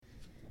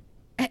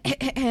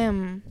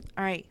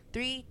All right,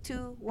 3,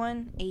 2,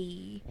 1,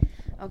 A.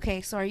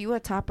 Okay, so are you a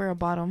top or a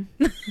bottom?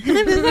 This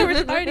is what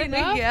we're starting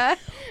off? Yeah.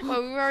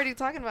 Well, we were already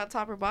talking about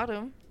top or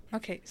bottom.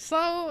 Okay,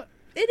 so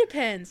it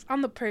depends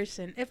on the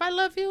person. If I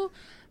love you,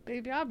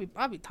 baby, I'll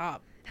be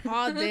top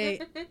all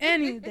day,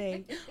 any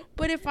day.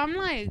 But if I'm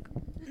like,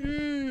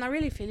 not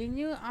really feeling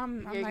you,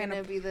 I'm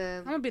gonna be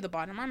the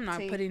bottom. I'm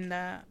not putting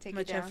that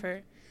much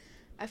effort.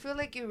 I feel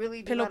like you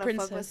really do gotta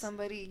fuck with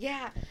somebody.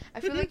 Yeah, I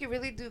feel like you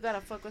really do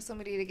gotta fuck with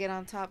somebody to get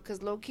on top.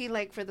 Cause low key,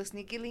 like for the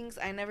sneaky links,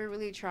 I never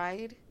really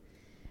tried.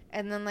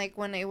 And then like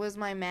when it was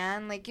my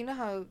man, like you know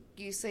how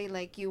you say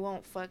like you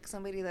won't fuck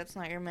somebody that's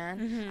not your man.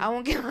 Mm-hmm. I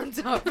won't get on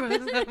top of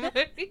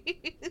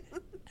somebody.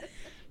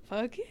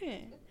 Fuck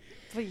it.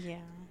 But yeah.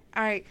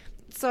 All right.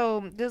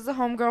 So this is a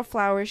homegirl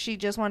Flower. She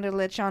just wanted to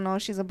let y'all know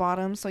she's a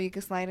bottom, so you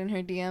can slide in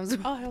her DMs.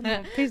 Oh hell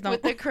no! Please don't.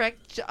 With the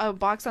correct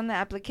box on the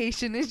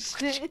application and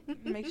shit.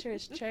 Make sure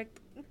it's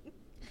checked.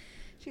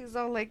 She's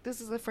all like,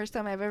 "This is the first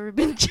time I've ever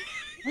been checked."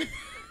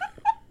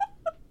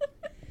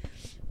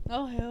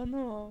 Oh hell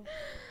no!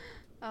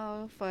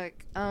 Oh fuck.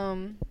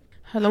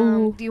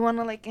 Hello. Do you want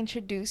to like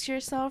introduce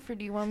yourself, or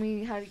do you want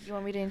me? How do you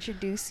want me to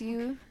introduce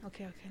you?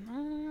 Okay.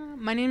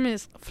 My name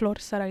is Flor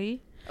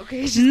Sarai.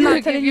 Okay, she's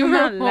not telling you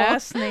her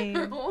last name.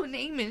 Her whole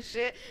name and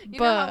shit. You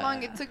know how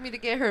long it took me to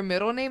get her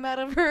middle name out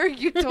of her?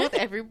 You told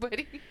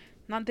everybody.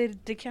 Not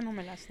they can't know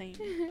my last name.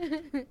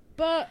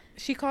 But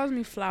she calls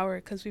me Flower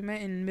because we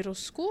met in middle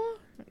school.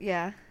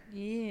 Yeah.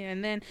 Yeah,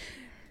 and then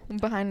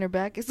behind her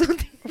back is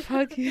something.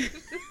 Fuck you.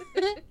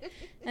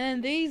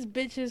 And these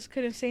bitches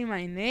couldn't say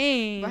my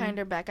name. Behind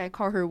her back, I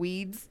call her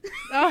Weeds.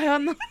 Oh hell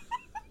no.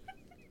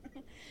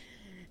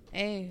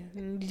 Hey,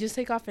 you just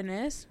take off an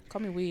S?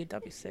 Call me Weed.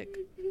 That'd be sick.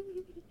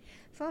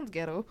 Sounds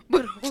ghetto,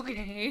 but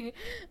okay.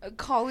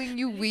 Calling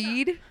you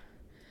Weed?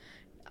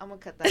 I'm gonna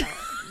cut that out.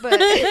 But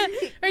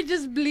or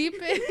just bleep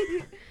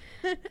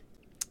it.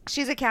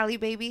 She's a Cali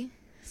baby,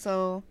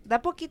 so da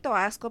poquito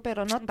asco,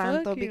 pero no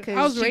tanto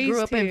because she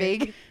grew up in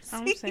Vegas.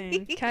 I'm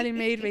saying Cali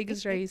made,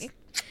 Vegas raised.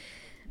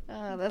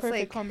 That's perfect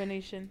like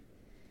combination.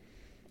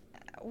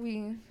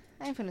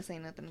 I ain't finna say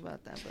nothing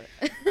about that,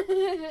 but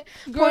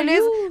point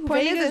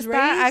is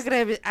está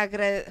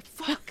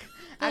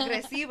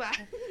agresiva.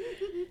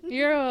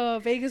 You're a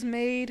Vegas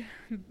made,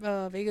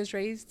 Vegas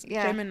raised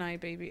Gemini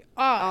baby.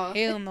 Oh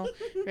hell no!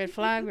 Red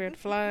flag.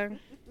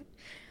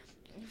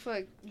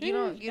 Fuck, you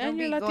don't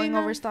be going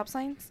over stop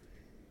signs.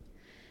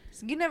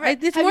 You never.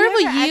 It's more of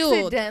a yield.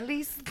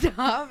 Accidentally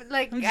stop.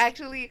 Like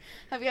actually,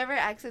 have you ever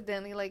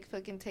accidentally like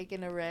fucking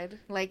taken a red,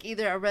 like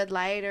either a red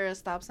light or a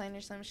stop sign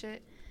or some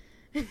shit?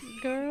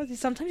 Girl,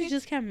 sometimes you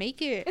just can't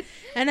make it,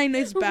 and I know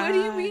it's bad. What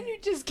do you mean you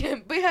just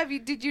can't? But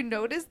did you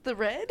notice the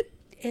red?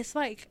 It's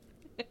like,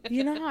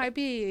 you know how I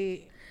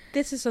be.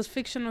 This is a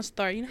fictional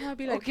story. You know how I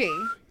be like, okay,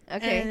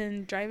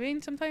 and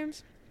driving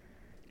sometimes.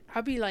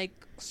 I'll be like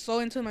so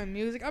into my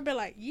music. I'll be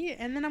like, yeah,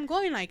 and then I'm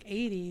going like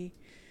 80.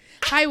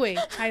 Highway.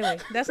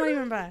 That's not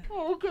even bad.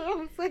 Oh, girl, I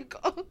was like,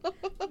 oh.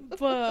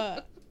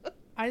 But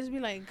I just be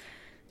like,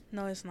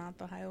 no, it's not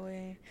the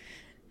highway.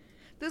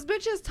 This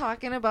bitch is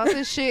talking about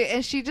this shit,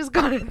 and she just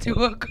got into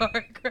a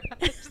car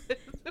crash.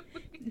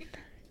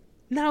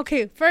 Now,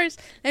 okay,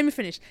 first, let me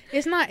finish.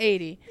 It's not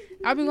 80.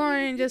 I'll be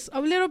going just a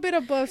little bit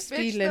above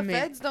speed limit. The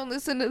feds don't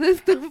listen to this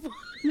stuff.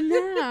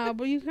 Nah,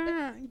 but you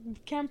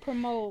can't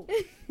promote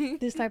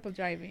this type of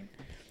driving.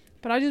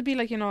 But I'll just be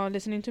like,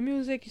 listening to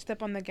music. You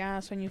step on the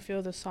gas when you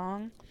feel the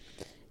song.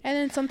 And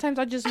then sometimes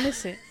I'll just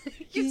miss it.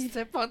 You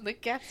step on the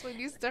gas when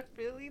you start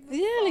feeling the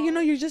song.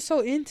 Like, you're just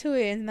so into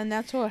it. And then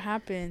that's what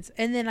happens.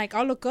 And then, like,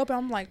 I'll look up and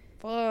I'm like,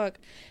 fuck.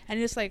 And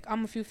it's like,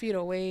 I'm a few feet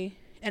away.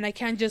 And I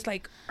can't just,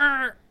 like,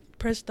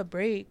 press the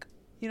brake.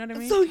 You know what I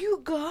mean? So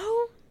you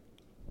go?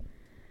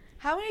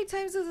 How many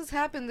times does this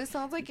happen? This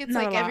sounds like it's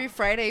like every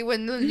Friday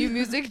when the new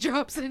music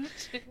drops and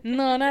shit.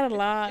 No, not a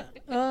lot.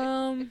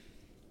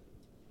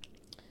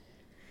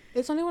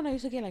 It's only when I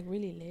used to get like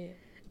really lit.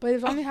 But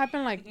it's only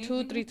happened like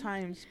 2-3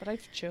 times. But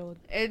I've chilled.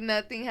 And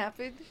nothing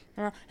happened?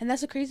 And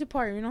that's the crazy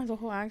part. The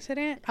whole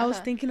accident? I was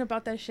thinking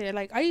about that shit.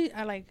 Like,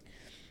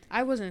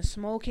 I wasn't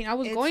smoking. I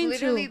was going to.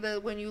 It's literally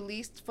when you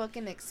least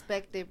fucking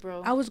expect it,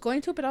 bro. I was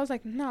going to, but I was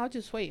like, no, I'll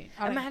just wait.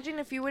 Imagine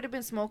if you would have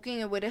been smoking,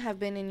 it would have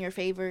been in your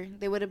favor.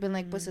 They would have been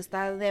like, pues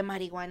está de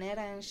marihuanera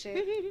and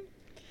shit.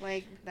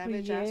 Like, that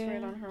bitch asked for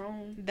it on her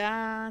own.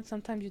 That,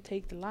 sometimes you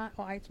take the light.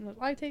 Oh, I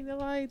take the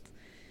lights.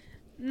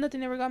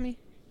 Nothing ever got me.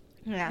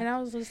 Yeah. And I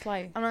was just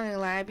like, I'm not gonna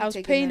lie. I was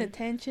paying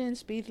attention,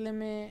 speed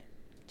limit,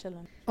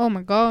 chilling. Oh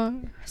my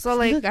god. So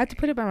like, look, I had to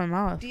put it by my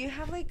mouth. Do you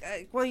have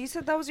like, well, you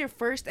said that was your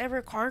first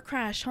ever car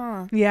crash,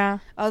 huh? Yeah.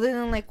 Other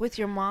than like with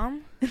your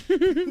mom?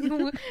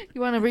 You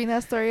want to bring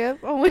that story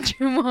up on what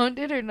your mom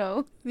did or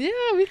no? Yeah,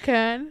 we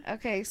can.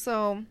 Okay,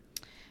 so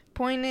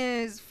point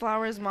is,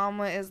 Flower's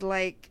mama is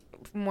like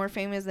more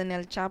famous than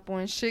El Chapo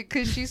and shit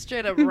because she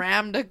straight up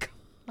rammed a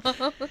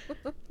car.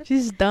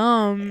 She's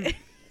dumb.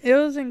 It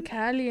was in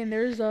Cali, and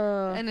there's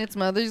a... And it's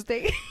Mother's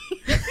Day.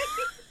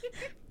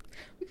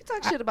 We can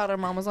talk shit about our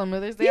mamas on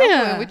Mother's Day.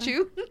 Yeah. I'll go with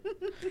you.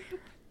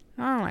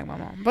 I don't like my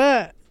mom.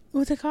 But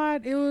what's it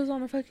called? It was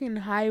on the fucking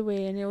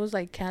highway, and it was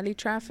like Cali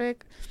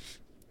traffic.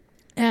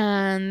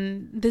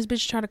 And this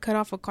bitch tried to cut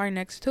off a car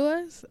next to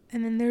us,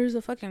 and then there was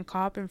a fucking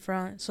cop in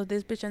front. So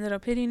this bitch ended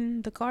up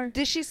hitting the car.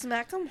 Did she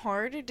smack him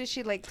hard, or did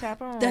she like tap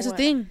him? That's the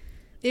thing.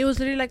 It was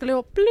literally like a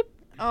little bloop.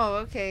 Oh,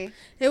 okay.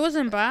 It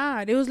wasn't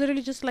bad. It was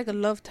literally just like a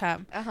love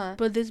tap.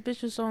 But this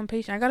bitch was so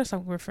impatient. I gotta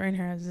stop referring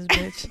her as this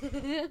bitch.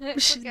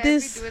 I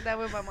be doing that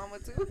with my mama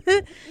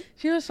too.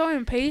 She was so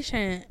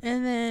impatient,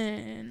 and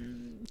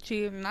then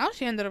she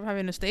ended up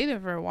having to stay there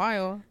for a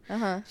while. She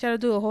had to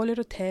do a whole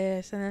little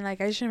test, and then like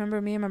I just remember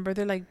me and my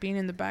brother like being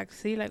in the back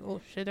seat, like,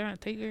 oh shit, they're gonna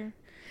take her.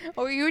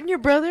 Oh, you and your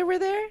brother were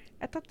there?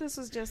 I thought this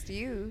was just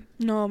you.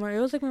 No, it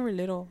was like when we were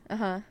little.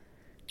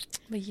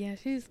 But yeah,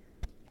 she's.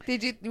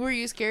 Were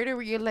you scared, or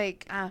were you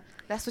like,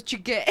 that's what you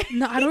get?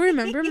 No, I don't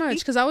remember much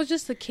because I was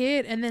just a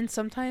kid, and then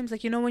sometimes,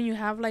 like, you know, when you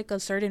have like a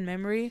certain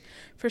memory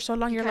for so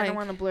long, you're like, I don't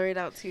want to blur it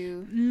out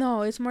too.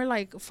 No, it's more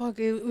like, fuck,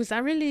 did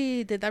that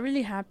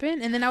really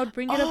happen? And then I would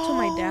bring it up to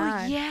my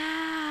dad.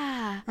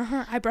 Yeah.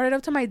 I brought it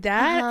up to my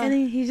dad, and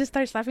then he just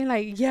starts laughing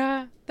like,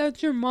 yeah,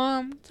 that's your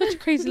mom, such a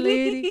crazy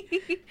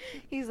lady.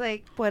 He's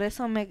like, por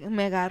eso me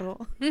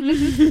agarro.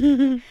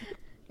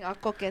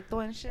 Coqueto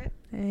and shit.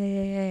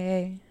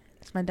 Hey,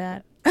 it's my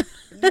dad.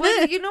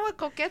 Well, you know what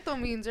coqueto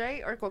means,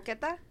 right? Or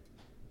coqueta?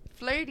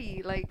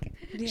 Flirty, like.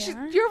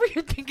 Yeah. You're over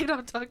here thinking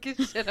I'm talking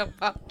shit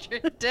about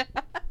your dad.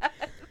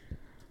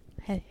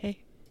 Hey,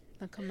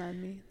 don't come at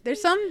me.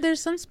 There's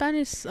some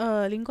Spanish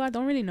lingo I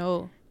don't really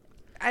know.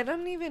 I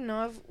don't even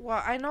know if.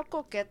 Well, I know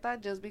coqueta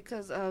just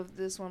because of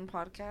this one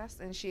podcast,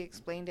 and she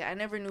explained it. I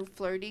never knew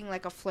flirting,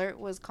 like a flirt,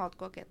 was called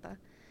coqueta.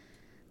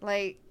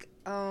 Like,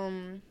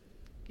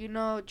 you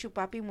know,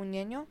 chupapi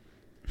muñeño?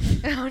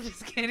 I'm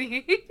just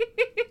kidding.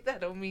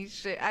 That don't mean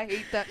shit. I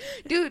hate that.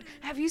 Dude,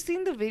 have you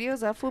seen the videos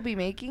that fool be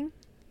making?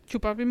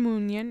 Chupapi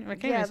muñeño? I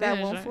can't even say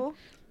that one fool.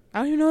 I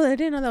don't even know. I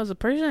didn't know that was a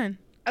person.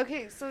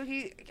 Okay, so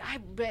I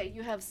bet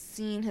you have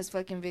seen his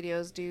fucking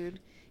videos, dude.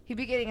 He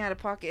be getting out of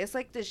pocket. It's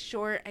like this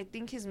short, I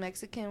think he's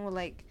Mexican with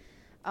like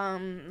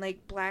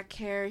black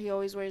hair. He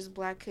always wears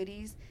black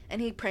hoodies, and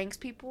he pranks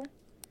people.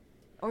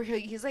 Or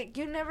he's like,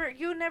 you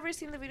never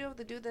seen the video of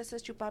the dude that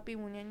says chupapi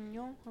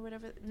muñeño or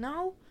whatever?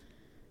 No?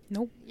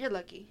 Nope. You're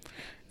lucky.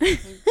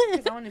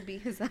 Because I want to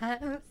beat his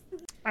ass.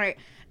 Alright.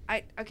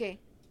 I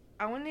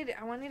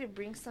wanted to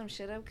bring some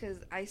shit up because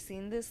I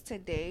seen this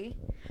today.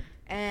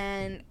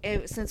 And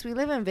since we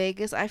live in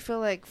Vegas, I feel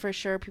like for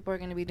sure people are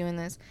going to be doing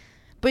this.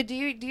 But do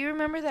you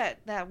remember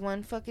that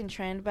one fucking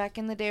trend back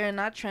in the day? Or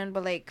not trend,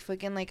 but like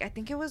fucking like, I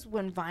think it was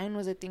when Vine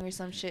was a thing or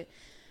some shit.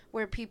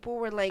 Where people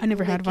were like... I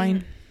never had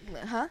Vine.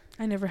 Huh?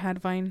 I never had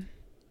Vine.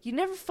 You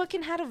never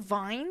fucking had a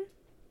Vine?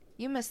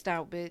 You missed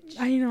out, bitch.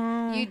 I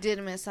know. You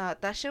did miss out.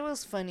 That shit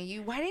was funny.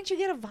 Why didn't you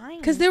get a Vine?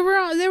 Because they were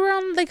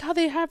on like how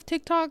they have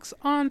TikToks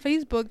on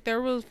Facebook.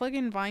 There was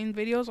fucking Vine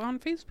videos on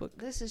Facebook.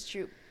 This is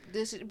true.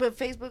 But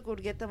Facebook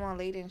would get them all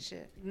late and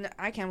shit. No,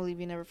 I can't believe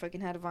you never fucking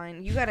had a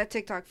Vine. You got a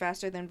TikTok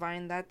faster than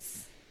Vine.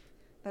 That's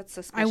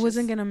suspicious. I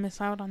wasn't gonna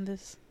miss out on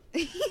this.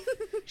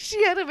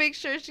 She had to make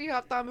sure she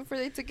hopped on before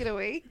they took it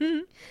away.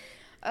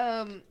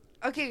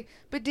 Okay,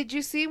 but did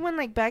you see when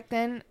like back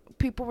then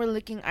people were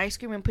licking ice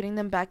cream and putting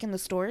them back in the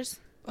stores?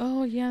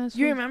 Oh yeah,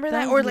 you remember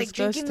that? Or like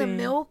disgusting. Drinking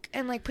the milk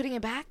and like putting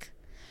it back?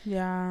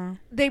 Yeah.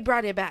 They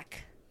brought it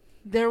back.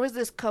 There was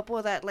this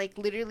couple that like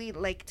literally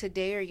like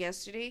today or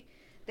yesterday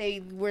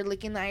they were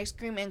licking the ice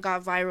cream and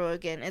got viral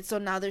again. And so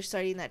now they're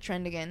starting that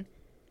trend again.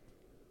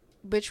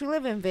 Bitch, we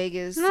live in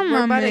Vegas. No,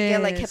 we're about to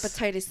get like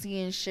hepatitis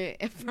C and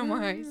shit from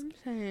our ice.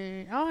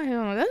 Oh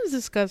hell no, that is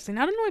disgusting.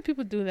 I don't know why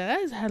people do that.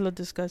 That is hella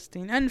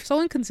disgusting and so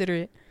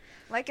inconsiderate.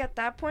 Like at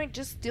that point,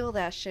 just steal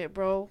that shit,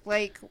 bro.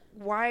 Like,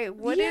 why?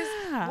 What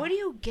do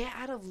you get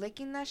out of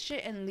licking that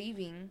shit and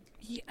leaving?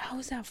 Yeah, how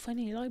is that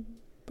funny? Like,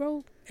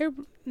 bro,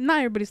 not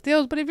everybody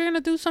steals, but if you're gonna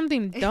do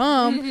something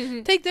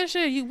dumb, take that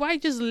shit. Why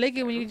just lick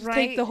it when you just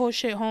take the whole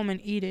shit home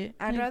and eat it?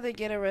 I'd rather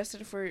get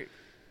arrested for.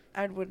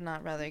 I would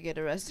not rather get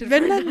arrested.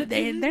 They're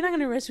not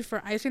gonna arrest you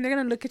for ice cream. They're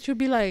gonna look at you and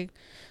be like,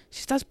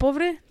 "Si estás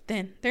pobre,"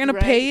 then they're gonna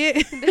pay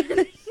it.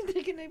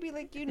 They're gonna be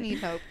like, "You need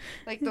help."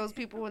 Like those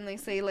people when they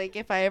say like,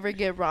 "If I ever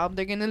get robbed,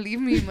 they're gonna leave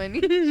me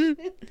money."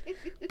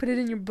 Put it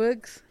in your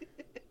books.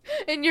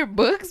 In your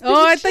books?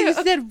 Oh, I thought you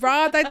said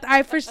robbed.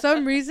 I for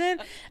some reason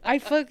I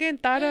fucking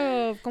thought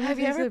of. Have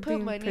you ever put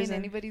money in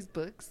anybody's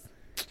books?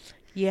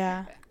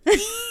 Yeah.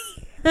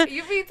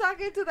 You be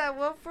talking to that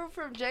one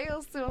from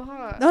jail still,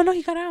 huh? No,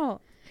 he got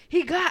out.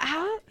 He got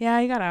out?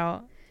 Yeah, he got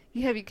out.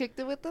 Have you kicked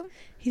it with him?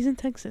 He's in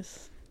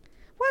Texas.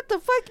 What the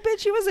fuck,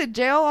 bitch? He was in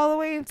jail all the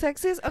way in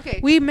Texas? Okay.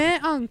 We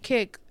met on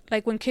Kick.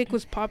 Like when Kick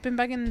was popping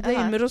back in the day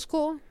in middle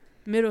school.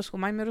 My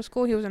middle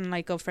school. He was in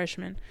like a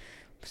freshman.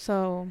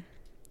 So,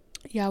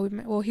 yeah, we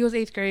met. Well, he was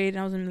 8th grade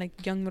and I was in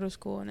like young middle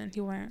school and then he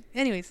went.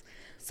 Anyways.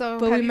 So,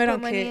 but have you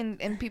put money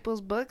in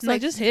people's books? No,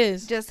 like, just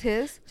his. Just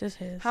his? Just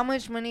his. How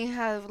much money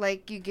have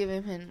like you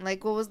given him?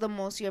 Like what was the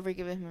most you ever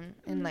given him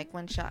in like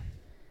one shot?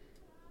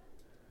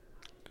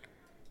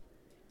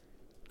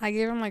 I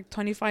gave him like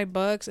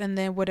 $25 and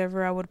then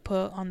whatever I would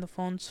put on the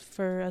phones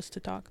for us to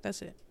talk.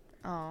 That's it.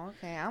 Oh,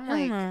 okay.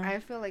 I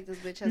feel like this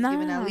bitch has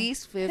given at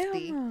least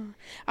 50.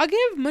 I'll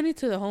give money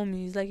to the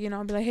homies. Like,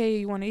 I'll be like, hey,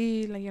 you want to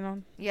eat? Like,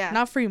 Yeah.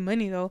 Not free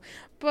money, though.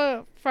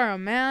 But for a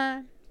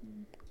man,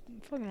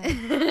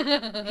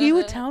 he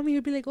would tell me,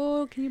 he'd be like,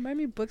 oh, can you buy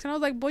me books? And I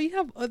was like, boy, you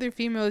have other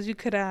females you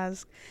could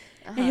ask.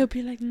 And he'll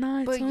be like,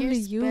 nah, it's only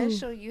you. But you're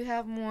special. You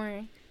have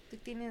more. Tú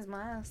tienes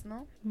más,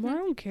 ¿no? Well, I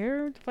don't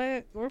care.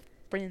 But we're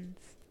friends.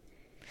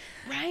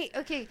 Right.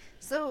 Okay.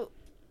 So,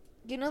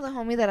 the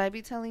homie that I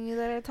be telling you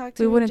that I talked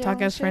to? We wouldn't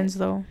talk as friends,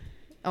 though.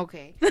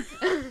 Okay. That's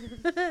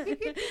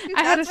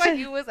why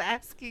he was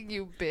asking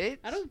you, bitch.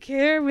 I don't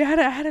care. I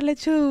had to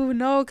let you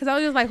know, because I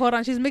was just like, hold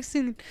on, she's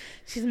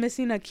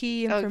missing a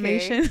key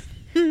information.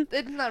 Okay.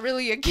 It's not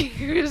really a key.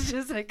 It's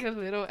just like a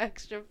little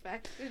extra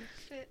fact and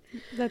shit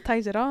that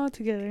ties it all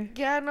together.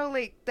 Yeah, no,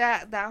 like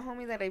that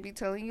homie that I be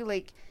telling you,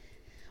 like,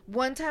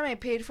 one time I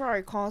paid for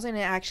our calls and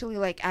it actually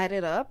like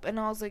added up, and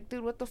I was like,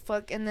 dude, what the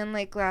fuck? And then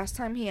like last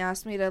time he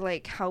asked me to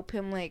like help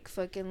him like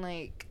fucking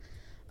like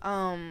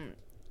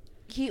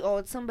he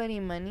owed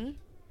somebody money,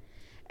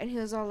 and he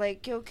was all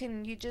like, yo,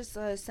 can you just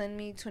send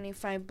me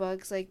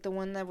 $25? Like, the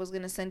one that was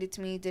gonna send it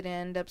to me didn't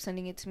end up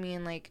sending it to me,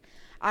 and like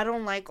I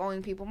don't like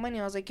owing people money.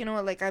 I was like, you know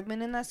what, like, I've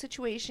been in that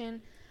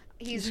situation.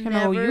 He's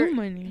gonna owe you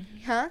money.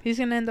 Huh? He's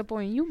gonna end up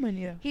owing you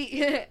money, though.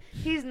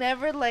 He's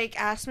never like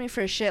asked me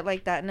for shit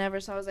like that, never.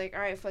 So I was like,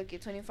 all right, fuck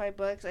it,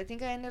 $25. I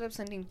think I ended up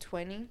sending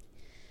 20,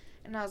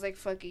 and I was like,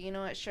 fuck it, you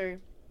know what, sure.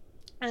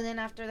 And then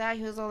after that,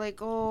 he was all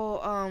like,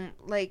 oh,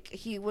 like,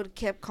 he would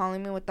kept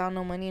calling me without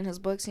no money in his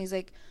books, and he's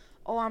like,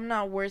 oh, I'm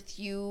not worth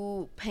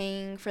you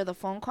paying for the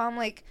phone call. I'm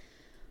like,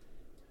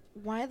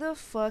 why the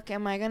fuck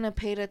am I gonna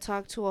pay to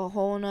talk to a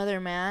whole nother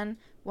man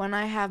when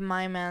I have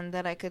my man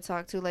that I could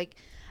talk to? Like,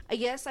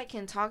 yes, I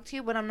can talk to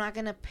you, but I'm not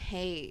gonna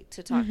pay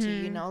to talk to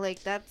you,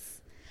 like,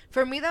 that's,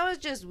 for me, that was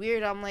just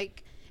weird. I'm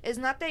like, it's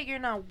not that you're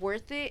not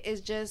worth it,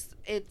 it's just,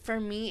 for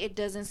me, it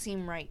doesn't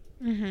seem right.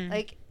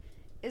 Like,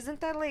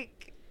 isn't that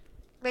like,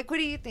 what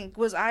do you think?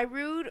 Was I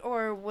rude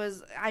or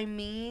was I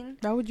mean?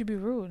 Why would you be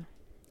rude?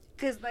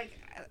 Because, like,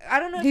 I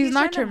don't know if he's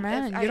not your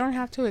man. You don't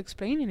have to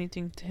explain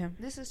anything to him.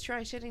 This is true.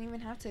 I shouldn't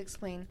even have to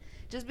explain.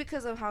 Just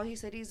because of how he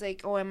said, he's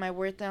like, oh, am I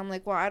worth it? I'm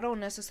like, well, I don't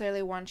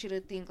necessarily want you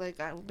to think, like,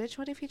 bitch,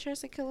 what if he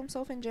tries to kill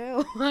himself in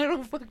jail? I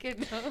don't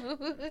fucking know.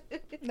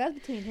 That's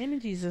between him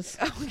and Jesus.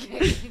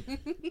 Okay.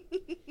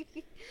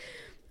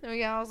 So,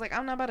 yeah, I was like,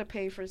 I'm not about to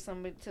pay for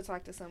somebody to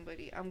talk to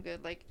somebody. I'm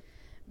good. Like,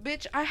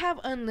 bitch, I have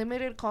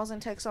unlimited calls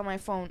and texts on my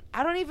phone.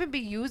 I don't even be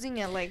using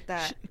it like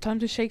that. Time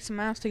to shake some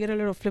ass to get a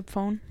little flip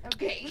phone.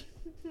 Okay.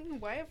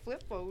 Why a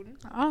flip phone?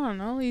 I don't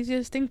know.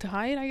 Easiest thing to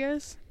hide, I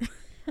guess.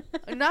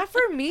 Not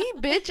for me,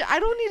 bitch. I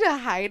don't need to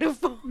hide a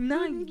phone.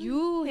 Not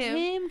you.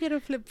 Him get a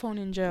flip phone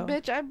in jail.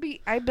 Bitch,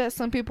 I bet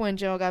some people in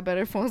jail got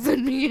better phones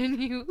than me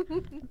and you.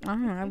 I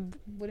don't know. I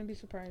wouldn't be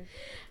surprised.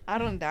 I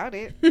don't doubt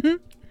it.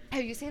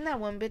 Have you seen that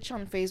one bitch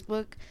on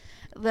Facebook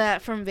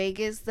that from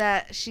Vegas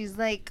that she's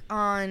like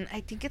on,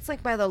 I think it's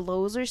like by the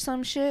Lowe's or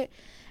some shit,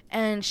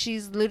 and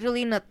she's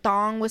literally in a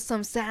thong with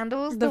some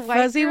sandals, the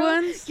fuzzy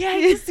ones? Yeah,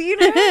 you seen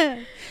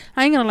her?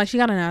 I ain't gonna lie, she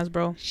got an ass,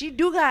 bro. She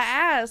do got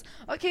ass.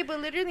 Okay, but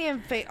literally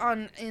in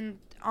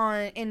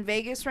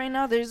Vegas right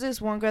now, there's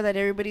this one girl that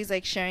everybody's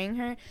like sharing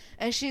her,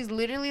 and she's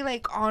literally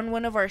like on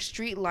one of our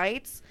street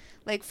lights,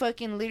 like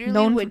fucking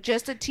literally with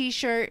just a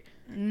t-shirt,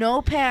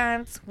 no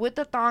pants, with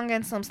a thong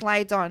and some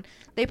slides on.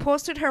 They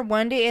posted her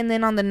one day, and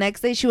then on the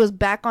next day she was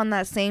back on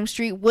that same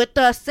street with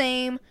the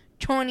same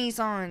chonies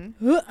on.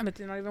 I bet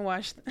they're not even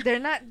washed.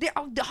 They're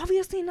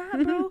obviously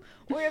not, bro.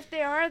 Or if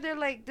they are, they're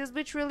like, this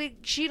bitch really,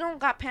 she don't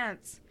got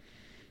pants.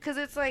 Because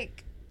it's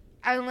like,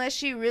 unless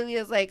she really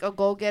is like a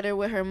go-getter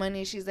with her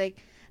money, she's like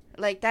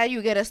that,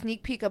 you get a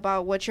sneak peek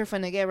about what you're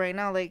finna get right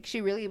now. Like,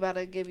 she really about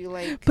to give you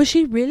like, but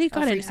she really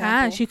got an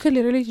ass. She could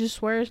literally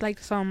just wear like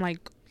some like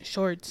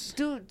shorts,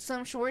 dude,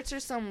 some shorts or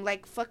some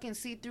like fucking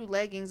see-through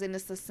leggings, and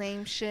it's the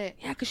same shit.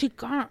 Yeah, because she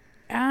got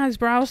ass,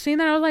 bro. I was seeing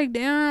that, I was like,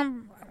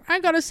 damn, I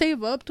gotta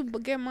save up to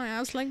get my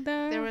ass like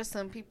that. There were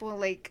some people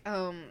like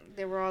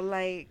they were all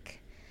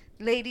like,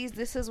 ladies,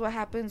 this is what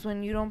happens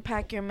when you don't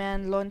pack your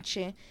man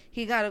lonche.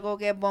 He gotta go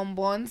get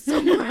bonbons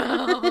somewhere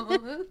else.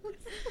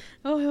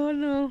 Oh hell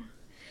no.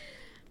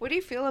 What do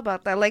you feel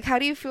about that? Like, how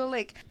do you feel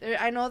like,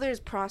 I know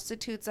there's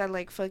prostitutes that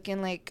like fucking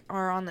like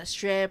are on the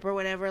strip or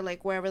whatever,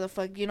 like wherever the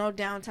fuck,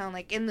 downtown,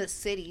 like in the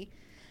city.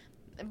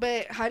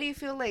 But how do you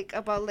feel like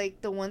about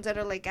like the ones that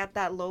are like at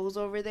that Lowe's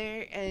over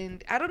there?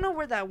 And I don't know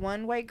where that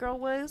one white girl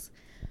was,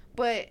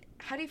 but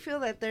how do you feel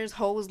that there's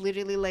hoes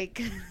literally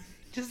like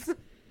just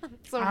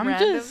some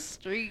random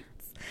streets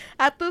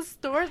at the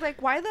stores?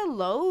 Like, why the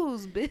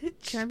Lowe's,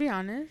 bitch? Can I be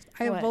honest?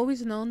 I've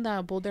always known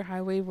that Boulder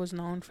Highway was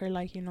known for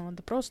like,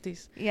 the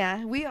prosties.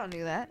 Yeah, we all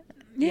knew that.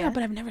 Yeah,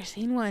 but I've never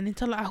seen one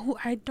until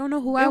I don't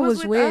know who I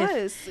was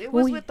with. It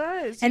was with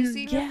us. And you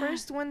seen your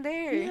first one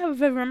there. Yeah, but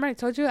remember I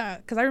told you,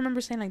 because I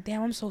remember saying like,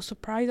 damn, I'm so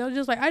surprised. I was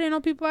just like, I didn't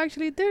know people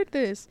actually did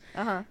this.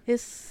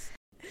 It's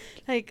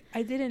like,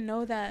 I didn't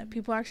know that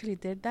people actually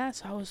did that,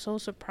 so I was so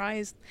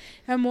surprised.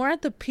 And more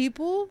at the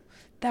people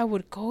that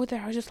would go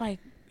there, I was just like,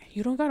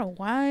 you don't got a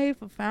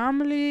wife, a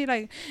family.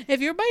 Like,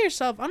 if you're by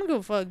yourself, I don't give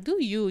a fuck.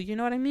 Do you? You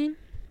know what I mean?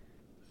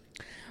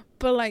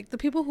 But, like, the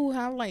people who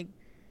have, like,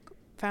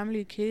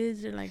 family,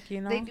 kids, or, like,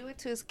 you know. They do it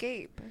to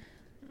escape.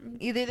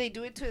 Either they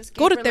do it to escape.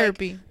 Go to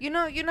therapy.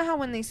 Like, you know how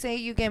when they say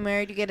you get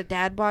married, you get a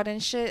dad bod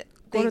and shit?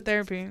 Go to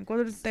therapy.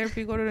 Go to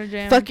therapy. Go to the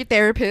gym. Fuck your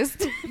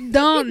therapist.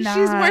 Don't, nah.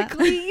 She's more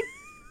clean.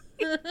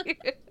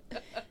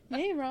 You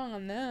ain't wrong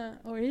on that.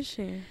 Or is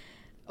she?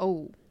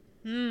 Oh.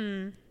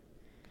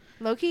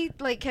 Low-key,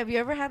 like, have you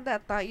ever had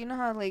that thought? You know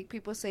how, like,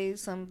 people say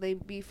they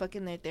be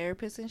fucking their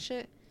therapist and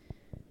shit?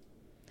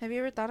 Have you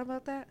ever thought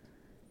about that?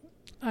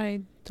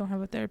 I don't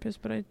have a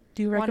therapist, but I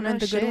do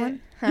recommend a good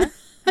one. Huh?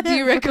 Do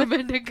you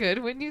recommend a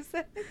good one, you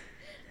said?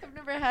 I've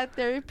never had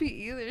therapy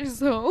either,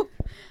 so...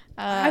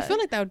 I feel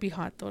like that would be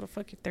hot, though, to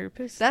fuck your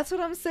therapist. That's what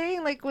I'm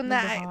saying. Like, when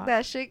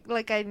that shit,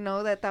 like, I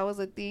know that was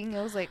a thing.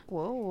 I was like,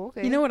 whoa,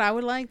 okay. You know what I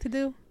would like to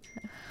do?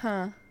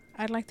 Huh?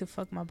 I'd like to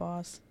fuck my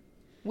boss.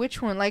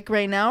 Which one? Like,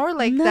 right now? Or,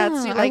 like, no,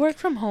 that's... Like, I work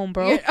from home,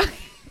 bro.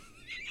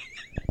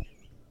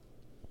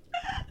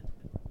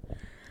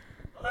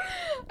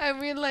 I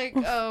mean, like,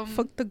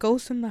 fuck the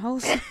ghost in the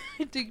house.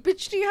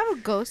 Bitch, do you have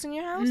a ghost in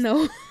your house?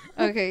 No.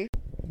 Okay.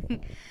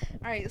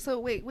 Alright, so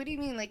wait, what do you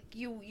mean? Like,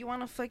 you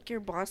want to fuck your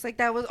boss? Like,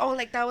 that was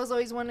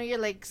always one of your,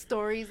 like,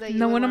 stories that you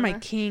No, one of my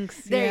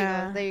kinks.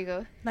 There you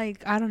go.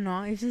 Like, I don't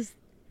know. It's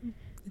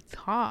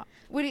hot.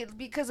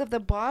 Because of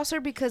the boss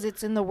or because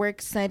it's in the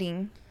work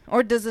setting?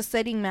 Or does the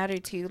setting matter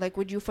to you? Like,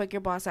 would you fuck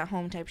your boss at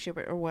home type shit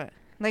or what?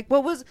 Like,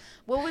 what was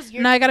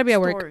your No, I gotta be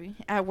story? at work.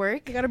 At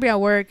work? I gotta be at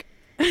work.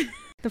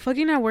 The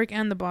fucking at work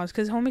and the boss.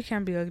 Because homie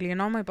can't be ugly.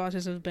 And all my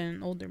bosses have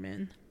been older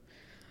men.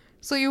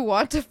 So you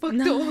want to fuck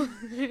the old...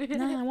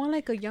 No, I want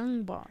like a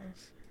young boss.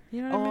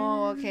 You know what I mean?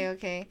 Oh,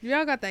 okay.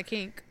 Y'all got that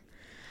kink.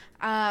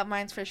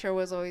 Mine's for sure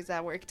was always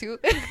at work too.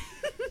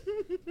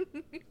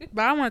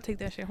 But I don't want to take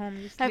that shit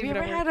home. Have you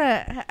ever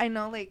had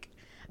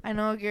I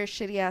know your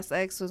shitty ass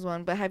ex was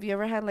one, but have you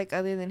ever had, like,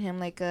 other than him,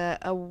 like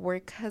a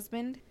work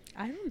husband?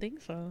 I don't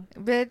think so.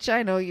 Bitch,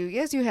 I know you.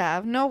 Yes, you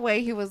have. No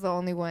way he was the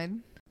only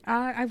one.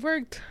 I've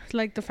worked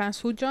like the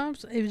fast food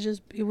jobs.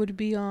 It would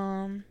be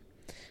a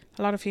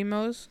lot of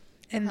females.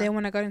 And then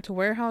when I got into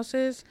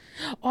warehouses,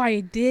 I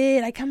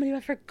did. I can't believe I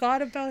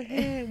forgot about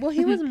him. Well,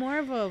 he was more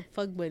of a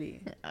fuck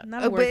buddy,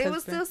 not a work husband. But it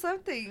was still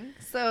something.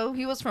 So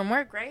he was from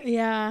work, right?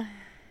 Yeah.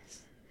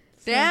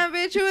 Damn,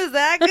 bitch, who was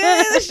that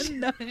good?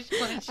 No,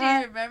 she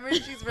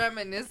remembers. She's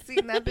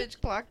reminiscing. That bitch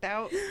clocked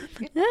out.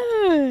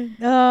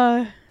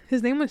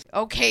 His name was...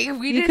 Okay,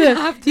 we didn't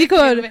have to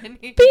give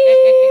any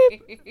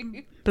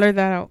beep. Blur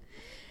that out.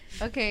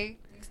 Okay.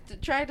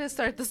 Try to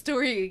start the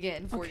story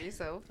again for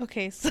yourself.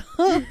 Okay, so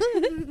I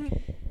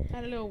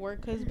had a little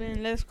work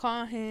husband. Let's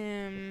call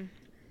him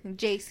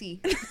JC.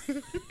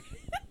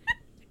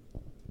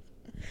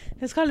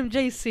 Let's call him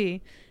JC.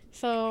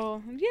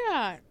 So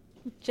yeah,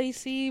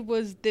 JC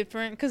was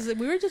different because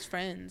we were just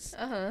friends.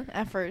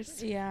 At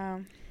first.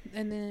 Yeah,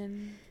 and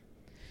then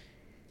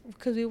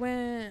because we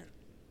went.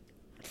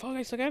 Fuck,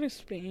 I still gotta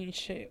explain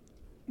shit.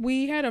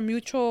 We had a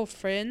mutual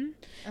friend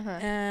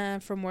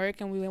from work,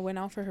 and we went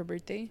out for her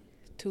birthday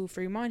to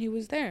Fremont. He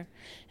was there,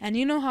 and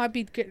you know how I'd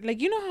be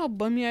like, you know how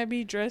bummy I'd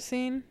be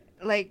dressing.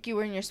 Like, you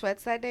were in your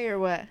sweats that day or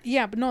what?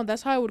 Yeah, but no,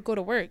 that's how I would go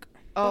to work.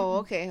 Oh,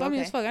 okay. Bummy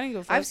as fuck. I didn't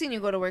go. I've seen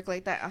you go to work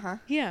like that.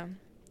 Yeah,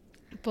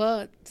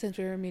 but since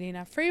we were meeting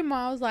at Fremont,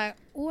 I was like,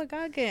 oh, I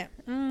gotta get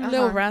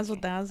little razzle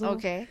dazzle.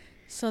 Okay.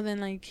 So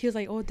then, like, he was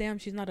like, oh damn,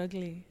 she's not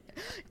ugly.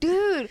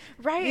 Dude,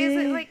 right? Is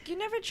it like you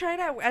never tried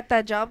at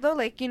that job though?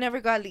 Like, you never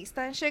got lista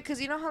and shit?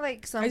 Because you know how,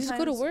 like, sometimes I just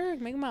go to work,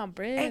 make my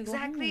bread.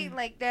 Exactly.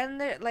 Like, then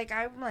like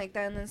I'm like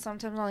that, and then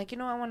sometimes I'm like, you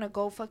know, I want to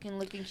go fucking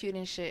looking cute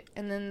and shit,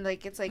 and then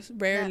like it's like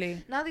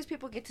rarely. Now these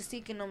people get to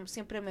see que no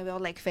siempre me veo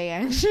like fea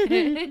and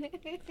shit.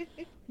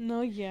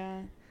 No,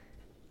 yeah.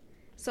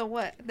 So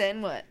what?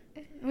 Then what?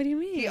 What do you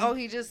mean?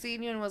 He just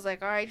seen you and was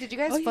like, all right. Did you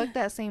guys fuck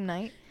that same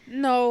night?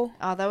 No.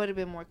 Oh, that would have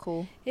been more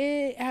cool.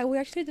 We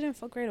actually didn't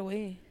fuck right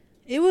away.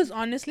 It was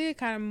honestly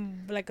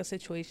kind of like a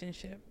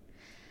situationship.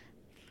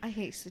 I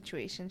hate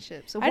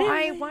situationships. So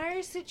why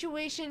are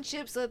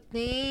situationships a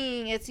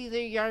thing? It's either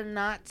you're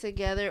not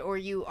together or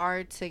you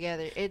are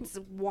together. It's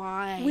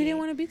why. We didn't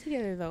want to be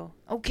together though.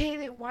 Okay,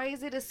 then why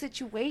is it a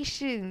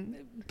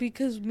situation?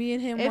 Because me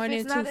and him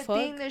wanted to fuck. If it's not a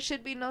thing, there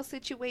should be no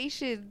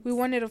situation. We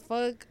wanted to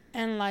fuck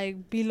and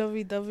like be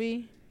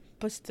lovey-dovey,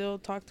 but still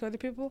talk to other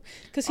people.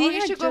 Cause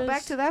you should go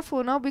back to that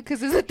fool now,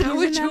 because isn't that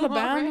what you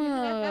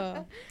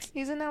Alabama?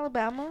 He's in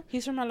Alabama?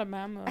 He's from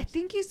Alabama. I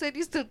think you said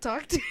you still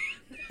talk to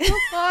him.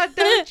 Oh,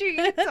 don't you?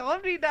 You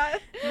told me that.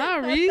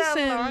 Not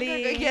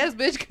recently. Yes,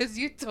 bitch, because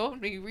you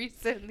told me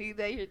recently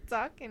that you're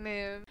talking to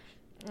him.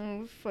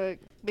 Oh, fuck.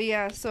 But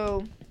yeah,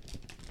 so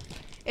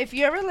if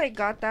you ever, like,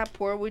 got that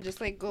poor, would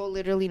just, like, go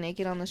literally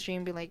naked on the street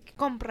and be like,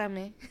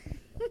 comprame.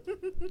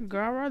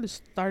 Girl, I'd rather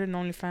start an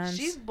OnlyFans.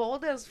 She's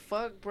bold as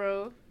fuck,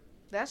 bro.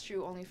 That's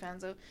true, OnlyFans,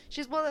 though.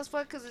 She's bold as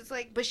fuck because it's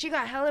like, but she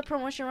got hella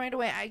promotion right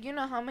away. You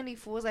know how many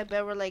fools I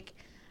bet were like,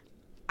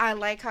 I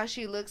like how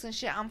she looks and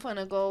shit, I'm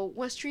gonna go,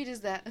 what street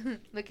is that?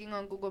 Looking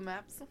on Google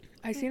Maps.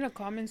 I seen a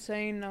comment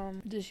saying,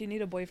 does she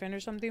need a boyfriend or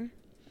something?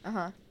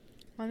 Uh-huh.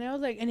 And I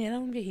was like, and era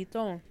un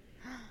viejito.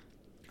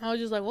 I was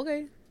just like,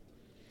 okay.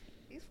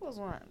 These fools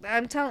want.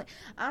 I'm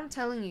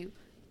telling you,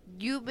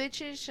 you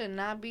bitches should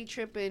not be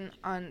tripping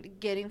on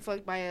getting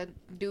fucked by a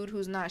dude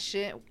who's not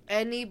shit.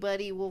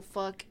 Anybody will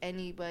fuck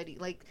anybody.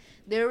 Like,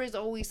 there is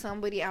always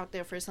somebody out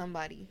there for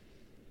somebody.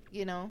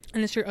 You know?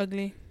 Unless you're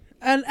ugly.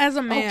 And as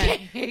a man.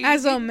 Okay.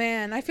 As a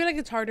man. I feel like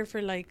it's harder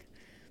for, like...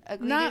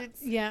 Ugly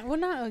dudes? Yeah, well,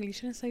 not ugly.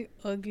 Shouldn't say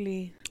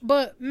ugly.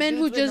 But men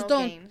dudes who just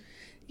don't... Game.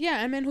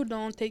 Yeah, and men who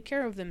don't take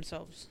care of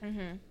themselves.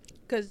 Mm-hmm.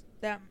 Because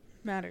that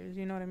matters,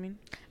 you know what I mean?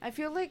 I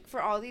feel like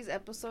for all these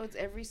episodes,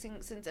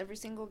 since every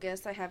single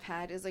guest I have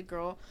had is a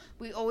girl,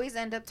 we always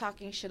end up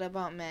talking shit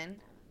about men.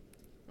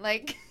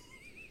 Like...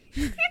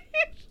 I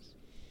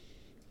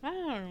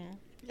don't know.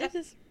 It's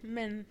just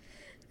men.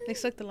 They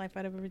suck the life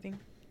out of everything.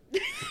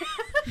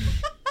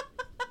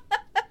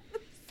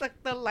 Suck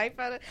the life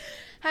out of...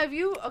 Have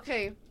you...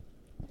 Okay...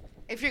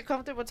 If you're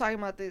comfortable talking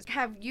about this,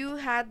 have you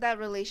had that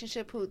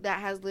relationship that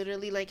has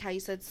literally, like how you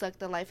said, sucked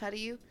the life out of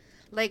you?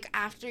 Like,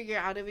 after you're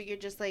out of it, you're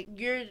just like,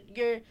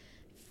 it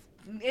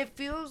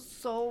feels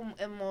so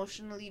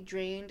emotionally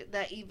drained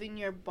that even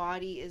your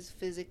body is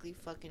physically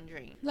fucking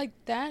drained. Like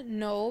that,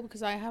 no,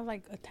 because I have,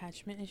 like,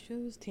 attachment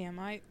issues,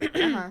 TMI.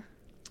 Uh-huh.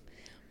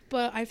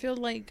 But I feel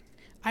like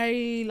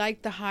I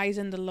like the highs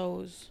and the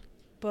lows.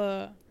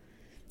 But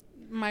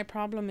my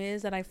problem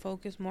is that I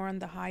focus more on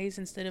the highs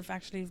instead of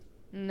actually...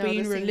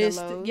 being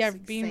realistic. Yeah,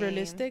 being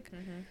realistic.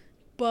 Mm-hmm.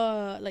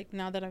 But, like,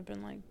 now that I've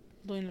been, like,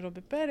 doing a little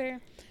bit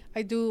better,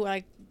 I do,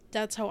 like,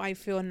 that's how I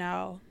feel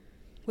now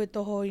with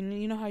the whole,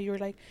 you know how you were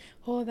like,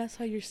 oh, that's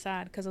how you're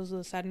sad because of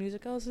the sad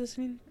music I was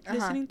listening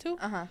to.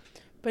 Uh-huh.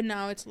 But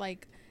now it's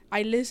like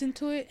I listen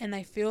to it and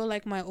I feel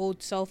like my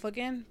old self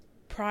again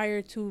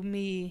prior to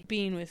me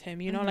being with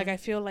him, you know? Mm-hmm. Like, I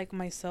feel like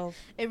myself.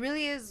 It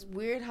really is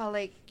weird how,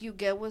 like, you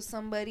get with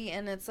somebody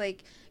and it's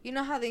like, you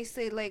know how they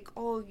say, like,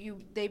 oh,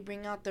 they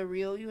bring out the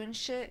real you and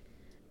shit?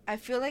 I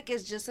feel like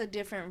it's just a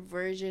different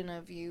version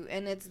of you,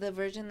 and it's the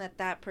version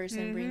that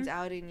person mm-hmm. brings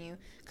out in you.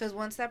 Because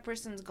once that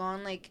person's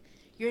gone, like,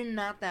 you're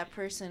not that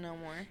person no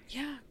more.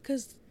 Yeah,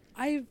 because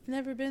I've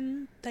never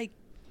been, like,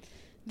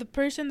 the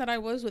person that I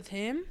was with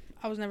him,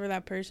 I was never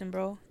that person,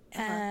 bro.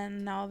 Uh-huh.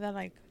 And now that,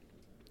 like,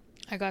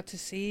 I got to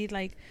see,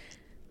 like,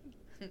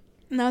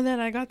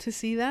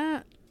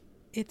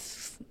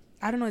 it's,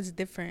 I don't know, it's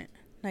different.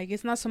 Like,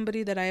 it's not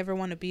somebody that I ever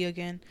want to be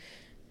again,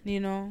 you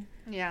know?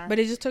 Yeah. But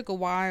it just took a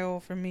while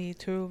for me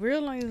to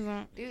realize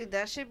that.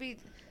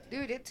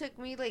 Dude, it took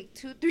me, like,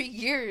 2-3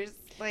 years.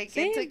 Like,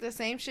 It took the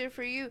same shit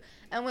for you.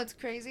 And what's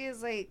crazy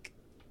is, like,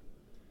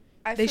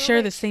 they share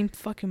like the same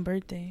fucking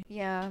birthday.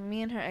 Yeah,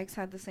 me and her ex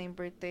had the same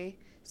birthday.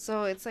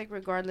 So it's like,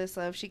 regardless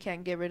of, she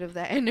can't get rid of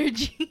that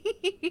energy.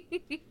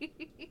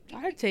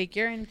 I'd take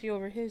your energy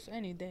over his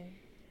any day.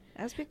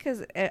 That's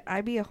because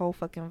I be a whole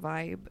fucking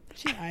vibe.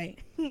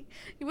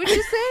 What'd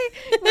you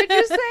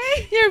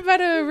say? You're about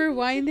to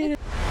rewind it.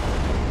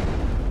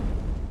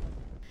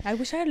 I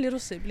wish I had little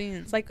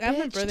siblings. Like, I'm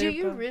a brother. Do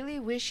you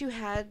really wish you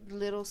had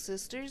little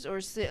sisters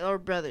or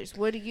brothers?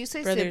 What do you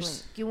say? Brothers.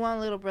 Siblings. You want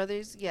little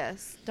brothers?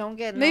 Yes. Don't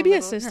get maybe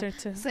a sister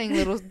too. Saying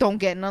little, don't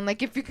get none.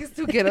 Like, if you can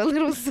still get a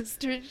little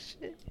sister and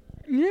shit.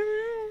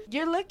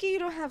 You're lucky you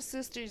don't have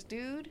sisters,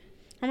 dude.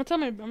 I'm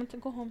gonna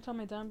go home and tell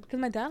my dad because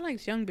my dad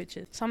likes young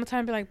bitches. So I'm gonna tell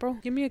him, be like, bro,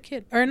 give me a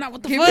kid or not.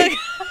 What the fuck?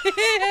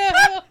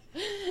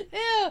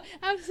 Ew.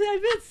 I've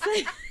been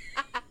saying.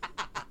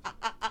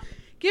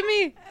 Give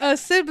me a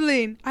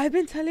sibling. I've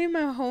been telling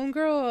my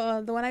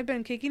homegirl, the one I've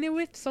been kicking it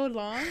with so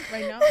long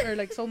right now, or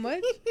like so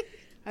much.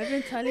 I've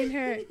been telling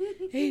her,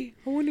 hey,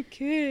 I want a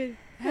kid.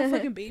 I have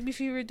fucking baby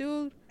fever,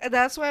 dude.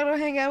 That's why I don't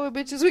hang out with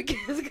bitches with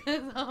kids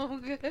because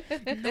I'm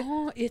good.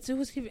 No, it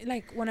was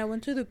like when I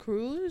went to the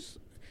cruise,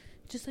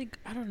 just like,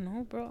 I don't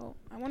know, bro.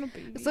 I want a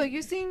baby. So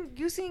you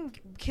seen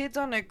kids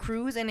on a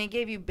cruise and they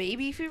gave you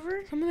baby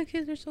fever? Some of the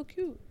kids are so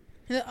cute.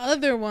 The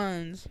other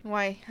ones.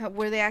 Why?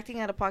 Were they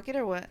acting out of pocket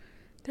or what?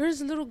 There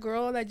was a little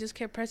girl that just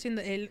kept pressing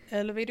the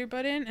elevator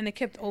button and it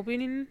kept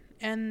opening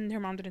and her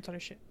mom didn't tell her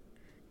shit.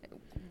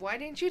 Why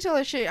didn't you tell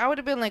her shit? I would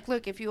have been like,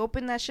 look, if you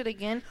open that shit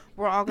again,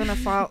 we're all gonna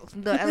fall.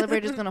 The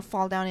elevator's gonna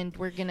fall down and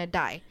we're gonna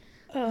die.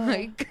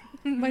 Like,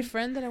 my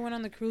friend that I went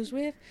on the cruise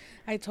with,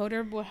 I told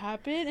her what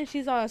happened and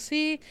she's all,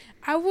 see,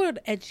 I would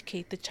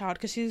educate the child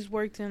because she's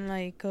worked in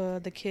like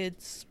the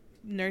kids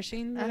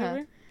nursing, whatever.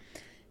 Uh-huh.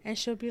 And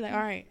she'll be like, all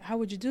right, how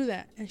would you do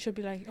that? And she'll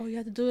be like, oh, you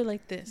have to do it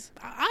like this.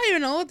 I don't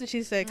even know what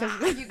she said.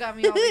 Cause you got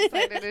me all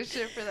excited and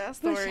shit for that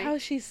story. But how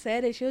she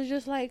said it, she was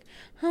just like,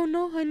 oh,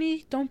 no,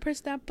 honey, don't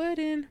press that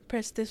button.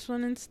 Press this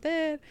one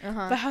instead.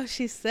 Uh-huh. But how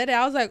she said it,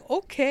 I was like,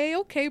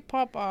 okay,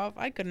 pop off.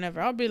 I could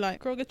never. I'll be like,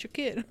 girl, get your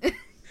kid.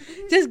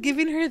 Just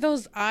giving her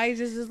those eyes,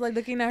 just like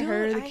looking at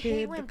her, the kid. I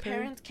hate when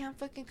parents can't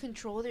fucking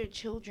control their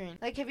children.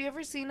 Like, have you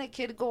ever seen a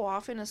kid go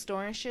off in a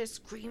store and shit,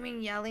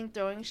 screaming, yelling,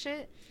 throwing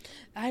shit?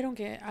 I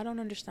don't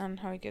understand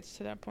how it gets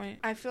to that point.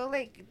 I feel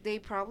like they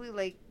probably,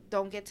 like,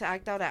 don't get to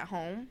act out at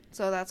home.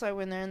 So that's why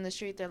when they're in the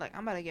street, they're like,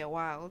 I'm about to get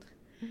wild.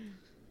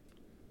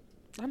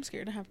 I'm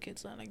scared to have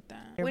kids that like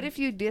that. What if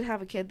you did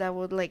have a kid that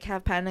would like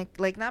have panic,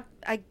 like not,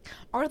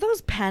 are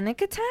those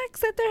panic attacks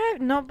that they're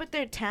having? No, but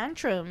they're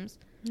tantrums.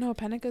 No,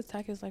 panic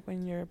attack is like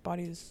when your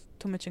body's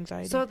too much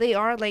anxiety. So they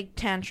are like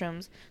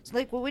tantrums. So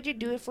like, what would you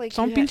do if like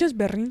some pinches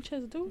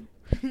berrinches, dude?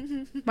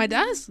 My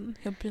dad's,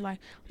 he'll be like,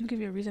 I'm gonna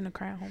give you a reason to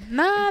cry at home.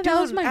 Nah, dude,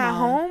 that was my at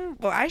mom. home.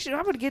 Well,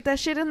 I would get that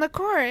shit in the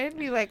car. It'd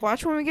be like,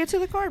 watch when we get to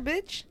the car,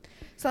 bitch.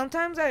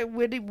 Sometimes I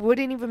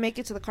wouldn't even make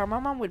it to the car. My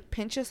mom would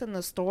pinch us in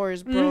the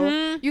stores, bro.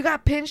 Mm-hmm. You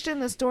got pinched in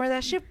the store.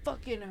 That shit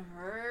fucking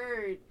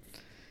hurt.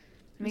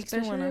 Makes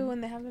especially when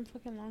they have them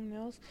fucking long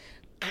nails.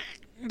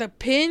 The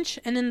pinch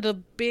and then the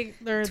big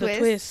or the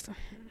twist.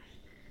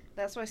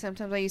 That's why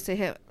sometimes I used to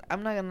hit.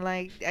 I'm not gonna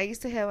lie. I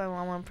used to hit my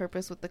mom on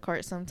purpose with the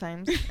cart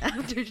sometimes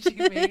after she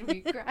made me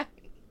cry.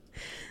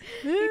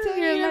 You tell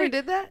me you never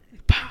did that?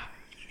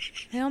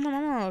 Hell no,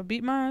 mama,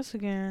 beat my ass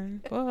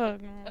again.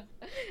 Fuck no.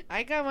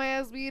 I got my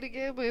ass beat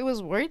again, but it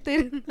was worth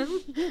it.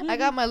 I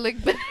got my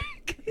leg back.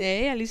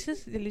 Hey, at least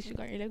you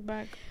got your leg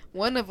back.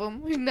 One of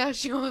them. Now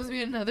she owes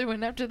me another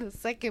one after the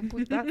second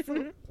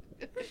putazo.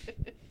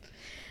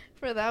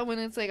 For that one,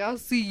 it's like, I'll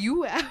see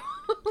you out.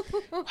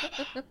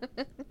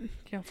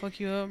 Can't fuck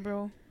you up,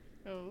 bro.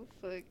 Oh,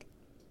 fuck.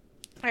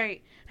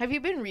 Alright, have you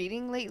been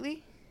reading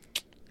lately?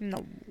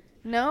 No.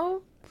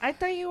 No? I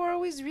thought you were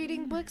always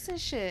reading books and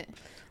shit.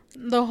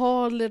 The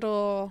whole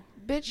little...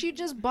 Bitch, you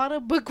just bought a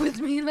book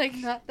with me, like,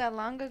 not that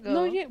long ago.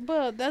 No, yeah,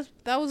 but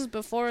that was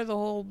before the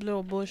whole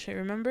little bullshit,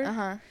 remember?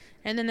 Uh-huh.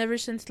 And then ever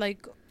since,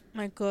 like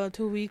 2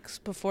 weeks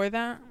before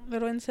that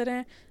little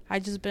incident, I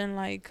just been,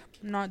 like,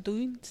 not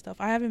doing stuff.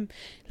 I haven't...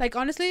 Like,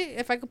 honestly,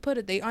 if I could put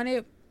a date on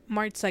it,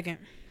 March 2nd.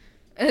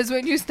 Is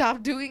when you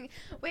stopped doing...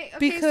 Wait, okay,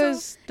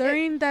 because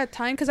during that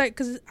time... Because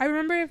I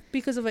remember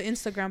because of an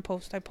Instagram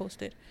post I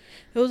posted.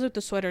 It was with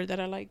the sweater that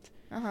I liked.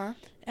 Uh-huh.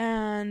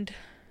 And...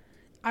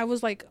 I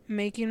was, like,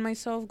 making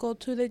myself go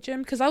to the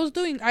gym. Because I was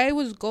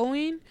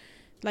going,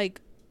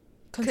 like,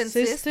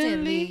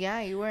 consistently.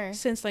 Yeah, you were.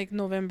 Since, like,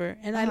 November.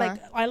 And I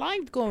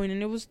liked going.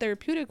 And it was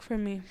therapeutic for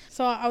me.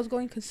 So, I was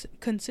going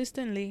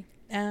consistently.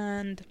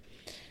 And,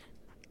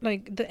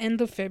 like, the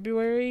end of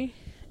February,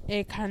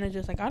 it kind of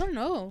just, like, I don't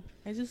know.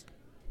 I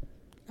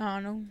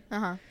don't know.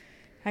 Uh-huh.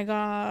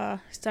 I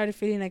started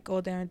feeling like, oh,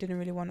 damn, I didn't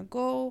really want to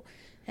go.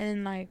 And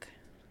then, like...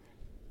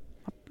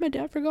 My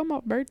dad forgot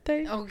my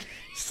birthday. Okay.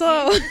 So,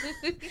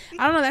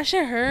 I don't know. That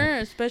shit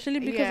hurt.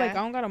 Especially because, like, I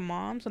don't got a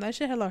mom. So, that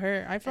shit hella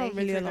hurt. I felt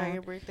really alone. Forgot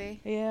your birthday?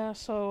 Yeah,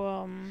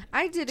 so,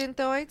 I didn't,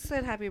 though. I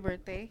said happy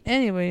birthday.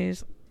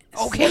 Anyways.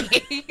 Okay.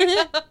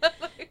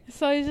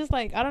 So, it's just,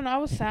 like, I don't know. I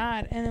was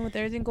sad. And then with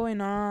everything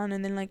going on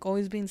and then, like,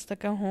 always being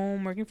stuck at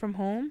home, working from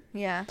home.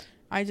 Yeah.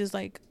 I just,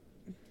 like,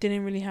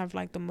 didn't really have,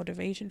 like, the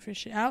motivation for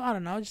shit. I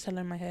don't know. I was just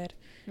telling in my head.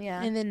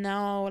 Yeah. And then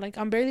now, like,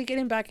 I'm barely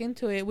getting back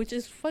into it, which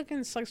is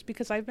fucking sucks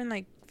because I've been,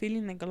 like,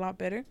 feeling, like, a lot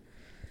better.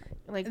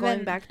 Like,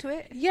 going back to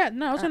it? Yeah,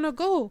 no, I was gonna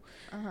go.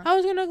 Uh-huh. I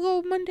was gonna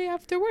go Monday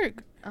after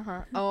work.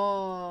 Uh-huh.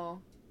 Oh.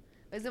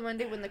 Was it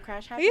Monday when the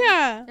crash happened?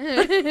 Yeah.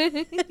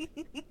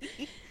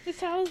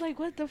 So I was like,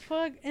 what the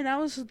fuck? And I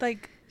was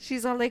like...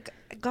 She's all like,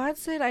 God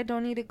said I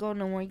don't need to go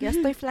no more. Ya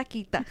estoy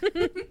flaquita.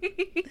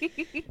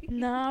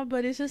 Nah,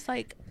 but it's just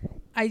like...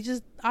 I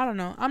don't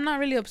know. I'm not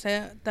really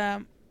upset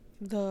that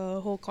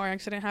the whole car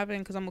accident happened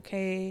because I'm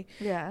okay.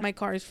 Yeah. My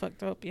car is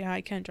fucked up. Yeah,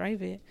 I can't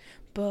drive it.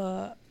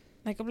 But,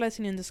 like, a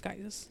blessing in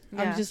disguise.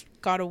 Yeah. I just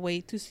gotta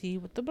wait to see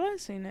what the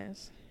blessing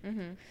is.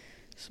 Mm-hmm.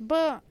 So,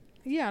 but,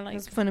 yeah, like...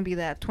 It's gonna be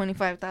that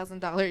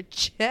 $25,000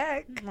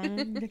 check.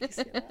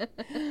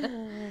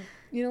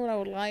 You know what I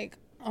would like?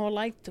 I would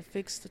like to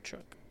fix the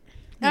truck.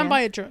 And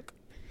buy a truck.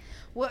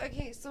 Well,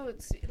 okay, so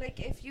it's like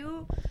if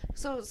you...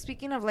 So,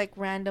 speaking of, like,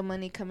 random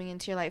money coming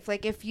into your life,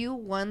 like, if you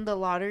won the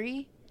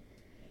lottery,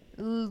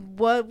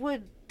 what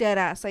would that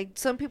ask? Like,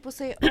 some people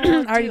say, oh,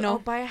 I already know. I'll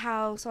buy a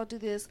house, I'll do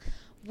this.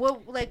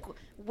 What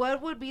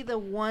would be the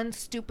one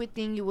stupid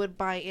thing you would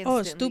buy instantly?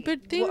 Oh,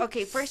 stupid thing? Well,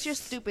 okay, first your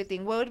stupid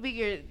thing. What would be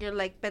your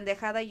like,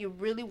 pendejada you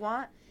really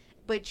want,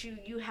 but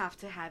you have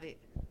to have it?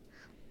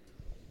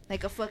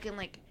 Like, a fucking,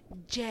 like,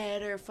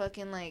 jet or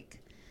fucking, like,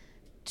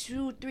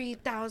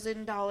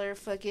 $2,000-$3,000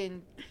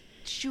 fucking...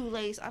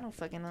 shoelace, I don't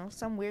fucking know,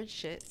 some weird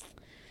shit.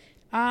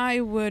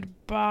 I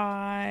would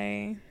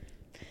buy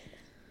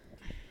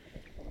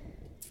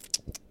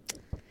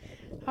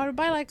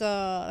like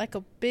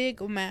a big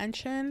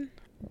mansion,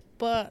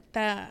 but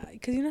that,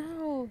 because you know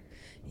how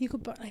you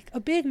could buy like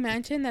a big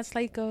mansion that's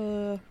like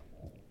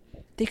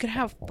they could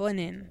have fun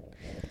in,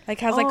 like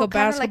has like a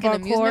basketball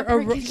court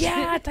or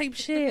type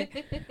shit,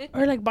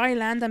 or like buy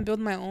land and build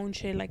my own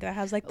shit like that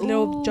has like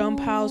little jump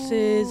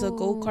houses, a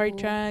go-kart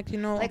track, you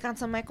know, like on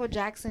some Michael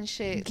Jackson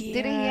shit. Yeah.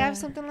 Didn't he have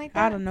something like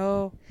that? I don't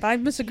know, but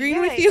I'm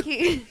disagreeing with you.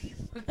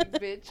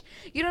 Bitch,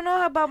 you don't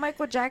know about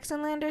Michael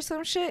Jackson land or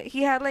some shit?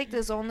 He had like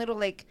this own little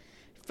like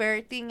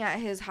fair thing at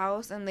his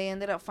house, and they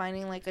ended up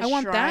finding like a shrine. I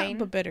want that,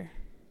 but better.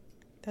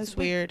 That's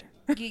weird.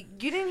 You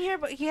didn't hear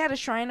about? He had a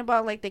shrine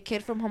about like the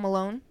kid from Home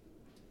Alone.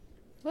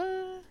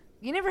 What?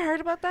 You never heard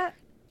about that?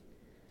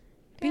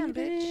 Damn,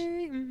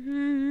 bitch.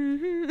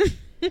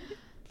 Mm-hmm.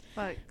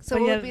 Fuck. So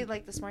what would be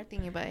like the smart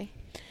thing you buy?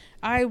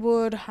 I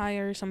would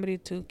hire somebody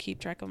to keep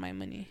track of my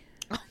money.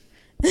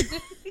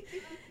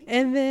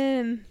 And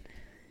then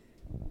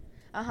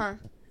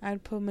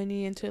I'd put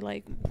money into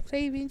like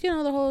savings, the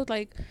whole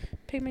like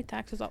pay my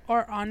taxes,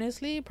 or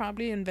honestly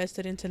probably invest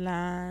it into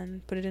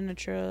land, put it in a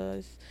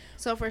trust.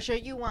 So for sure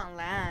you want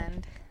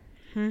land.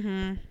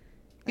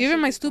 Even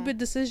my stupid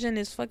decision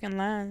is fucking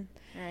land.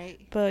 Right.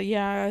 But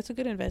yeah, it's a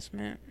good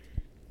investment.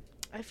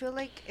 I feel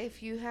like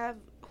if you have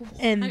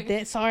and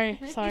then sorry.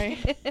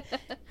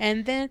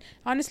 And then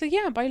honestly,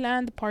 yeah, buy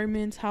land,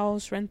 apartments,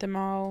 house, rent them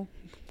out,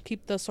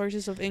 keep the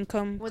sources of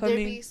income would coming.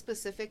 There be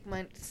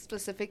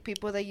specific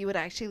people that you would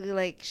actually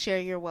like share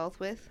your wealth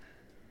with?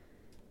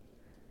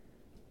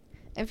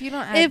 If you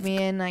don't add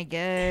me in, I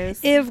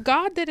guess. If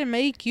God didn't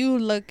make you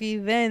lucky,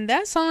 then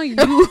that's on you.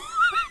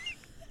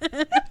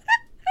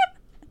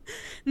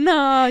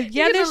 No,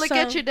 yeah, you're gonna look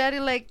at your daddy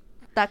like,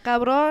 "Ta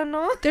cabrón,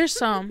 no?" There's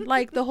some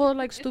like the whole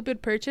like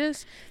stupid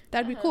purchase.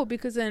 That'd be cool,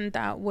 because then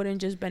that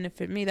wouldn't just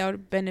benefit me. That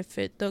would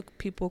benefit the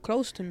people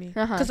close to me.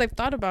 Because I've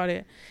thought about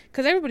it.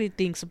 Because everybody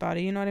thinks about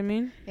it. You know what I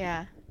mean?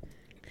 Yeah.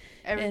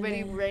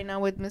 Everybody right now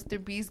with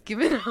Mr. Beast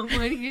giving out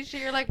money and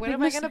shit. You're like, what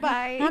am I gonna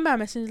buy? My mom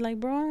message like,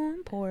 bro,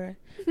 I'm poor.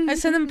 I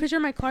send them a picture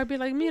of my car. Be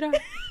like, mira.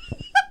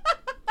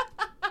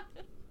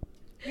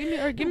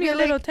 Give me a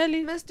little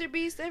telly. Mr.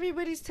 Beast,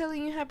 everybody's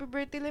telling you happy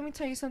birthday. Let me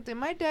tell you something.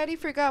 My daddy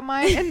forgot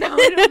mine and now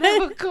I don't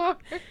have a car.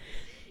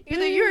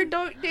 Either you or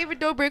David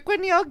Dobrik,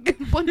 when y'all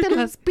ponte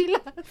las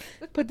pilas.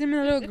 Put them in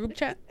a little group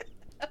chat.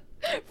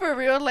 For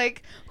real,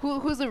 like,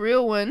 who's the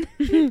real one?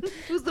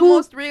 Who's the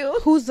most real?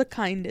 Who's the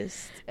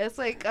kindest? It's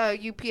like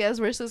UPS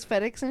versus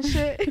FedEx and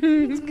shit.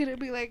 It's gonna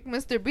be like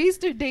Mr.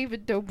 Beast or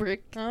David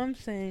Dobrik. I'm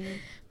saying.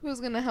 Who's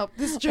gonna help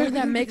this Or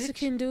that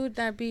Mexican dude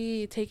that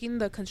be taking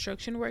the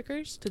construction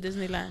workers to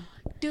Disneyland.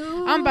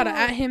 Dude, I'm about to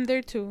add him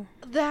there too.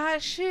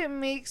 That shit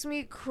makes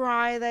me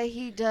cry that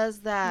he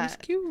does that.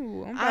 It's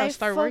cute. I'm about to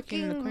start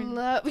working in the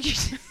corner.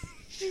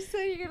 She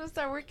said you're gonna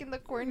start working the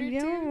corner too,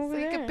 so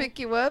he there. can pick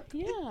you up.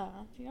 Yeah,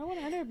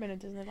 I've never been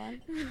to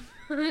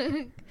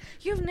Disneyland.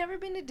 You've never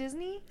been to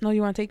Disney? No,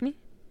 you want to take me?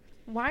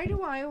 Why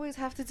do I always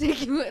have to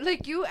take you?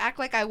 Like, you act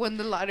like I won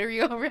the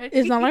lottery already.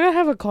 It's not like I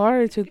have a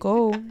car to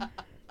go.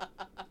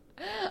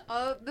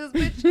 Oh, this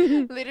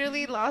bitch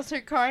literally lost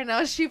her car and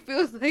now she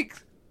feels like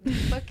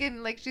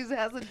fucking like she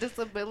has a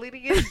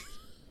disability.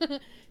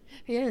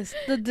 Yes,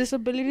 the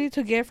disability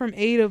to get from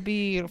A to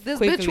B this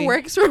quickly. Bitch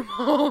works from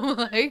home.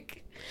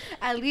 Like,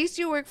 at least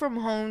you work from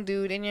home,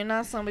 dude, and you're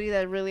not somebody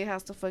that really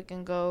has to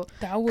fucking go.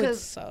 That would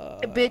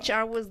suck. Bitch,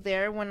 I was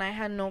there when I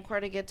had no car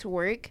to get to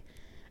work.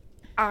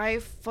 I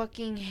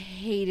fucking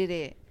hated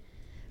it.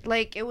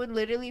 Like, it would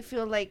literally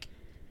feel like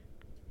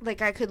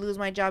I could lose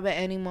my job at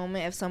any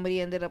moment if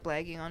somebody ended up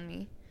lagging on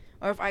me,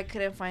 or if I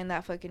couldn't find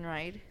that fucking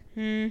ride.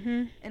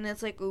 And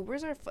it's like,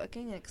 Ubers are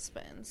fucking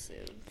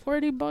expensive.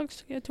 $40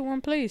 to get to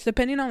one place,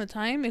 depending on the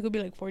time. It could be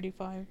like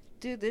 45.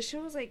 Dude, this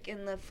shit was like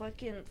in the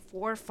fucking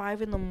 4 or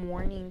 5 in the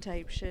morning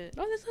type shit.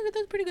 Oh, that's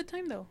a pretty good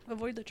time though.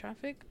 Avoid the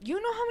traffic.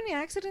 You know how many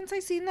accidents I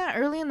seen that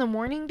early in the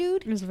morning,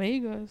 dude? It's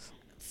Vegas.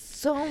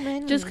 So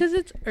many. Just because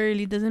it's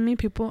early doesn't mean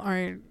people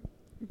aren't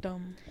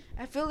dumb.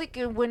 I feel like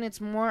when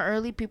it's more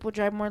early, people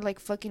drive more like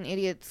fucking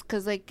idiots.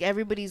 Because, like,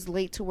 everybody's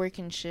late to work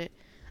and shit.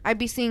 I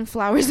be seeing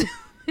flowers.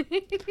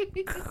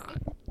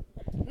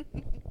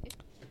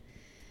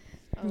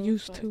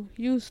 Used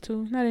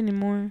to. Not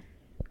anymore.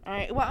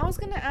 Alright, well, I was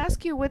going to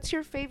ask you, what's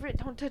your favorite...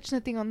 Don't touch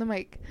nothing on the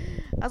mic.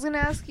 I was going to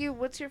ask you,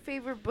 what's your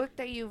favorite book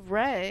that you've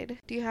read?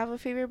 Do you have a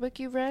favorite book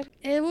you've read?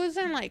 It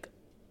wasn't like...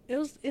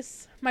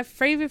 It's my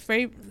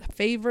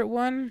favorite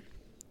one.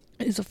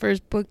 It's the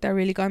first book that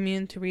really got me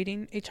into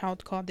reading. A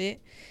Child Called It.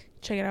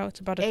 Check it out. It's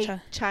about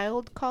a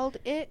child called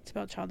it. It's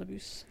about child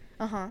abuse.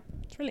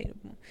 It's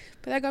relatable,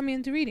 but that got me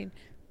into reading.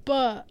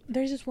 But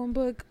there's this one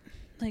book,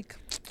 like,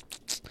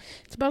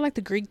 it's about like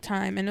the Greek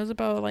time, and it was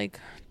about like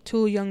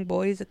 2 young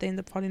boys that they end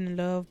up falling in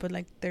love, but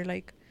like they're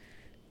like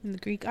in the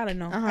Greek. I don't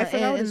know. I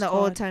forgot in the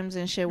old times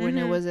and shit when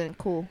it wasn't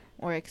cool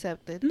or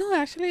accepted. No,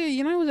 actually,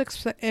 it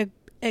was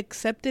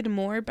accepted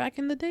more back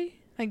in the day.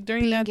 Like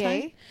during being that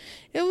gay?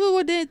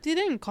 Time, they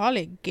didn't call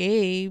it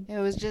gay. It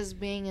was just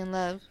being in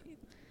love.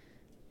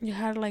 You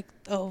had like,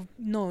 oh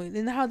no,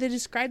 and how they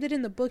described it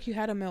in the book, you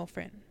had a male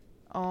friend.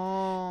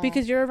 Oh.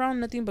 Because you're around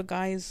nothing but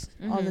guys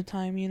all the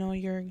time.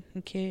 You're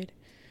a kid,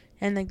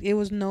 and like it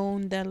was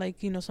known that like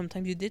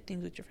sometimes you did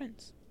things with your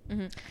friends.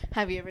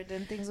 Have you ever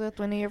done things with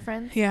one of your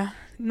friends? Yeah,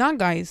 not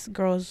guys,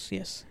 girls.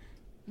 Yes.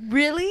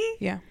 Really?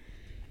 Yeah.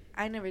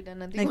 I never done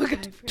nothing with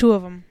guys. 2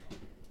 of them.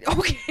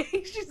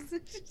 Okay, she's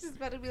just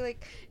about to be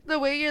like, the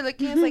way you're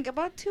looking is like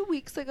about 2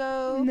 weeks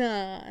ago.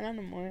 Nah, not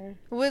anymore.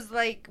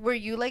 Were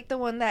you like the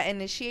one that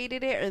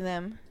initiated it or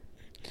them?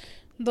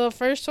 The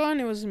first one,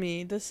 it was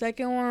me. The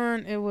second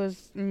one, it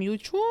was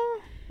mutual.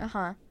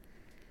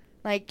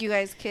 Like you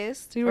guys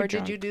kissed, or drunk.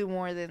 Did you do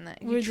more than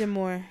that? We did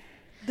more.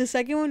 The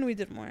second one, we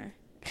did more,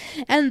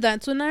 and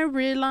that's when I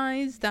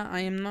realized that I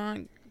am not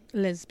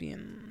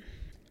lesbian.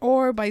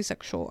 or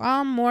bisexual.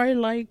 I'm more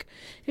like,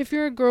 if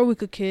you're a girl, we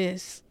could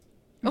kiss.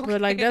 Okay.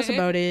 But like that's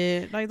about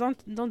it. Like don't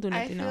do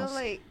nothing else. I feel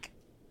like,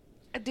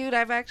 dude,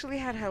 I've actually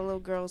had hello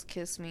girls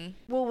kiss me.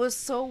 What was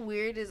so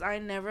weird is I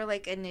never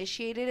like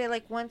initiated it.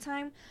 Like one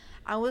time,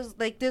 I was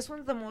like, this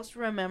one's the most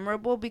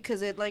memorable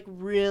because it like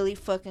really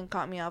fucking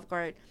caught me off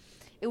guard.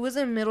 It was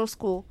in middle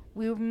school.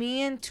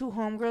 Me and two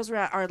homegirls were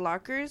at our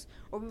lockers,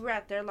 or we were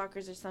at their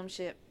lockers or some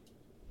shit.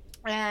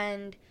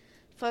 And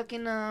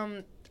fucking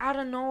out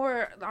of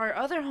nowhere, our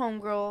other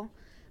homegirl,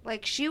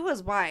 like she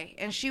was bi,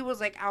 and she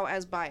was like out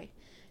as bi.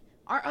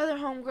 Our other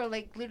homegirl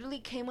like literally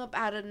came up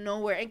out of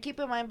nowhere. And keep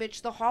in mind,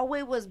 bitch, the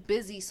hallway was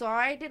busy, so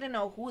I didn't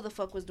know who the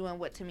fuck was doing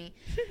what to me.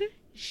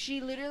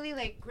 She literally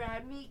like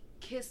grabbed me,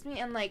 kissed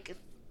me, and like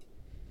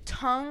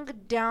tongue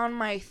down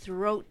my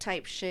throat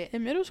type shit.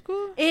 In middle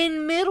school?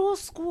 In middle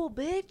school,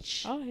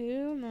 bitch. Oh,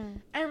 hell no.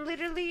 And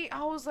literally,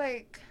 I was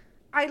like,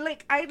 I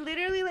let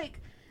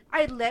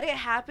it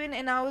happen,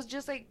 and I was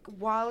just like,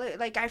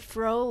 I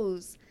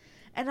froze.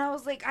 And I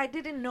was like, I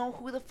didn't know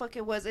who the fuck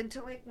it was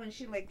until like when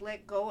she like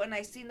let go and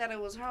I seen that it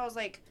was her. I was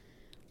like,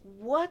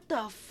 what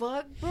the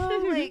fuck, bro?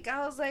 Like,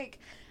 I was like,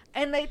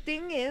 and the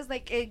thing is,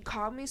 like, it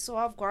caught me so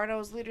off guard. I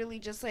was literally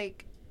just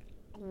like,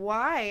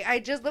 why? I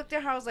just looked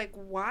at her. I was like,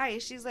 why?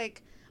 She's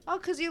like, oh,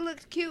 because you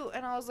looked cute.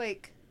 And I was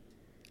like,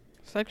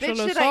 sexual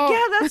assault.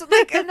 Yeah, that's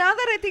like, and now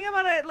that I think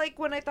about it, like,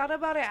 when I thought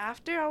about it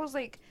after, I was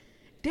like,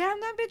 damn,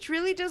 that bitch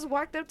really just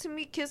walked up to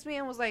me, kissed me,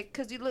 and was like,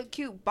 because you look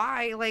cute,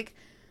 bye. Like,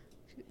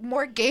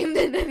 more game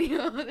than any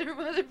other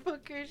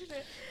motherfucker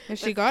shit. If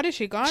she got it,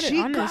 she got it,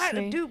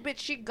 honestly. Dude, bitch,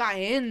 she got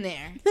in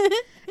there.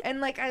 And,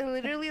 like, I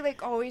literally,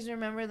 like, always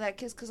remember that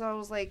kiss because I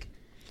was like,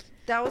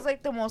 that was,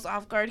 like, the most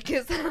off-guard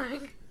kiss.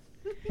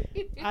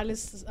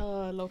 Alice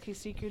low-key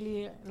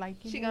secretly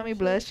liking. She got me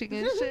blushing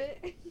and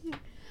shit.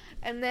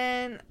 And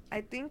then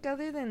I think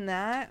other than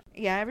that,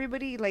 yeah,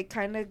 everybody like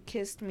kind of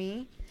kissed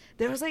me.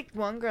 There was like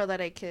one girl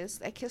that I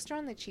kissed. I kissed her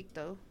on the cheek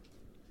though.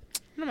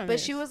 But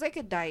she was like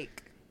a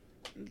dyke.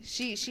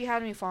 She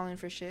had me falling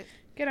for shit.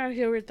 Get out of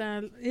here with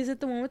that. Is it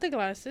the one with the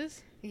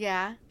glasses?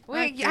 Yeah.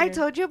 Wait, I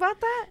told you about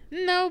that?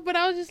 No, but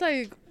I was just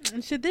like,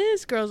 shit,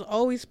 this girl's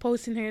always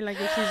posting her like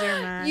if she's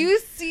her man. You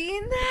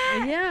seen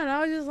that? Yeah, and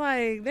I was just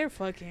like, they're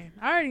fucking.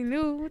 I already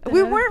knew.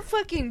 We weren't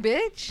fucking,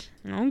 bitch.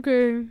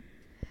 Okay.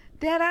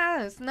 Dead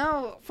ass.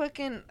 No,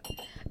 fucking.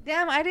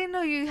 Damn, I didn't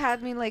know you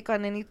had me like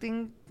on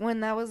anything when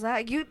that was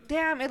that.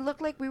 Damn, it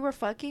looked like we were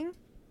fucking.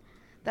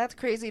 That's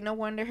crazy. No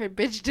wonder her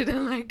bitch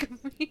didn't like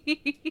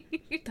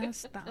me.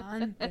 That's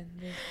the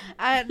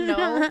I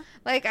know.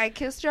 Like, I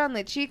kissed her on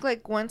the cheek.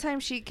 Like, one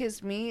time she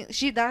kissed me.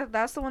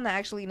 That's the one that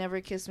actually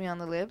never kissed me on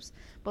the lips.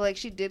 But, like,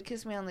 she did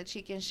kiss me on the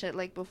cheek and shit,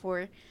 like,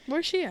 before.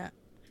 Where's she at?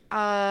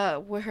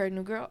 With her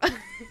new girl.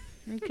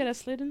 You could have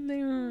slid in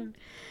there.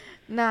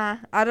 Nah,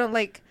 I don't,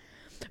 like...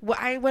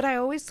 What I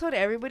always told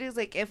everybody is,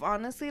 like,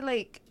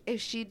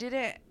 if she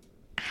didn't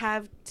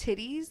have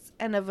titties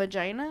and a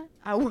vagina,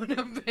 I would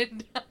have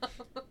been down.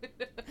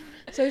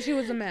 So she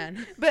was a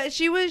man. But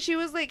she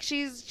was like,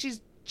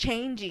 she's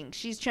changing.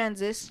 She was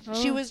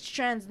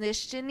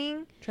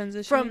transitioning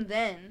from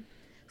then.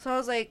 So I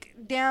was like,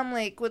 damn,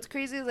 like, what's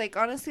crazy is, like,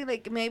 honestly,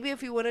 like, maybe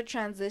if you would have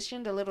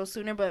transitioned a little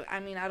sooner, but, I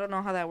mean, I don't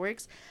know how that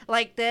works.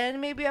 Like,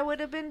 then maybe I would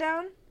have been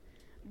down.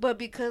 But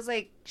because,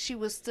 like, she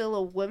was still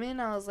a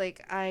woman, I was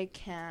like, I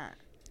can't.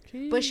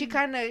 Jeez. But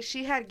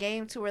she had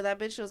game to where that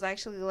bitch was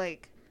actually,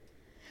 like...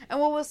 And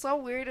what was so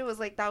weird, it was,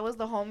 like, that was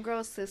the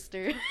homegirl's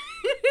sister.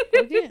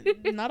 Okay,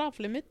 not off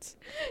limits?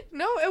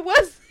 No, it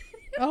was.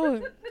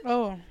 Oh,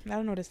 I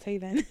don't know what to say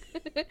then.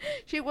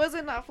 She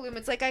wasn't off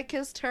limits. Like, I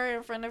kissed her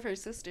in front of her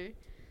sister.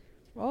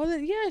 Oh,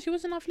 yeah, she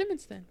wasn't off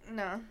limits then.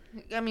 No.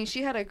 I mean,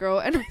 she had a girl,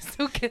 and I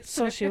still kissed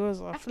her. So she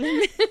was off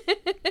limits.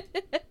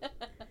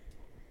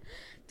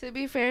 To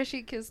be fair,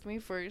 she kissed me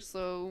first,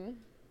 so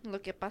lo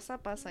que pasa,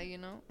 pasa, you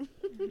know?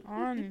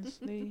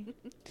 Honestly.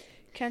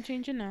 Can't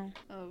change it now.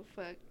 Oh,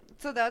 fuck.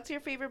 So that's your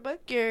favorite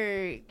book?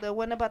 The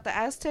one about the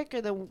Aztec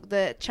or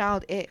the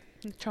Child It?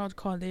 The Child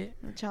Called It.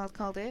 The Child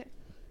Called It?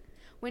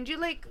 When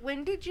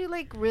did you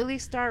really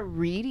start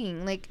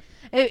reading? Like,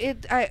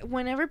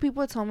 whenever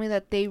people tell me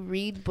that they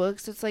read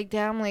books, it's like,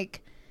 damn,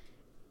 like,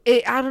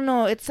 I don't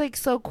know, it's like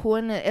so cool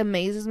and it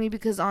amazes me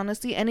because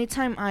honestly,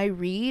 anytime I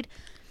read,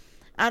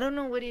 I don't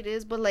know what it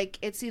is, but like,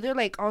 it's either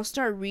like I'll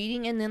start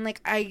reading and then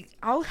like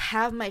I'll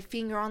have my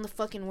finger on the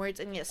fucking words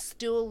and yet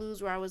still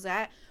lose where I was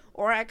at,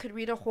 or I could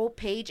read a whole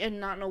page and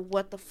not know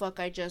what the fuck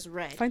I just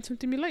read. Find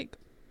something you like.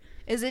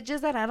 Is it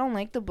just that I don't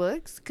like the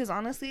books? Because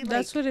honestly, like,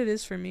 that's what it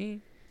is for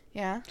me.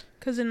 Yeah.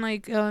 Because in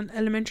like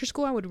elementary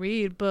school I would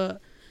read, but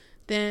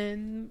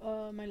then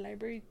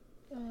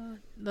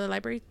the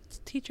library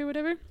teacher,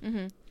 whatever,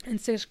 in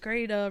 6th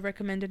grade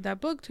recommended that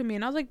book to me,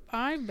 and I was like,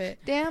 I bet.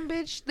 Damn,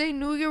 bitch, they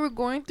knew you were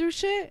going through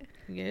shit?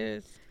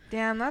 Yes.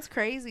 Damn, that's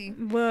crazy.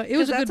 Well, it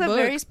was a good book. That's a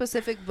very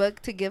specific book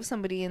to give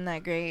somebody in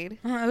that grade.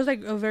 It was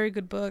like a very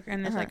good book,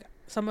 and it's like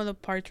some of the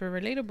parts were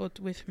relatable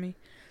with me,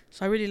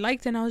 so I really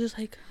liked it. And I was just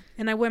like,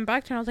 and I went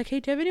back to her and I was like, hey,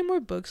 do you have any more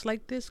books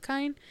like this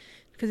kind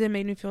because it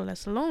made me feel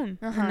less alone.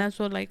 And that's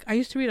what, like, I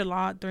used to read a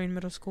lot during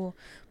middle school,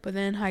 but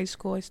then high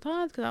school I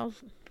stopped because I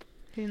was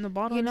hitting the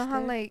bottle. You know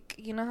how, like,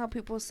 you know how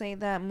people say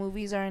that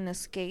movies are an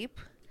escape?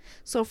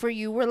 So for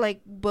you, were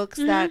like books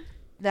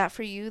that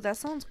for you, that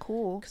sounds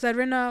cool. Because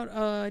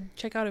I'd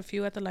check out a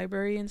few at the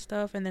library and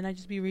stuff, and then I'd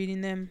just be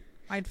reading them.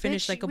 I'd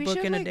finish like a book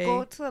in a day. We should, like,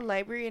 go to the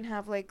library and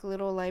have like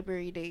little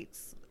library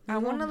dates. I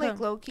want to, like,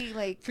 low-key,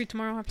 like, free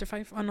tomorrow after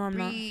 5. Oh no, I'm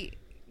not.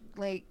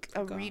 Like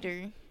a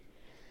reader.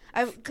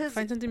 Cause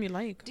find something you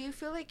like. Do you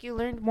feel like you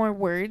learned more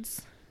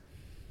words?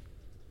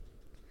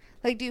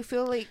 Like, do you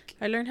feel like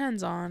I learned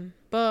hands-on,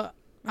 but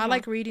I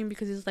like reading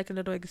because it's like a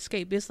little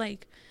escape. It's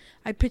like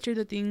I picture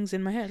the things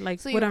in my head,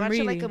 like what I'm reading.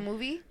 So you watch it like a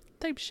movie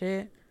type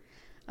shit.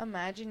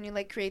 Imagine you,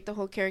 like, create the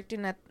whole character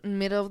in the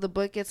middle of the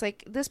book. It's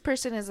like, this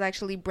person is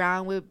actually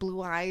brown with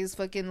blue eyes,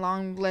 fucking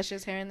long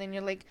luscious hair, and then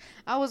you're like,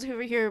 I was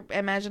over here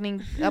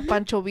imagining a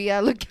Pancho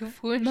Villa looking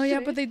for no shit. Yeah,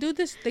 but they do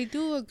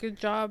a good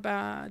job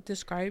at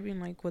describing,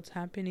 like, what's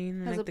happening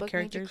and like the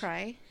characters. Has a book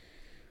made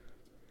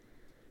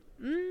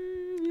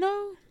you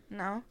cry?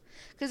 No,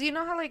 because you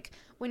know how, like,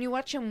 when you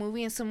watch a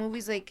movie, and some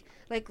movies, like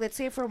let's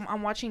say if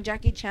I'm watching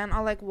Jackie Chan,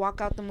 I'll, like,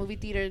 walk out the movie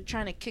theater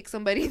trying to kick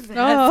somebody's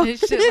ass and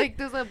shit. Like,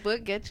 does a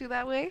book get you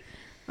that way?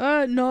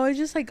 No, it's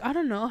just, like, I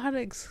don't know how to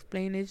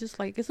explain it. It's just,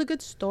 like, it's a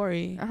good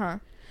story.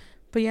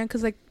 But yeah,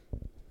 because, like,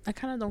 I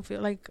kind of don't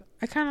feel like,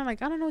 I don't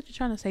know what you're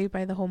trying to say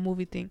by the whole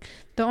movie thing.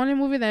 The only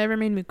movie that ever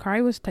made me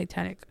cry was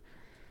Titanic.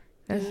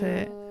 That's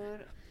it.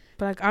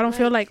 But, like, I don't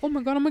feel like, oh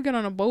my god, I'm gonna get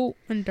on a boat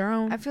and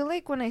drown. I feel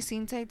like when I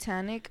seen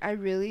Titanic, I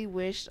really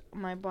wished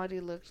my body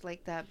looked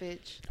like that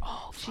bitch.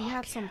 Oh, she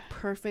had some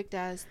perfect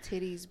ass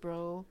titties,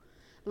 bro.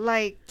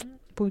 Like,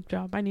 boob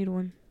job. I need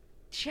one.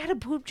 She had a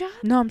boob job?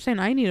 No, I'm saying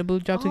I need a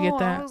boob job to get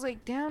that. I was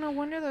like, damn, no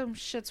wonder them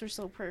shits were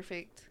so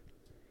perfect.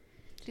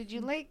 Did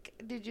you like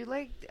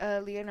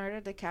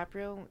Leonardo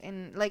DiCaprio,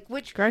 and, like,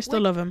 I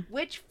still love him.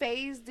 Which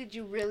phase did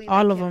you really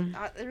all like of him?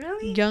 them?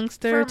 Really?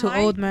 Youngster to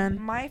old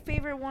man. My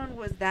favorite one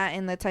was that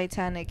in the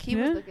Titanic. He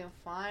was looking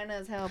fine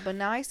as hell, but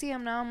now I see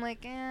him now, I'm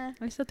like, eh.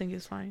 I still think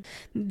he's fine.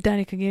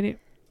 Danny could get it.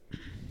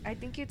 I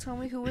think you told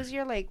me who was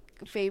your, like,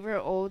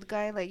 favorite old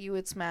guy, like, you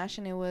would smash,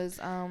 and it was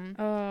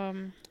that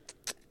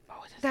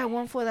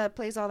one fool that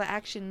plays all the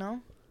action, no?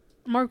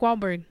 Mark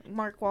Wahlberg.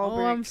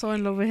 Oh, I'm so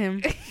in love with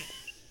him.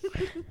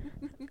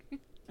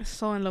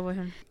 So in love with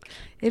him.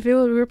 If we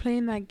were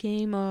playing that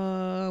game,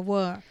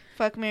 what?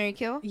 Fuck, Marry,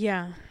 Kill?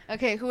 Yeah.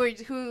 Okay, who is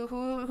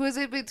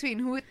it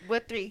between?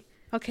 What three?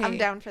 Okay. I'm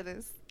down for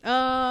this.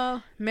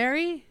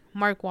 Marry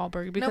Mark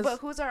Wahlberg. No, but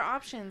who's our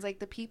options? Like,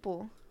 the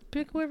people.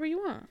 Pick whoever you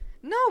want.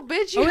 No,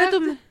 bitch. I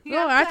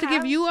have to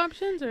give you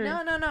options, or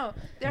no.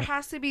 There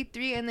has to be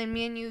 3, and then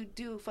me and you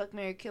do fuck,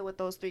 marry, kill with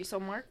those 3.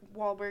 So Mark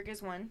Wahlberg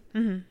is one.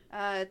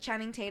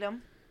 Channing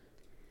Tatum.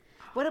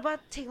 What about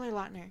Taylor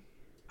Lautner?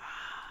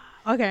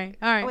 Okay,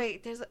 all right.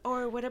 Wait,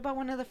 what about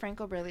one of the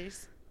Franco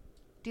brothers?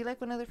 Do you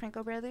like one of the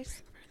Franco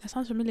brothers? That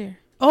sounds familiar.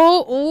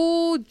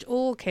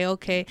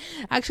 Okay.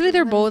 Actually,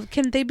 they're both.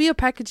 Can they be a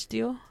package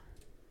deal?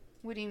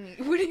 What do you mean?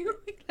 What do you mean?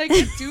 Like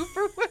a 2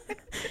 for 1?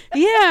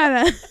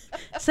 Yeah.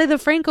 Say the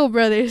Franco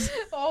brothers.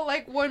 Oh,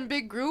 like one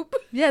big group?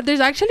 Yeah,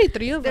 there's actually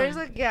 3 of them.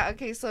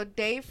 Okay, so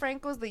Dave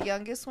Franco's the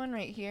youngest one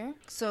right here.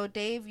 So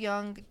Dave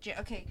Young.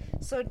 Okay,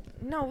 so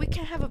no, we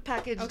can't have a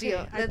package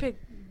deal. I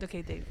picked.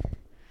 Okay, Dave.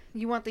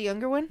 You want the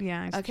younger one?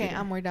 Yeah. Okay,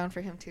 I'm more down for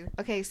him too.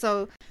 Okay,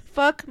 so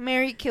fuck,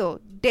 marry, kill.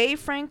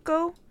 Dave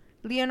Franco,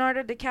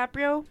 Leonardo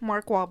DiCaprio,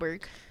 Mark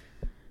Wahlberg.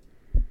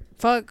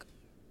 Fuck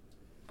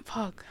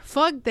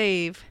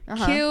Dave.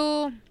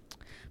 Kill.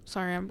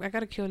 Sorry, I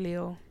gotta kill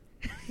Leo.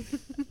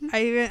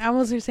 I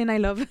was here saying I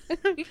love him.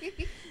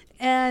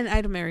 And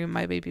I'd marry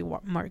my baby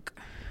Mark.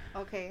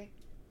 Okay.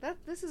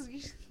 This is,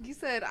 you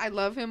said I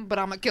love him, but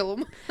I'm gonna kill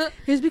him.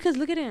 It's because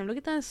look at him, look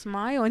at that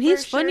smile, and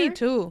he's funny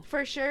too.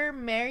 For sure,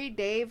 marry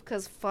Dave,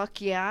 cause fuck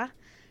yeah.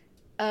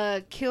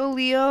 Kill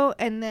Leo,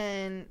 and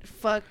then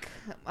fuck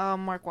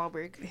Mark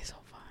Wahlberg. He's so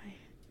fine.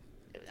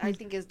 I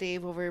think it's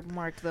Dave over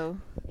Mark though.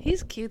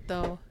 He's cute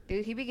though,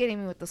 dude. He be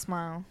getting me with the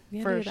smile,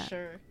 yeah, for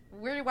sure.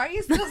 Why are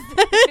you still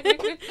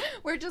standing?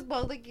 We're just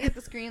both looking at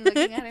the screen,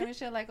 looking at him and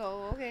shit, like,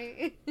 oh,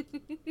 okay.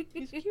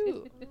 He's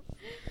cute.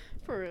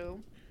 For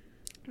real.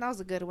 That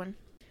was a good one.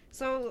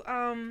 So,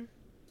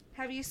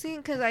 have you seen,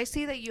 because I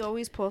see that you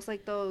always post,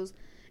 like, those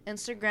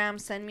Instagram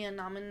send me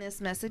anonymous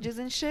messages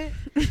and shit.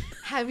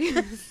 Have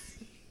you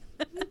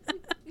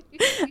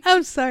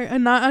I'm sorry,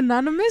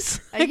 anonymous?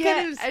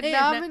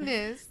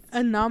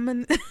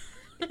 Anonymous.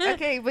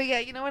 Okay, but yeah,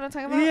 you know what I'm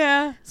talking about?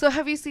 Yeah. So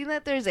have you seen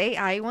that there's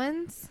AI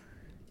ones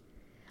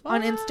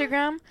on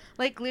Instagram?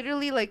 Like,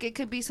 literally, like, it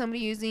could be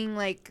somebody using,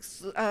 like,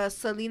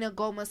 Selena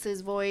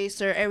Gomez's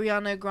voice, or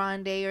Ariana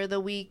Grande, or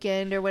The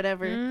Weeknd, or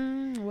whatever.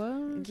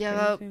 What?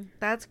 Yeah,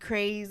 that's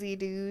crazy,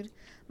 dude.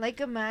 Like,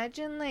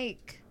 imagine,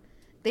 like,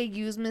 they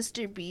use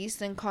Mr.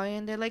 Beast and call you,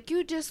 and they're like,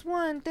 you just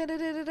won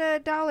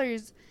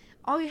 $.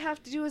 All you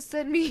have to do is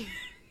send me.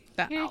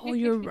 Oh,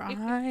 you're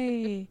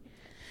right.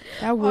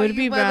 That would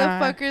be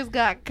bad. Motherfuckers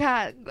got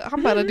caught. I'm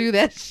about to do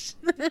that.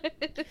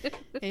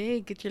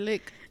 Hey, get your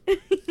lick.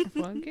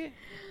 Fuck it.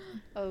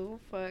 Oh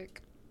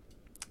fuck.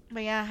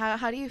 But yeah,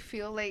 how do you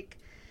feel like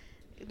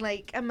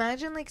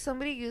imagine like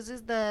somebody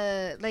uses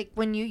the like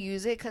when you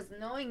use it, because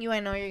knowing you, I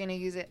know you're gonna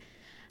use it.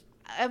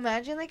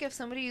 Imagine like if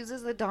somebody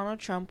uses the Donald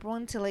Trump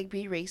one to like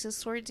be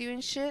racist towards you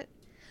and shit.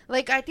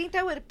 Like, I think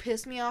that would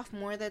piss me off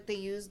more that they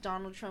use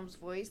Donald Trump's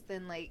voice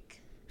than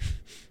like.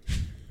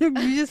 You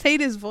just hate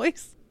his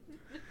voice.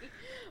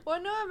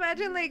 Well, no,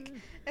 imagine like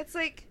it's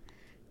like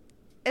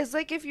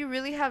if you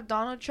really have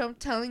Donald Trump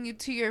telling you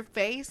to your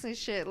face and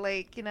shit,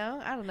 like, you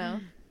know, I don't know.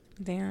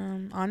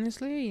 Damn,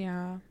 honestly,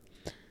 yeah.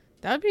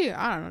 That'd be,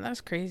 I don't know,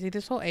 that's crazy.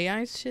 This whole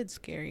AI shit's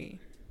scary.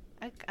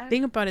 I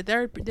think about it.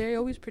 They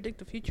always predict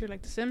the future,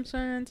 like The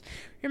Simpsons.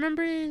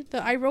 Remember the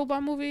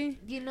iRobot movie?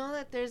 You know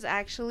that there's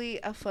actually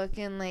a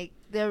fucking like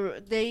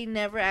they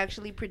never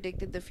actually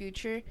predicted the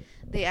future.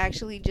 They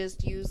actually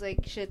just use like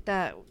shit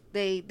that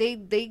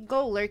they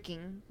go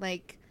lurking.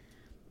 Like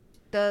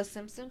the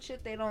Simpsons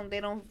shit, they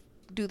don't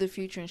do the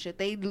future and shit.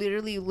 They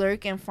literally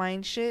lurk and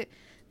find shit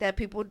that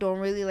people don't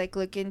really like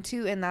look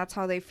into, and that's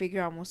how they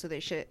figure out most of their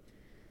shit.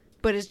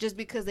 But it's just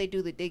because they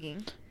do the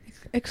digging.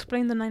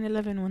 Explain the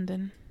 9/11 one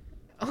then.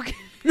 Okay.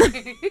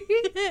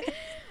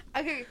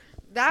 Okay.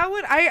 That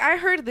would I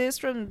heard this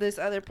from this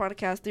other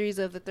podcast, Theories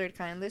of the Third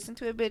Kind. Listen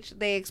to it, bitch.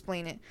 They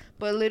explain it,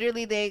 but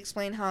literally they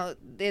explain how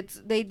they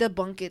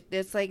debunk it.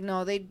 It's like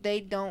no, they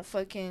don't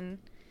fucking,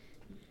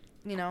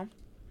 you know.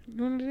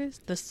 What it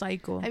is? The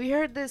cycle. Have you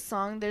heard this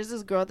song? There's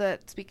this girl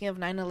that, speaking of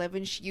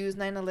 9/11, she used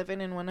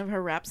 9/11 in one of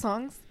her rap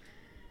songs,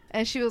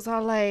 and she's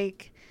all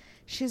like,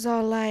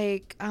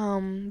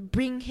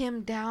 bring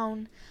him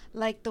down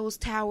like those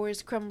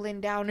towers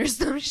crumbling down or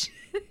some shit.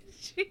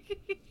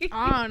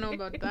 I don't know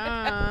about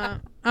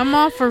that. I'm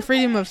all for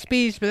freedom of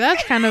speech, but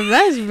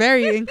that's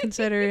very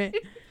inconsiderate.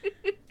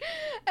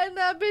 And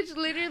that bitch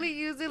literally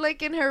used it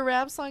like in her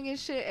rap song and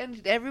shit,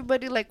 and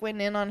everybody like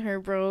went in on her,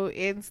 bro,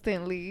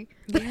 instantly.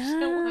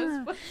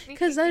 Yeah,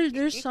 because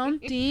there's some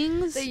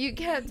things that you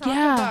can't talk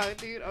about,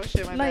 dude. Oh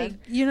shit, my like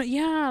bad. You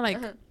know, like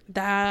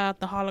that,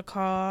 the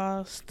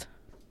Holocaust.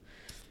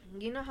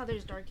 You know how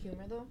there's dark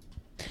humor though?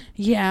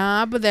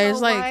 Yeah, but there's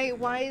so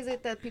why is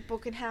it that people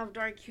can have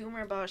dark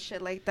humor about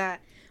shit like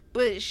that,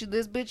 but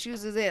this bitch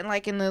uses it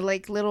like in the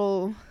like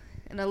little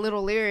in a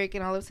little lyric,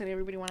 and all of a sudden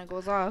everybody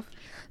goes off.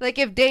 Like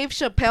if Dave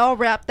Chappelle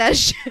rapped that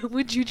shit,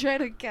 would you try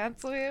to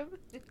cancel him?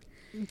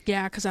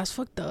 Yeah, cause that's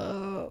fucked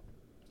up.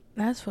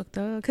 That's fucked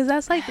up. Cause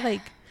that's like I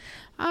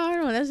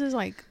don't know. That's just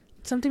like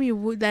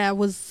something that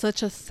was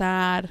such a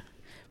sad,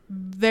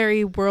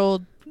 very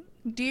world.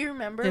 Do you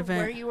remember event.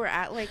 Where you were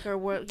at, like, or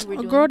what you were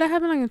doing? Girl, that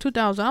happened like in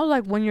 2000. I was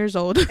like 1 year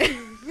old.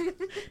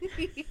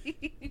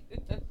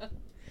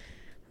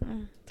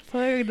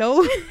 Fuck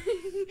no.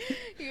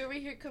 You over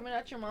here coming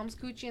out your mom's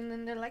coochie, and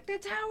then they're like, the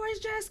towers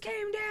just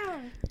came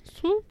down.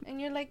 Swoop.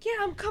 And you're like, yeah,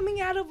 I'm coming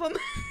out of them.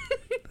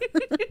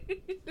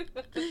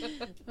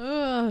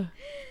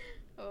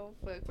 Oh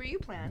fuck! Were you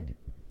planned,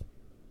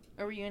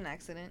 or were you an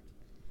accident?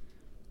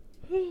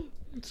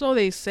 So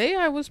they say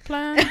I was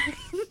planned.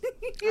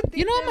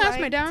 You know, I'm gonna ask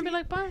my dad and be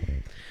like, "Pa,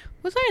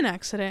 was I an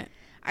accident?"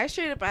 I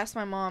straight up asked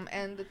my mom,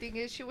 and the thing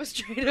is, she was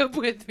straight up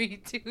with me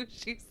too.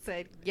 She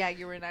said, "Yeah,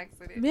 you were an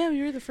accident." Yeah,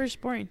 you were the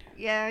firstborn.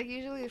 Yeah,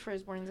 usually the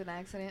firstborn's an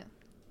accident.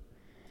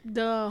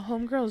 The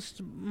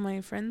homegirls,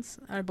 my friends,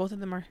 both of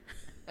them are.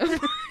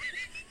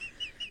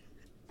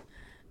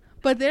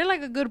 But they're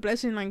like a good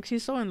blessing. Like,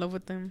 she's so in love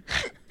with them.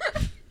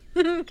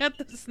 Got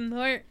the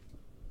snort.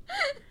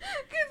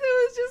 Because it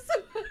was just so...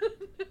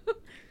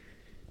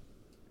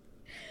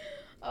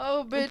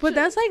 Oh, bitch. But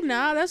that's like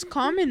that's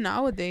common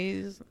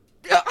nowadays.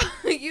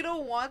 You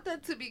don't want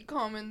that to be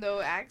common,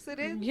 though.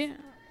 Accidents? Yeah.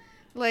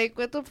 Like,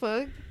 what the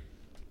fuck?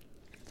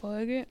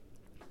 Fuck it.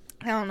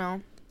 I don't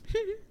know.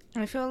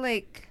 I feel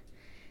like...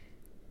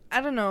 I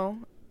don't know.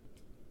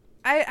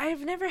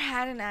 I've never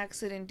had an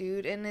accident,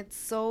 dude. And it's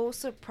so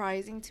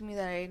surprising to me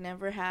that I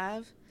never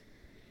have.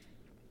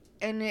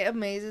 And it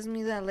amazes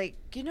me that, like,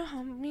 you know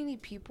how many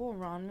people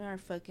around me are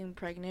fucking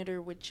pregnant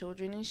or with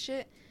children and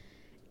shit?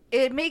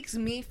 It makes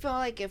me feel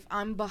like if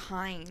I'm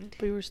behind.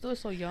 But you were still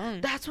so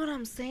young. That's what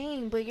I'm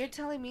saying. But you're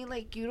telling me,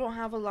 like, you don't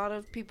have a lot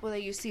of people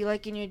that you see,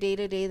 like, in your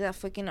day-to-day that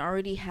fucking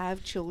already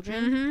have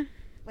children? Mm-hmm.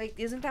 Like,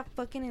 isn't that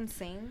fucking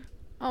insane?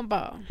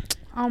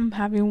 I'm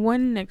having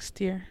one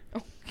next year.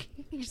 Okay.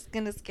 You're just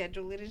gonna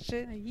schedule it and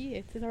shit? Yeah,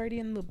 it's already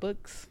in the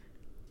books.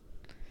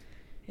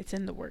 It's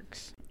in the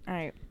works. All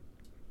right.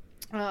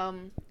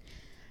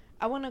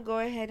 I want to go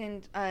ahead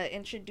and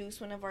introduce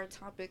one of our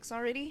topics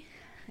already.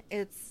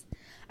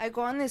 I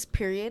go on this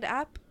Period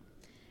app,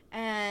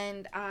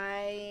 and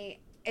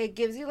it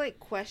gives you like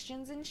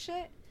questions and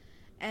shit,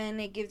 and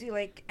it gives you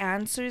like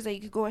answers that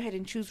you could go ahead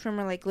and choose from,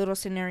 or like little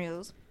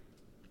scenarios.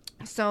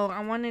 So I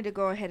wanted to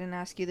go ahead and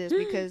ask you this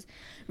because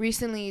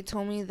recently you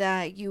told me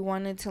that you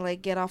wanted to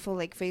like get off of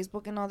like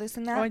Facebook and all this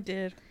and that. Oh, I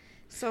did.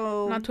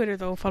 So not Twitter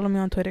though. Follow me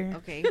on Twitter.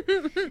 Okay.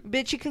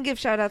 Bitch, you can give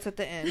shout outs at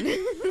the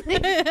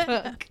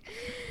end.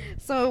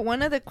 So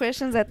one of the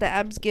questions that the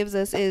apps gives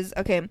us is,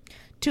 okay,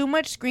 too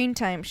much screen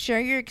time. Share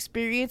your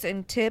experience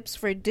and tips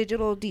for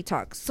digital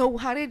detox. So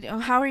how did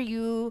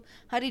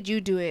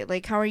you do it?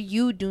 Like, how are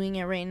you doing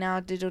it right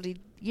now?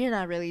 You're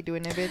not really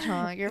doing it, bitch,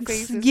 huh? Your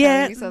face is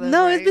telling me so.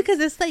 No, it's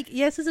because it's like,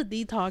 yes, it's a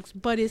detox,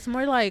 but it's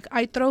more like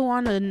I throw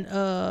on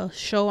a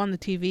show on the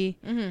TV.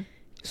 Mm-hmm.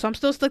 So I'm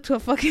still stuck to a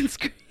fucking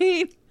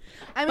screen.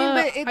 I mean,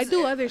 but I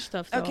do other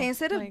stuff, though. Okay,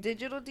 instead of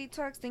digital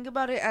detox, think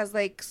about it as,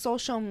 like,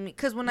 social media.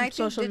 Because when I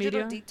think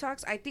digital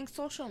detox, I think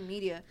social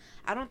media.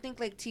 I don't think,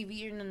 like,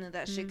 TV or none of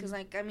that shit. Because,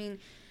 like, I mean,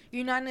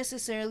 you're not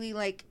necessarily,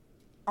 like,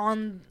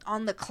 on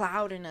the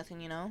cloud or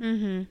nothing, you know?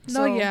 Mm-hmm.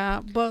 So, no,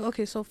 yeah. But,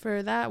 okay, so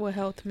for that, what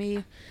helped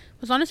me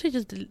was honestly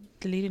just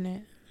deleting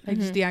it. Like,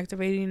 just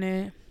deactivating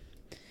it.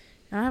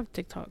 And I have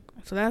TikTok.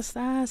 So that's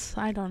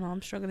I don't know.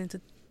 I'm struggling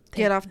to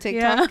get off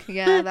TikTok.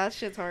 Yeah, that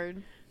shit's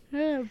hard.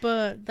 Yeah,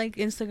 but like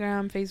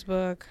Instagram,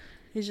 Facebook,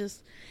 it's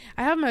just,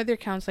 I have my other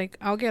accounts, like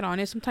I'll get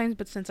on it sometimes,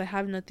 but since I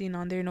have nothing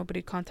on there,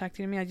 nobody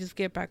contacting me, I just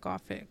get back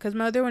off it. Because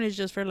my other one is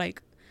just for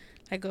like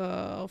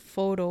a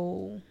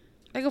photo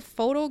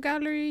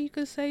gallery, you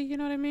could say, you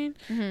know what I mean?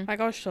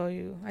 Like, I'll show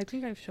you. I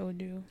think I've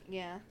showed you.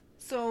 Yeah.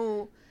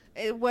 So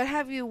what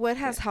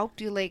has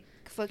helped you, like,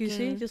 fucking, you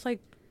see, just like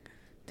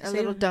a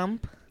little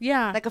dump?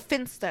 Yeah, like a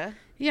Finsta.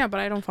 Yeah, but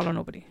I don't follow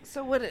nobody.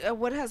 So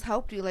what has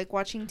helped you, like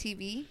watching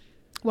TV?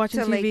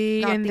 Watching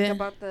TV, like, not and think then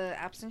about the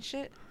apps and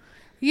shit.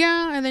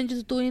 Yeah, and then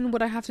just doing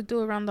what I have to do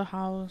around the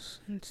house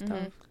and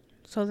stuff.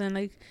 So then,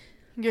 like,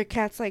 your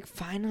cat's like,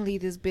 finally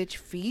this bitch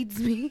feeds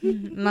me.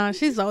 Nah,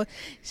 she's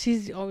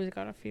always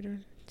gotta feed her.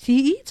 She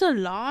eats a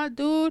lot,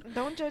 dude.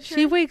 Don't judge her.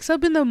 She wakes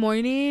up in the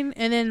morning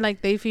and then,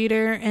 like, they feed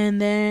her,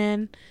 and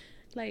then,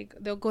 like,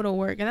 they'll go to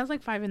work, and that's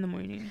like 5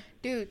 a.m,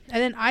 dude.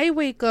 And then I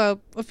wake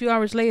up a few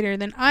hours later,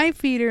 then I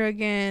feed her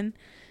again.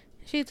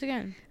 She eats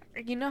again.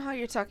 You know how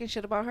you're talking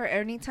shit about her?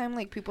 Anytime,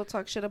 like, people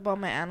talk shit about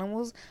my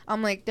animals,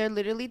 I'm like, they're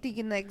literally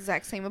thinking the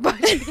exact same about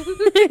you.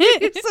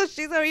 So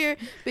she's out here,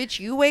 bitch,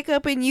 you wake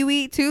up and you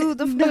eat too?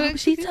 The fuck? No,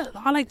 she eats a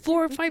lot, like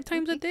 4 or 5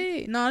 times a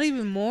day. Not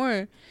even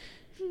more.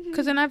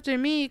 Because then after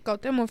me,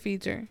 Cautemo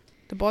feeds her.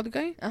 The bald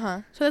guy.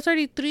 So that's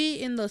already 3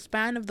 in the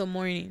span of the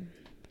morning.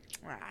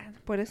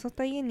 Por eso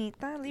está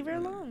llenita. Leave her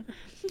alone.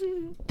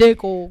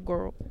 Dick old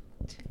girl.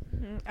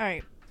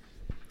 Alright.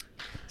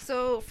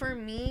 So for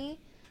me,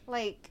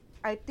 like,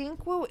 I think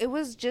it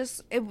was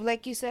just,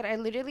 like you said, I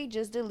literally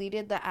just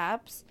deleted the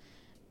apps.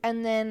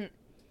 And then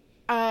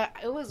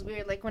it was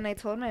weird. Like, when I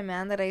told my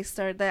man that I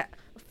started that,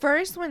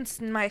 first when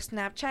my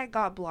Snapchat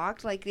got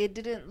blocked, like, it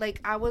didn't, like,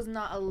 I was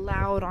not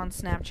allowed on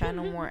Snapchat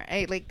no more.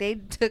 Like, they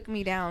took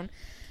me down.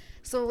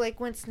 So, like,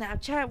 when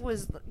Snapchat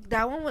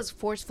that one was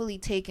forcefully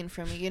taken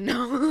from me, you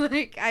know?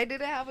 Like, I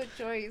didn't have a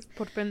choice.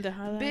 Por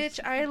pendejadas. Bitch,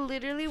 I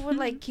literally would,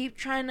 like, keep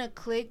trying to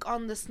click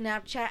on the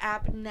Snapchat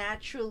app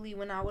naturally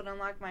when I would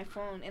unlock my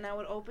phone. And I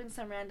would open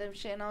some random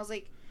shit, and I was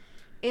like,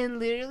 it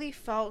literally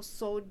felt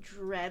so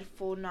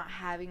dreadful not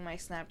having my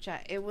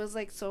Snapchat. It was,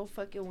 like, so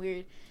fucking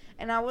weird.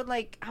 And I would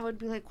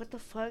be like, what the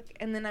fuck?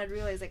 And then I'd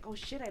realize, like, oh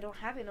shit, I don't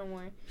have it no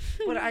more.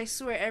 But I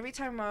swear, every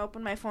time I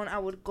opened my phone, I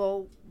would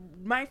go,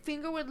 my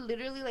finger would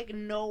literally, like,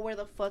 know where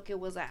the fuck it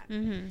was at.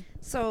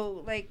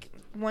 So, like,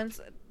 once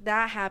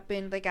that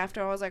happened, like,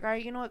 after I was like, all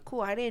right, you know what,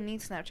 cool, I didn't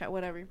need Snapchat,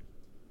 whatever.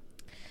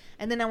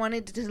 And then I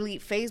wanted to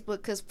delete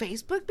Facebook, because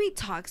Facebook be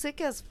toxic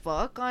as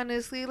fuck,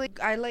 honestly. Like,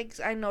 I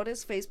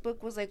noticed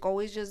Facebook was, like,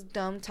 always just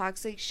dumb,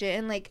 toxic shit,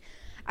 and, like,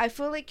 I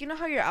feel like, you know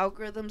how your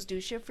algorithms do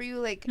shit for you?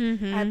 Like,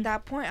 at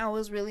that point, I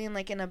was really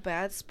in a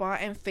bad spot,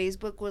 and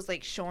Facebook was,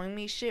 like, showing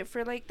me shit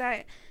for, like,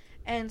 that.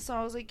 And so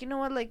I was like, you know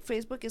what? Like,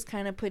 Facebook is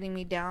kind of putting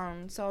me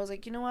down. So I was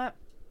like, you know what?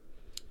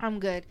 I'm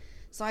good.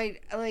 So I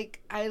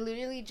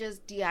literally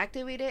just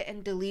deactivated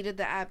and deleted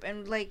the app.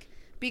 And, like,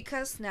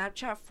 because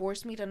Snapchat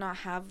forced me to not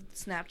have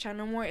Snapchat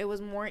no more, it was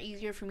more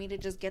easier for me to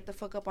just get the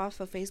fuck up off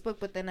of Facebook.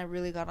 But then I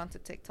really got onto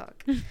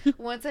TikTok.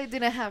 Once I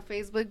didn't have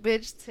Facebook,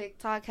 bitch,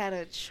 TikTok had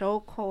a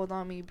chokehold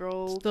on me,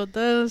 bro. Still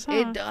does, huh?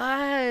 It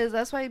does.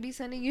 That's why I be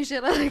sending you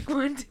shit at like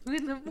 1, 2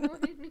 in the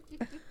morning.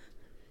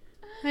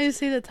 I just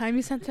see the time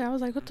you sent it. I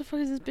was like, what the fuck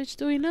is this bitch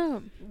doing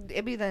up?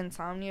 It be the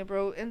insomnia,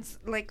 bro. And,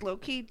 like,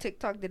 low-key,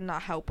 TikTok did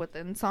not help with the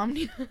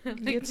insomnia.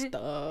 Like, get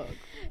stuck.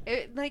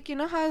 Like, you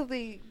know how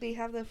they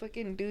have the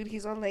fucking dude,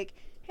 he's all like,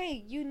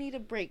 hey, you need a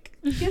break.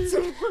 Get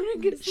some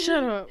water.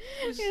 Shut up.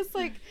 It's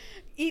like,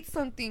 eat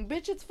something.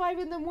 Bitch, it's 5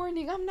 in the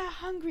morning. I'm not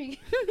hungry.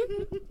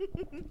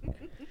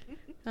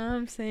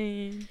 I'm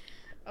saying.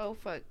 Oh,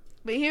 fuck.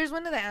 But here's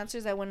one of the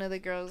answers that one of the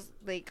girls,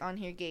 like, on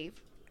here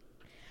gave.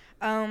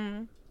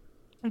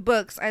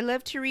 Books. I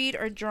love to read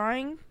or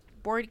drawing,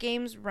 board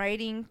games,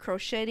 writing,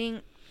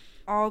 crocheting,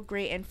 all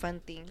great and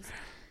fun things.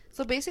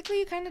 So basically,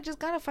 you kind of just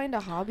gotta find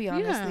a hobby,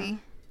 honestly.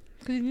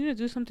 Because you need to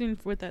do something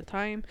with that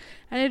time.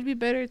 And it'd be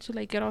better to,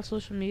 like, get off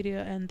social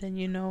media and then,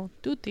 you know,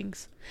 do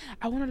things.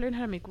 I want to learn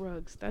how to make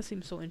rugs. That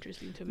seems so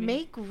interesting to me.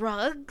 Make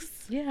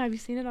rugs? Yeah, have you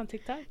seen it on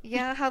TikTok?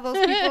 Yeah, how those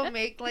people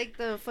make, like,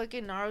 the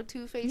fucking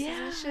Naruto faces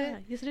and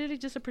shit. It's literally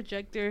just a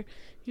projector.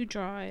 You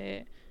draw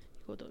it.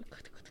 You go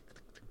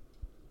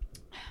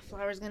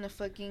Flower's gonna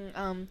fucking,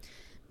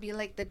 be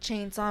like the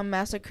Chainsaw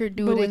Massacre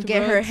dude and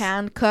get her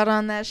hand cut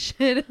on that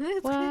shit.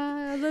 It's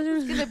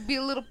gonna be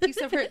a little piece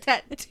of her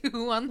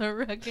tattoo on the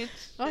rug and shit.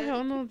 Oh,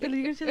 hell no. But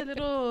you can see the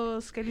little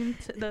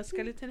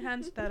skeleton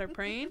hands that are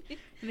praying.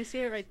 And you see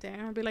it right there.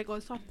 And I'll be like, oh,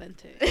 it's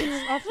authentic.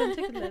 It's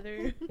authentic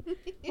leather.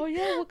 Oh,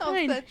 yeah, what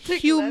kind?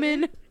 Authentic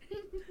Human.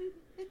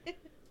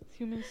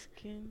 Human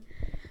skin.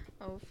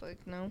 Oh, fuck,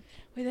 no.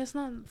 Wait, that's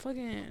not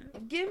fucking...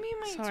 Give me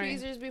my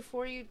tweezers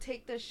before you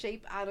take the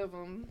shape out of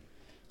them.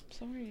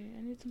 Sorry,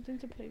 I need something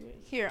to play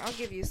with. Here, I'll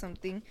give you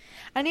something.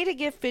 I need to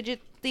get fidget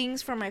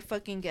things for my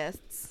fucking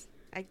guests.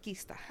 Aquí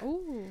está.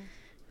 Ooh.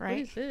 Right? What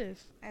is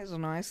this? I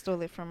don't know. I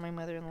stole it from my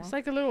mother-in-law. It's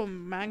like a little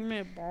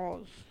magnet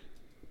balls.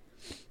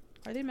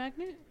 Are they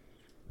magnet?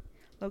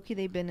 Low-key,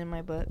 they've been in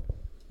my butt.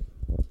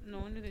 No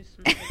wonder they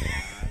smell like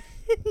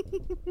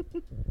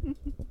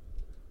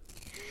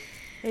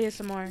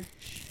ASMR.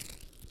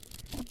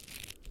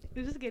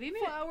 You're just getting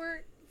it?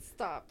 Flower.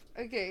 Stop.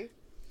 Okay.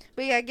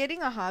 But yeah,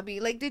 getting a hobby.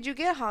 Like, did you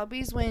get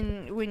hobbies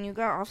when you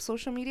got off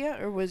social media,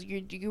 or was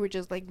you were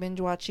just like binge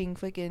watching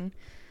fucking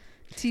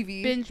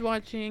TV? Binge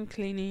watching,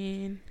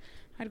 cleaning.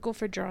 I'd go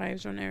for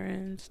drives, run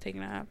errands, take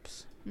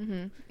naps.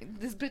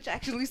 This bitch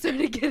actually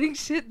started getting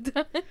shit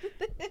done.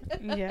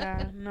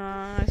 Yeah,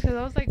 nah. Because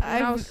I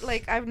was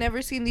like, I've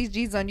never seen these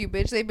jeans on you,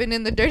 bitch. They've been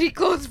in the dirty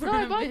clothes for a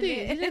minute. I bought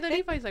these. These are the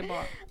Levi's I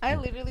bought. I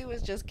literally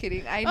was just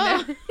kidding. I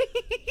know.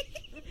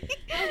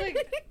 I was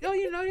like, oh,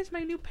 you noticed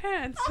my new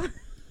pants.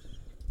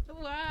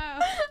 Wow.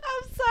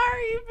 I'm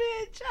sorry,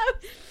 bitch.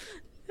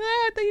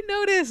 I thought you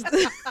noticed.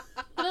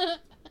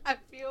 I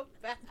feel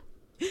bad.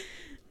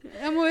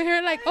 I'm over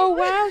here like, oh,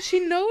 wow, she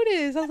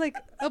noticed. I was like,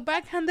 a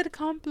backhanded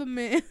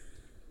compliment.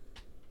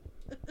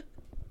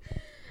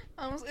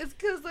 It's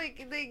because,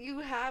 like, you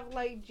have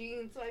light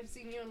jeans, so I've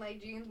seen you in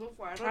light jeans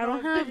before. I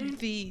don't have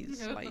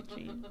these light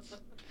jeans.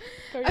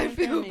 I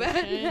feel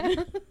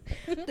bad.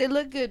 They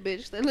look good,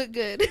 bitch. They look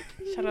good.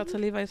 Shout out to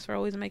Levi's for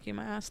always making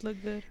my ass look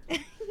good.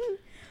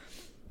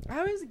 I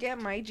always get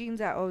my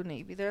jeans at Old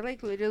Navy. They're,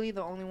 like, literally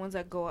the only ones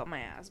that go up my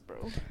ass,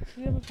 bro.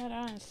 You have a fat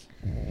ass.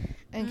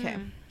 Okay.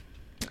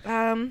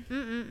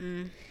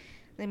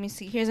 Let me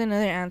see. Here's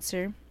another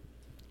answer.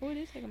 Oh, it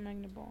is like a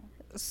magnet ball.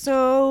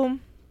 So,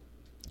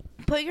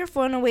 put your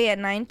phone away at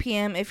 9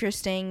 p.m. if you're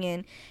staying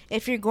in.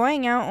 If you're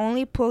going out,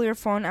 only pull your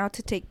phone out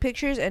to take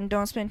pictures and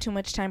don't spend too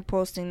much time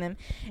posting them.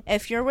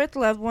 If you're with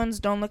loved ones,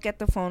 don't look at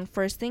the phone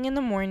first thing in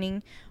the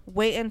morning.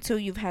 Wait until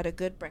you've had a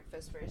good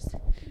breakfast first.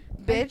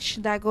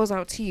 Bitch, that goes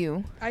out to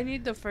you. I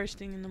need the first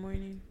thing in the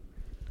morning.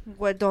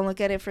 What, don't look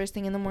at it first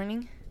thing in the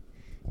morning?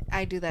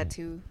 I do that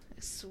too.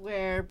 I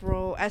swear,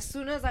 bro. As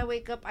soon as I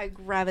wake up, I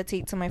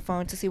gravitate to my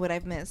phone to see what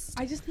I've missed.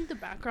 I just need the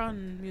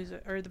background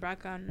music or the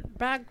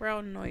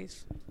background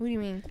noise. What do you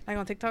mean? Like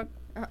on TikTok?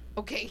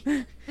 Okay.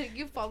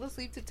 You fall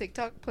asleep to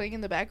TikTok playing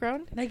in the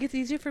background? Like, it's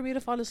easier for me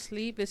to fall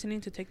asleep listening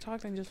to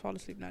TikTok than just fall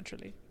asleep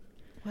naturally.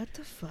 What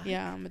the fuck?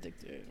 Yeah, I'm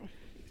addicted.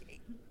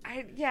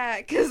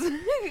 Because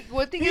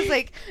one thing is,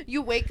 like,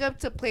 you wake up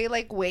to play,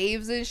 like,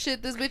 waves and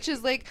shit. This bitch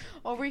is, like,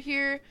 over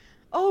here.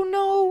 Oh,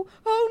 no.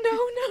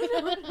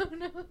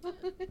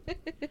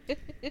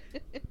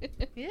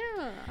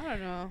 Yeah, I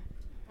don't know.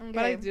 Okay.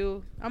 But I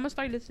do. I'm going to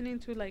start listening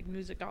to, like,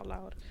 music out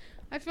loud.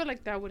 I feel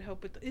like that would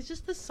help with it's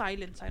just the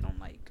silence I don't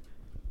like.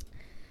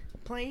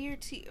 Play your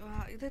TV.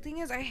 The thing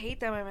is, I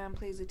hate that my man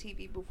plays the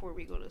TV before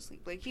we go to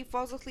sleep. Like, he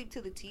falls asleep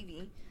to the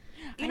TV.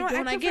 You know,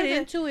 I get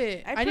into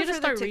it. I need to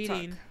start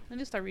reading. I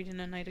need to start reading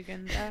at night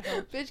again. That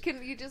helps. Bitch,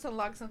 can you just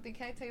unlock something?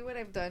 Can I tell you what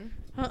I've done?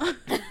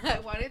 I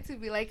wanted to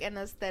be like an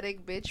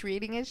aesthetic bitch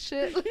reading and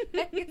shit.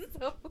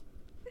 So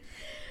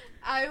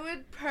I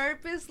would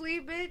purposely,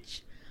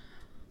 bitch,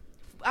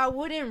 I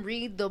wouldn't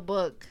read the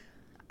book.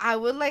 I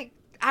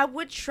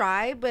would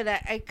try, but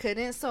I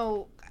couldn't.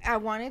 So I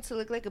wanted to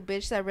look like a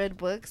bitch that read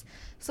books.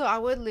 So I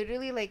would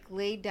literally, like,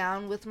 lay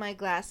down with my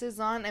glasses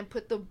on and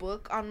put the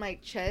book on my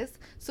chest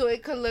so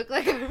it could look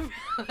like I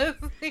was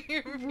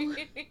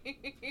reading.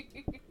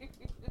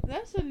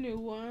 That's a new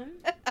one.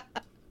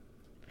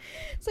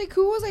 It's like,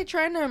 who was I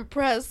trying to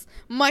impress?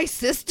 My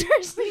sister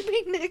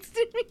sleeping next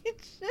to me and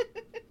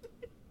shit.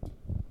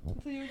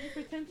 So you would just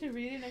pretend to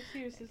read it next to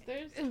your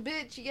sisters?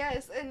 Bitch,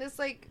 yes. And it's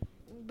like,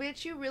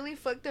 bitch, you really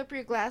fucked up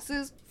your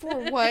glasses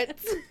for what?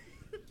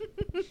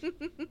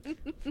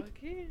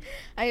 Fuck yeah.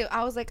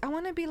 I was like, I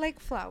want to be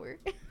like Flower.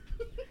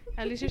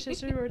 At least your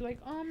sisters were like,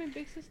 oh, my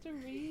big sister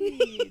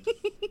reads.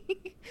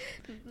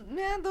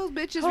 Man, those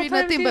bitches read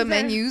nothing but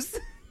menus.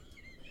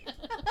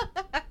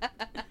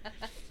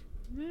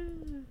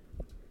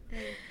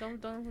 Hey,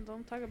 don't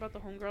talk about the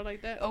homegirl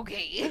like that.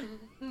 Okay.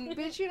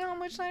 Bitch, you know how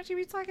much time she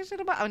be talking shit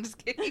about? I'm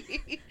just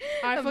kidding.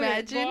 I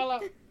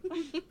imagine.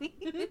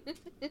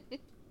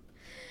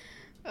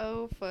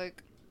 Oh,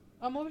 fuck.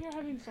 I'm over here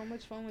having so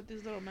much fun with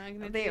this little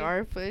magnet. They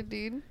are fun,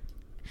 dude.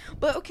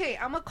 But okay,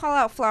 I'm gonna call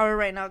out Flower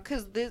right now,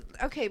 cause this.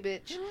 Okay,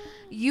 bitch,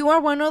 you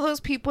are one of those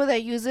people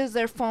that uses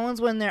their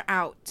phones when they're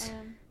out.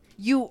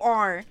 You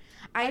are.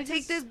 I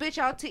take this bitch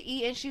out to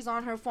eat and she's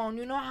on her phone.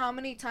 You know how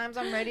many times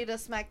I'm ready to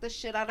smack the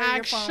shit out of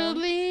your phone?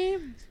 Actually,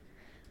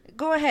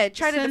 go ahead.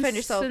 Try to defend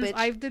yourself, bitch. Since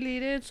I've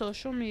deleted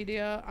social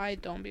media, I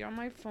don't be on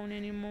my phone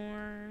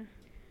anymore.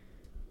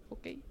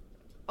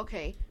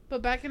 Okay.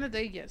 But back in the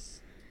day,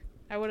 yes.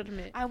 I would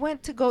admit. I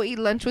went to go eat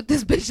lunch with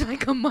this bitch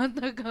like a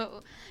month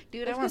ago.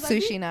 Dude, I want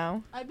sushi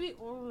now.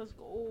 Let's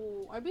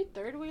go. I be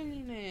third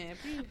wheeling it.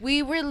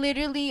 We were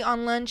literally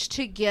on lunch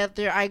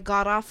together. I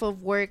got off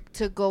of work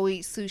to go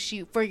eat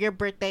sushi for your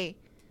birthday.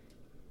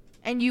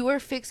 And you were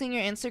fixing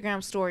your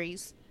Instagram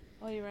stories.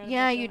 Oh, you're right.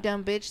 Yeah, you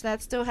dumb bitch.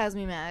 That still has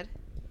me mad.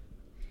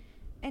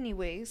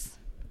 Anyways.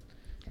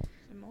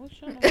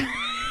 Emotional.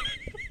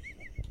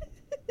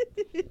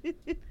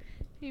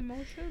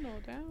 Emotional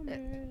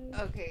damage.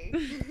 Okay.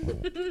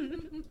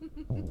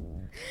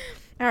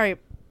 All right.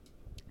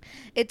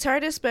 It's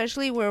hard,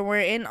 especially where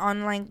we're in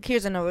online.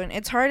 Here's another one.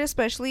 It's hard,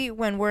 especially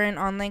when we're in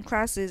online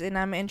classes and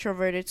I'm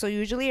introverted. So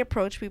usually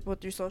approach people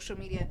through social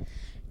media.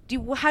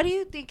 How do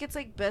you think it's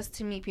like best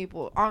to meet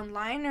people,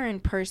 online or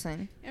in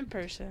person? In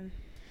person.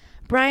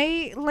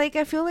 Right? Like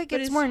I feel like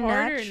it's more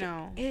harder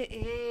now. It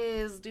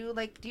is, dude.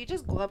 Like, do you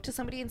just go up to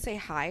somebody and say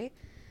hi?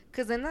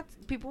 Because then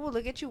people will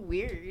look at you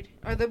weird.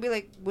 Or they'll be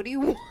like, what do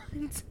you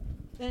want?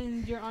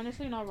 And you're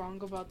honestly not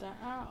wrong about that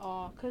at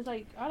all. Because,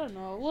 like, I don't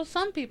know. Well,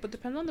 some people,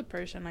 depends on the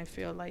person, I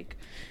feel like.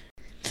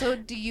 So,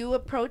 do you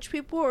approach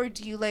people or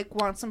do you, like,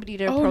 want somebody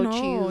to approach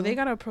you? Oh, no. They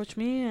got to approach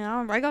me.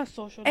 I got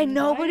social And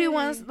nobody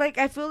wants, like,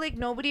 I feel like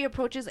nobody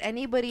approaches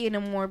anybody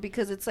anymore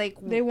because it's, like,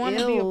 they want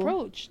to be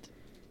approached.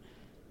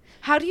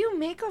 How do you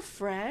make a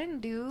friend,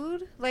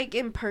 dude? Like,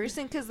 in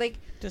person? Because, like...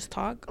 Just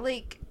talk?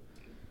 Like...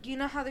 You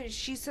know how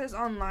she says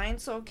online,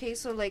 so okay,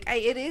 so like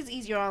it is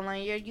easier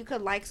online. You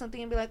could like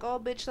something and be like, oh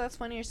bitch, that's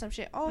funny or some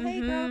shit. Oh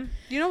hey girl.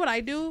 You know what I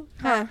do?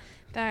 Huh?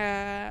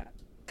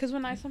 Because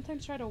when I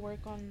sometimes try to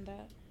work on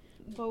that,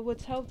 but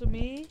what's helped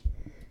me?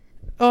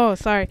 Oh,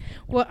 sorry.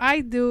 What I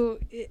do?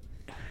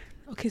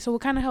 Okay, so what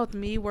kind of helped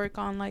me work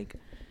on like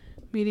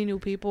meeting new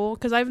people?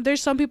 Because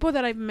there's some people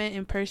that I've met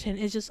in person.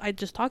 It's just I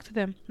just talk to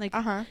them. Like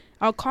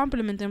I'll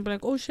compliment them, be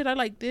like, oh shit, I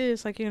like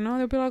this. Like, you know,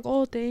 they'll be like,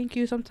 oh thank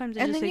you. Sometimes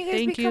they just say thank you. And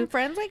then you guys become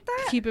friends like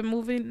that? Keep it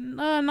moving.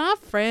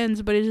 Not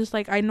friends, but it's just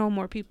like I know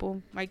more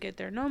people. I get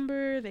their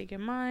number, they get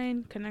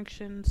mine,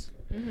 connections.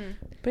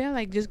 But yeah,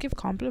 like just give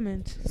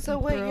compliments. So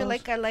what? You're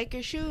like, I like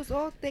your shoes.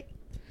 Oh,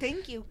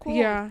 thank you. Cool.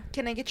 Yeah.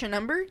 Can I get your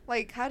number?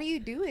 Like, how do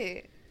you do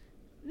it?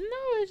 No,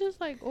 it's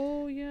just like,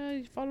 oh yeah,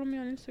 you follow me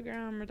on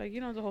Instagram or like,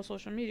 you know, the whole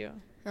social media.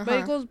 But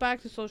it goes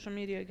back to social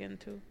media again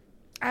too.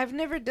 I've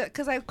never done,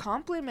 because I've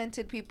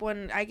complimented people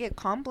and I get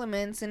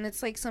compliments and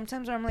it's like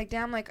sometimes where I'm like,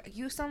 damn, like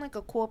you sound like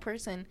a cool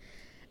person,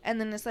 and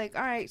then it's like,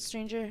 all right,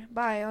 stranger,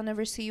 bye, I'll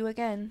never see you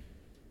again.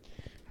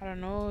 I don't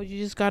know, you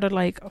just gotta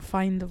like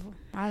find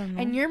I don't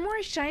know. And you're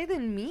more shy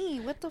than me.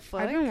 What the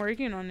fuck? I've been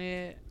working on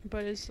it,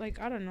 but it's like,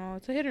 I don't know,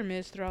 it's a hit or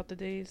miss throughout the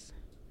days.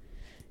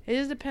 It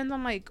just depends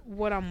on, like,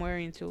 what I'm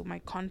wearing, too. My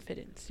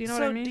confidence. You know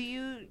what I mean? So, do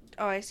you...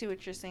 Oh, I see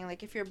what you're saying.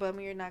 Like, if you're a bummer,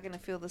 you're not going to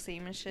feel the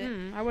same and shit.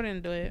 I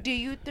wouldn't do it. Do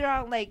you throw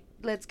out, like,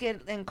 let's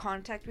get in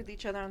contact with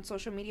each other on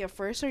social media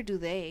first, or do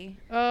they?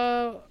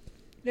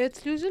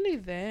 It's usually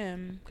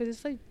them. Because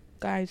it's, like,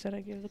 guys that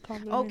I give the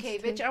compliments Okay,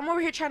 to. bitch. I'm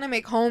over here trying to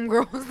make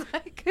homegirls.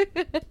 Like,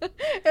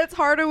 it's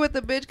harder with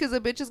the bitch because the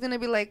bitch is going to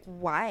be like,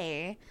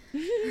 why?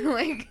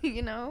 Like,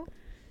 you know?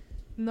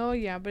 No,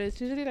 yeah, but it's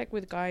usually, like,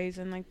 with guys,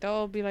 and, like,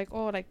 they'll be like,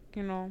 oh, like,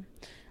 you know,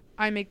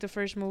 I make the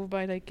first move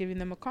by, like, giving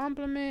them a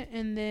compliment,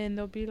 and then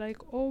they'll be like,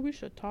 oh, we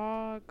should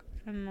talk,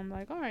 and I'm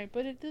like, all right,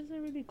 but it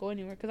doesn't really go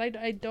anywhere, because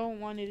I don't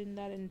want it in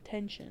that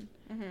intention.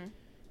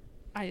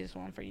 I just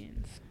want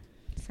friends.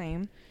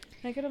 Same.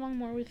 I get along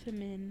more with the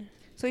men.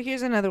 So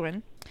here's another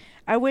one.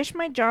 I wish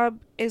my job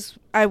is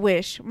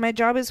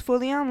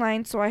fully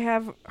online, so I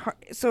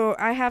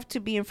have to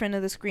be in front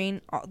of the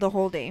screen the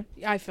whole day.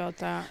 I felt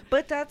that.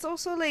 But that's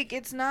also like,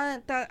 it's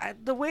not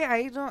that the way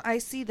I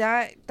see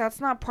that's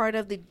not part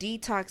of the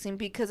detoxing,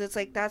 because it's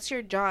like that's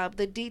your job.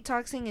 The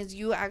detoxing is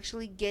you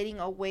actually getting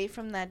away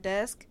from that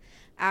desk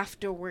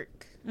after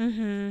work.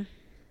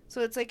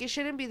 So it's like it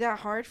shouldn't be that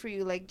hard for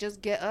you. Like,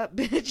 just get up,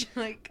 bitch.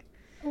 Like.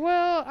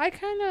 Well, I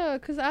kind of,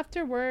 because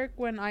after work,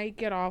 when I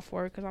get off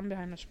work, because I'm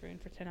behind the screen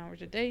for 10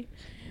 hours a day,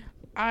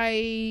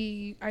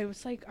 I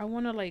was like, I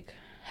want to, like,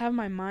 have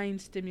my mind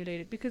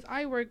stimulated, because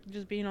I work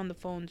just being on the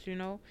phones, you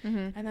know?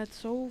 And that's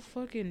so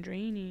fucking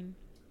draining.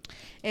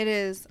 It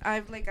is.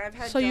 I've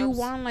had So jobs. You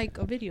want, like,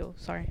 a video.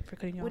 Sorry for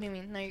cutting you off. What do you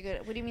mean? No, you're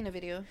good. What do you mean a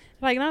video?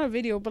 Like, not a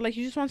video, but, like,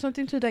 you just want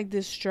something to, like,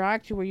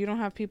 distract you, where you don't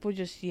have people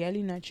just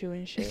yelling at you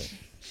and shit.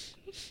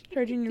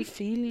 Hurting your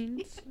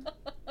feelings.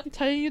 I'm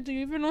telling you, do you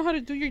even know how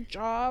to do your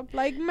job?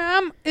 Like,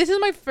 ma'am, this is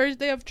my first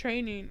day of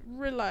training.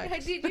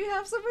 Relax. Did you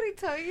have somebody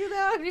tell you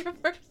that on your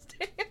first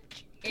day of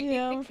training?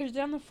 Yeah, my first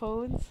day on the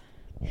phones.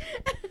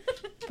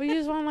 But you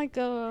just want like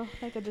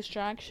a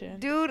distraction.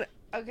 Dude,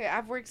 Okay,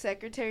 I've worked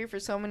secretary for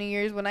so many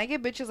years. When I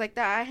get bitches like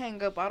that, I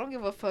hang up. I don't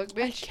give a fuck,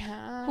 bitch. I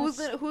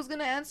can't. Who's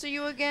gonna answer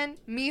you again?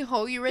 Me,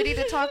 ho. You ready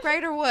to talk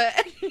right or what?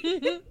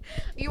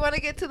 You want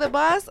to get to the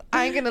boss?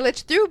 I ain't gonna let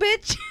you through,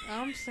 bitch.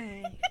 I'm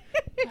saying.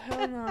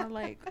 Hell no.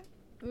 Like,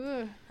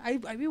 ugh. I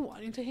be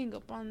wanting to hang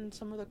up on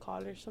some of the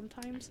callers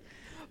sometimes.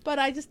 But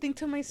I just think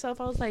to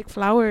myself, I was like,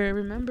 Flower,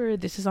 remember,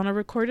 this is on a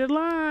recorded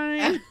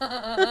line.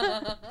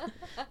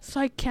 So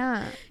I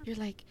can't. You're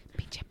like,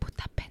 pinche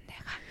puta pendeja.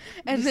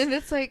 And then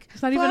it's like,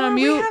 it's not even on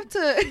mute.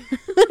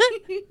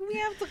 We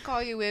have to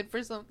call you in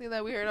for something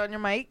that we heard on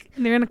your mic.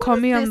 And they're going to call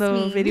me on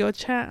the video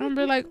chat. And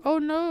they're like, oh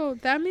no,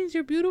 that means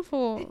you're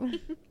beautiful.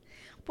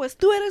 Pues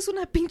tú eres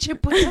una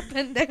pinche puta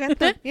pendeja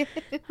también.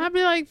 I'll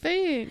be like,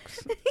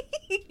 thanks.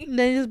 And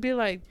then just be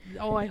like,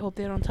 oh, I hope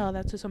they don't tell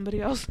that to somebody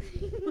else.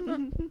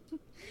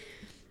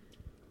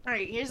 All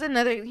right,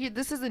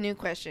 this is a new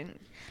question.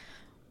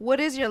 What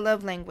is your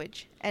love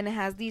language? And it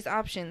has these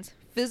options: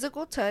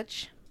 physical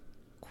touch,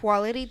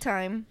 quality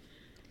time,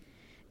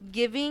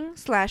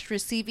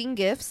 giving/receiving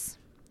gifts,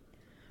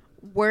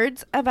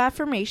 words of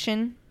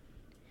affirmation.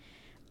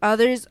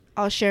 Others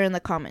I'll share in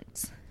the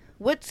comments.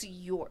 What's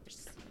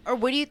yours? Or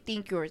what do you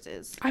think yours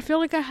is? I feel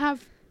like I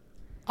have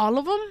all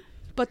of them,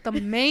 but the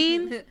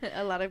main...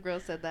 A lot of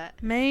girls said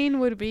that. Main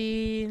would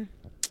be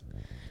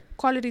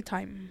quality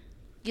time.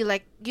 You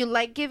like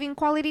giving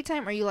quality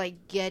time, or you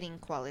like getting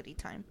quality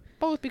time?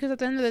 Both, because at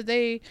the end of the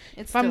day,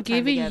 if I'm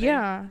giving,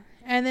 yeah.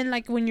 And then,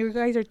 like, when you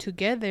guys are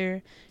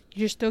together,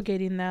 you're still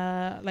getting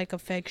that, like,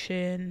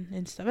 affection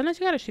and stuff.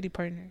 Unless you got a shitty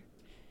partner.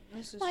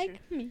 This is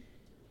like true. Me.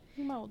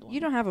 My old one. You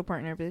don't have a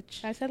partner,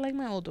 bitch. I said like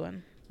my old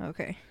one.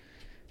 Okay.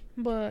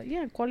 But,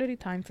 yeah, quality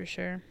time for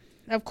sure.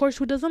 Of course,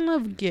 who doesn't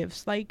love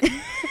gifts? Like,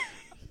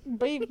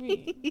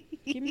 baby,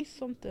 give me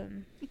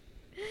something.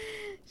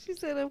 She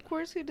said, of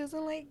course, who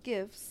doesn't like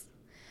gifts?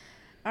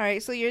 All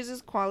right, so yours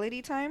is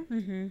quality time?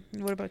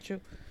 Mm-hmm. What about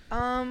you?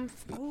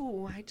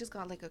 Ooh, I just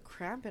got like a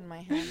cramp in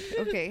my hand.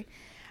 Okay.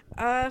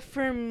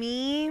 For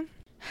me,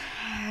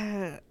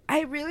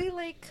 I really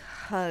like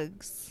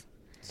hugs.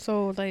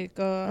 So, like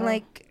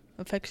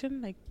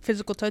affection? Like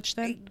physical touch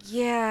then?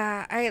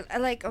 Yeah, I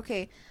like,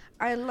 okay.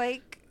 I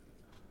like,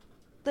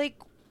 okay.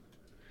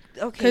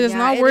 Because it's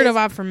not word of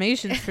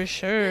affirmations for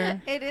sure.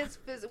 It is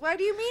what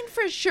do you mean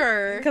for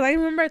sure? Because I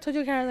remember I told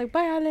you, I was like,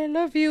 bye, I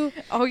love you.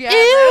 Oh, yeah.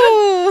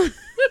 Ew.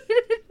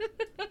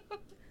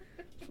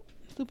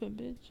 Stupid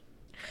bitch.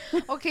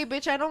 Okay,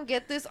 bitch, I don't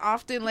get this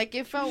often. Like,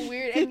 it felt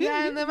weird. And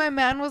then my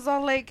man was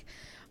all like,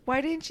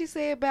 why didn't you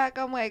say it back?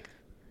 I'm like,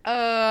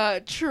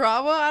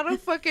 trauma? I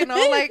don't fucking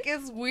know. Like,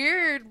 it's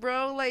weird,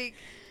 bro. Like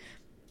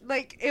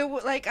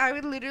I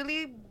would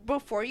literally,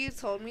 before you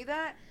told me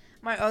that,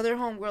 my other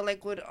homegirl,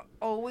 like, would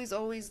always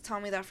tell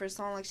me that first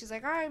song. Like, she's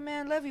like, all right,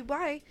 man, love you,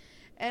 bye.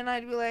 And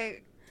I'd be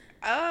like,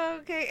 oh,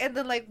 okay. And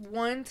then, like,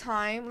 one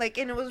time, like,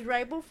 and it was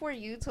right before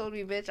you told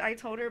me, bitch, I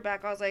told her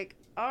back. I was like,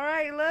 all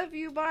right, love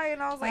you, bye.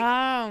 And I was like,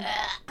 wow.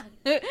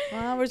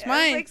 Wow, where's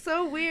mine? It was, like,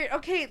 so weird.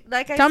 Okay,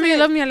 like I said. Tell me you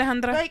love me,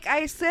 Alejandra. Like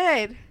I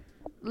said,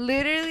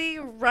 literally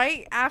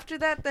right after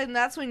that, then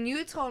that's when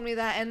you told me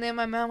that. And then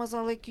my mom was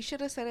all like, you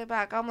should have said it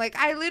back. I'm like,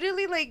 I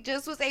literally, like,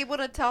 just was able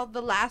to tell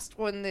the last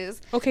one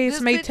this. Okay, it's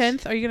May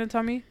 10th. Are you going to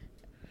tell me?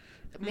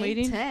 May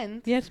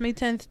 10th? Yes, May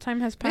 10th. Time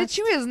has passed. Bitch,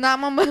 you is not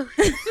my mother.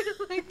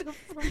 Like the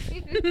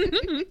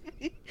fucking...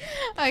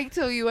 I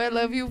tell you I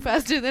love you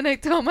faster than I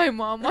tell my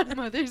mom on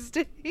Mother's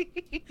Day.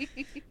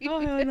 Oh,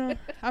 hell no.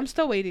 I'm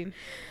still waiting.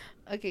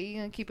 Okay,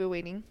 you're going to keep it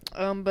waiting.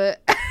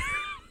 But...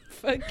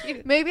 Fuck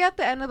you. Maybe at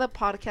the end of the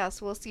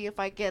podcast, we'll see if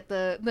I get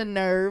the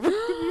nerve.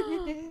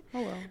 Oh,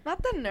 well.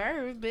 Not the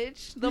nerve,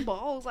 bitch. The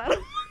balls. I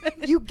don't...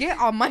 You get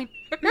on my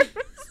nerves.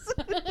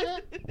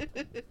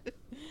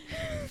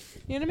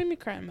 You're gonna make me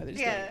cry on Mother's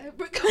Day. Yeah.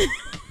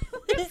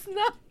 It's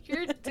not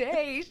your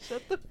day.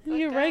 Shut the fuck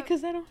You're up. right,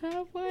 because I don't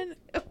have one.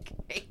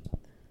 Okay.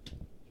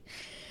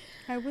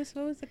 What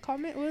was the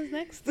comment? What was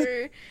next?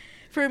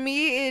 For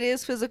me, it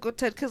is physical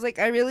touch, because, like,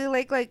 I really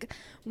like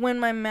when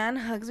my man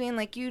hugs me, and,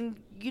 like, you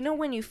know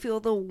when you feel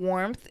the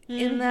warmth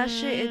in that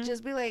shit, it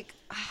just be like,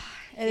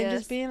 and yes. It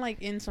just being,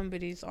 like, in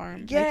somebody's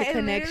arms. Yeah, like the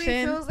connection. It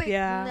literally feels like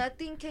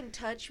nothing can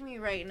touch me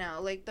right now.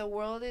 Like, the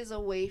world is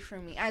away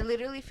from me. I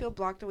literally feel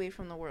blocked away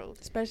from the world.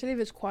 Especially if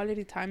it's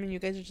quality time and you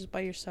guys are just by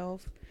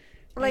yourself.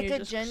 Like,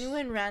 a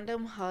genuine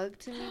random hug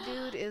to me,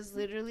 dude, is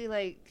literally,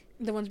 like...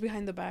 The ones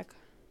behind the back.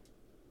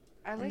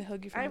 I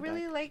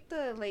really like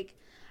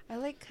I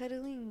like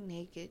cuddling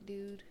naked,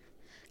 dude.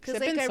 Because,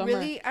 like,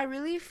 I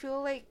really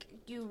feel like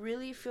you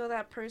really feel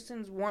that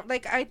person's warmth.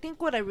 Like, I think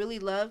what I really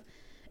love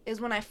is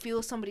when I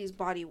feel somebody's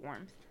body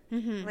warmth.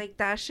 Mm-hmm. Like,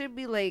 that should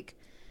be, like,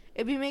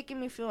 it'd be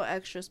making me feel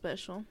extra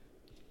special.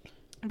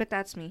 But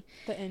that's me.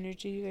 The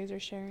energy you guys are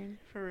sharing.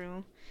 For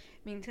real.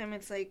 Meantime,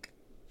 it's, like,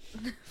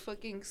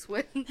 fucking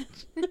sweating.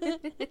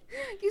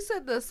 You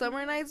said the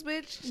summer nights,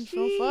 bitch?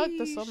 So fuck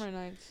the summer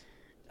nights.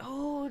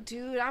 Oh,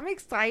 dude, I'm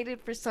excited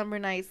for summer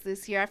nights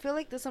this year. I feel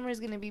like the summer is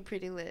going to be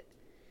pretty lit.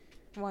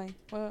 Why?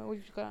 What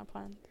you got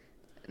planned?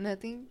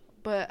 Nothing.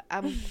 But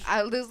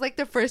this is like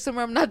the first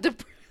summer I'm not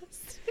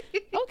depressed.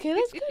 Okay,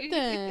 that's good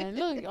then.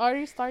 Look,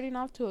 already starting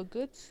off to a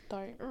good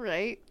start.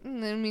 Right.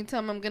 And then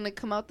meantime, I'm going to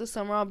come out this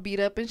summer all beat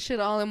up and shit,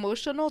 all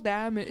emotional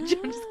damage.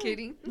 I'm just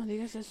kidding. No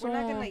digas eso. We're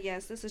not going to,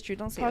 yes, this is true.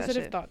 Don't say positive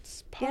that shit.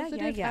 Thoughts.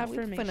 Positive yeah.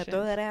 affirmations. We're finna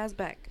throw that ass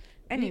back.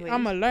 Anyway.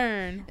 I'm going to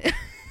learn.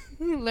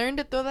 Learn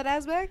to throw that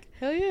ass back?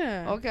 Hell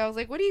yeah. Okay, I was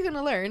like, what are you going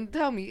to learn?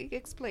 Tell me.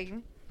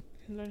 Explain.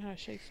 Learn how to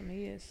shake some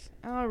ass.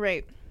 All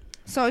right.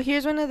 So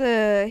here's one of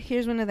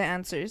the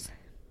answers.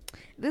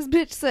 This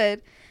bitch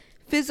said,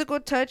 physical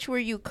touch where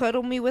you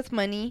cuddle me with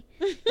money.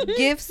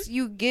 Gifts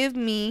you give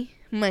me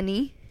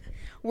money.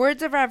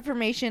 Words of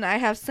affirmation, I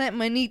have sent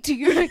money to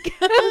your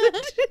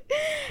account.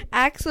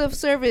 Acts of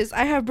service,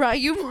 I have brought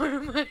you more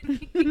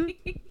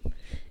money.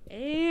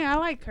 Hey, I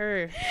like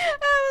her.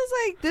 I was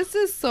like, this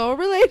is so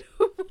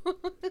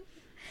relatable.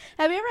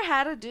 Have you ever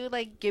had a dude,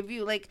 like, give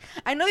you, like,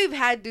 I know you've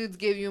had dudes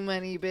give you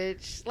money,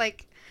 bitch.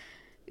 Like,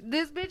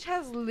 this bitch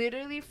has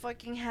literally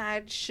fucking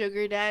had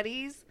sugar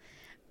daddies.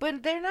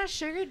 But they're not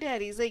sugar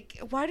daddies. Like,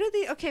 why do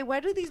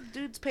these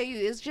dudes pay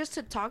you? It's just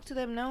to talk to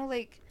them, no?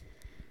 Like,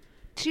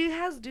 she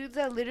has dudes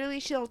that literally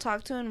she'll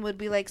talk to and would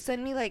be like,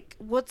 send me, like,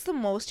 what's the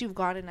most you've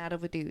gotten out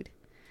of a dude?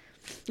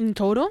 In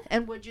total?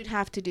 And what you'd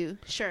have to do.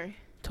 Sure.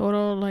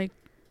 Total, like,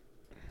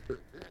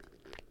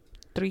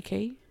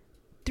 3K?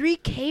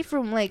 3K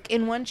from, like,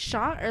 in one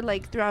shot or,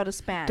 like, throughout a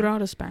span?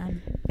 Throughout a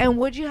span. And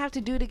what'd you have to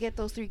do to get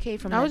those 3K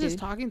from that I was dude? just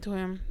talking to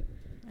him.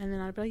 And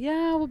then I'd be like,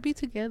 yeah, we'll be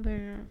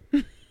together.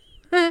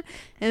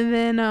 And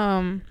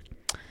then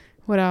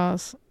what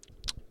else?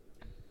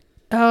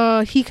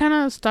 He kind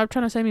of stopped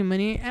trying to send me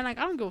money, and like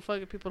I don't give a fuck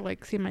if people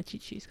like see my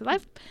cheeks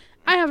because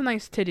I have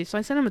nice titties, so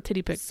I sent him a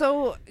titty pic.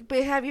 So,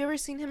 but have you ever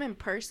seen him in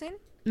person?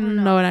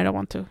 No, and I don't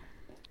want to.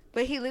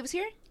 But he lives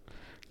here?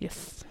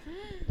 Yes.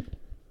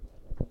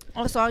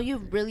 Oh, so all you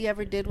really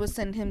ever did was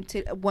send him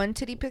one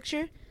titty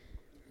picture?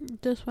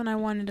 Just when I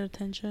wanted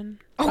attention.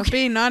 Okay. I'm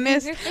being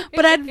honest.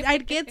 But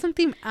I'd get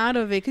something out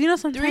of it. Because, you know,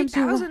 sometimes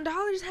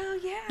 $3,000? Hell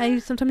yeah.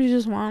 Sometimes you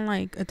just want,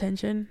 like,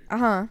 attention.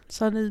 Uh-huh.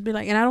 So I'd just be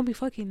like, and I don't be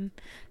fucking.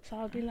 So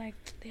I'll be like,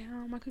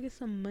 damn, I could get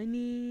some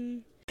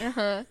money.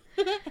 Uh-huh.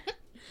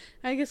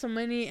 I get some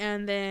money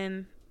and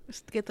then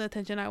get the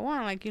attention I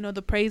want. Like, you know,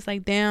 the praise,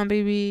 like, damn,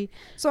 baby.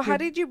 So how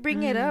did you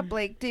bring it up?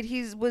 Like,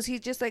 was he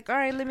just like, all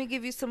right, let me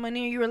give you some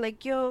money? Or you were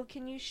like, yo,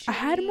 can you show I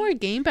had more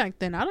game back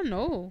then. I don't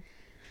know.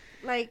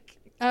 Like...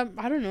 I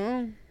don't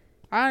know.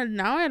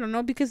 Now I don't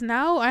know because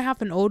now I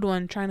have an old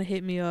one trying to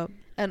hit me up.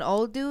 An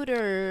old dude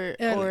or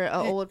an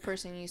old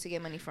person you used to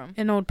get money from?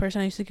 An old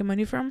person I used to get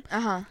money from.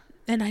 Uh-huh.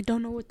 And I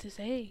don't know what to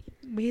say.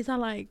 But he's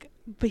not like...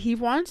 But he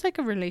wants like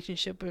a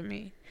relationship with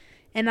me.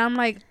 And I'm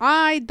like,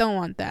 I don't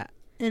want that.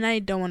 And I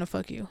don't want to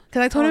fuck you.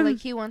 Because I told him... like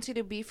he wants you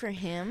to be for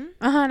him?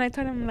 Uh-huh. And I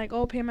told him like,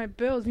 oh, pay my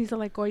bills. And he's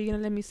like, oh, are you going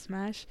to let me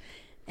smash?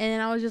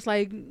 And I was just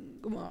like...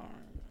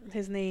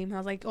 his name. I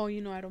was like, oh,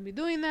 you know, I don't be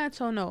doing that,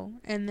 so no.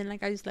 And then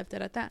like I just left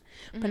it at that.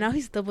 But now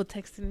he's double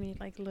texting me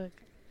like, look,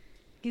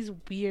 he's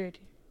weird.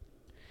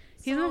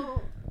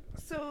 Have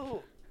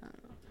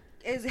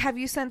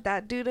you sent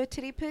that dude a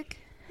titty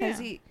pic? Yeah. Has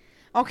he?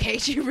 Okay,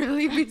 she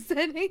really be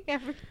sending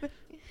everything.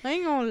 I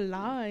ain't gonna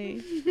lie.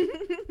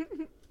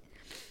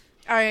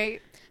 All right.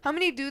 How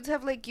many dudes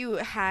have like you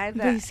had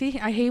that? But you see,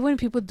 I hate when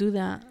people do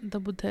that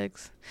double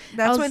text.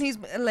 That's when he's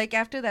like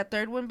after that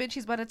third one, bitch.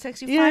 He's about to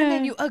text you. Yeah. Fine,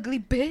 then you ugly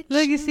bitch.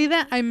 Look, you see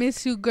that? I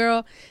miss you,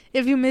 girl.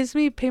 If you miss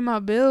me, pay my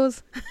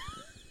bills.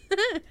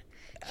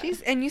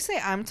 And you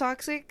say I'm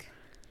toxic?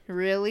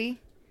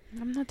 Really?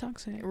 I'm not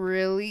toxic.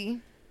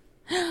 Really?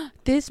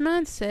 This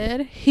man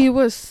said he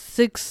was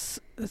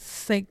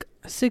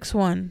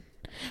 6'1".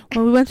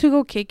 When we went to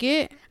go kick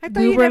it,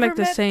 we were like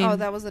the same. Oh,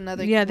 that was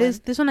another. Yeah, one.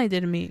 This one I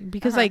did meet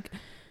because like.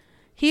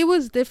 He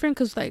was different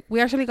because, like, we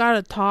actually got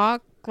to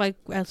talk, like,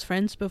 as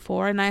friends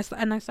before. And I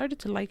started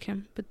to like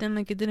him. But then,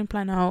 like, it didn't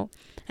plan out.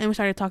 And we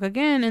started to talk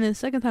again. And then the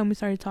second time we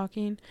started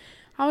talking,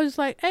 I was just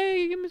like,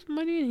 hey, give me some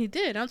money. And he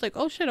did. I was like,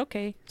 oh, shit,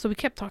 okay. So we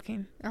kept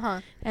talking.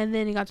 Uh-huh. And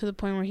then he got to the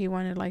point where he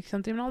wanted, like,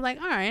 something. And I was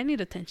like, all right, I need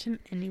attention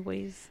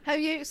anyways.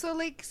 So,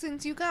 like,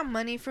 since you got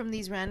money from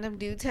these random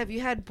dudes, have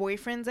you had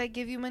boyfriends that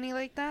give you money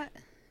like that?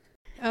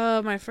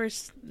 My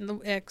first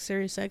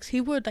serious ex,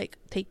 he would like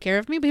take care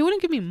of me, but he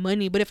wouldn't give me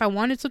money. But if I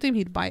wanted something,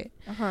 he'd buy it.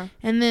 Uh-huh.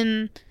 And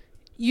then,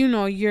 you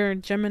know, your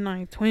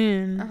Gemini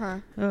twin.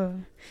 Uh-huh.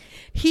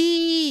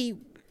 He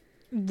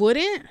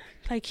wouldn't.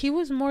 Like, he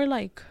was more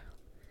like,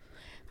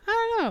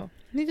 I don't know.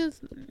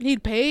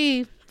 He'd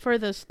pay for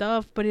the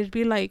stuff, but it'd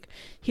be like,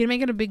 he'd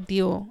make it a big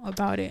deal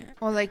about it.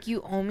 Or like,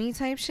 you owe me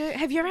type shit?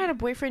 Have you ever had a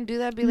boyfriend do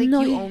that? Be like,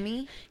 no, you owe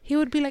me? He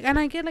would be like, and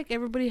I get like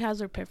everybody has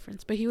their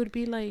preference, but he would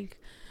be like,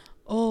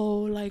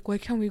 oh, like, why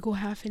can't we go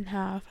half and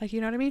half? Like,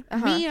 you know what I mean?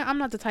 Uh-huh. Me, I'm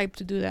not the type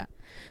to do that.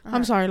 Uh-huh.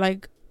 I'm sorry.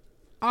 Like,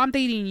 I'm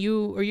dating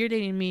you or you're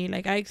dating me.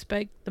 Like, I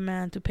expect the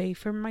man to pay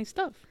for my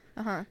stuff.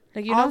 Uh-huh.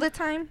 Like, you know? All the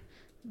time?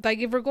 Like,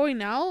 if we're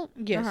going out,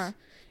 yes. Uh-huh.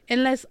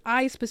 Unless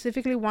I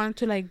specifically want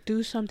to, like,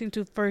 do something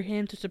for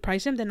him to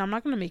surprise him, then I'm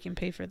not going to make him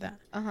pay for that.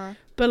 Uh-huh.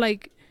 But,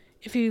 like,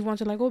 if he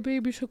wants to, like, oh,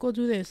 babe, you should go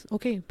do this.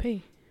 Okay,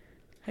 pay.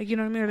 Like, you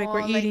know what I mean? Or, like,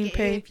 we're eating,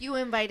 pay. If you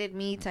invited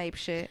me type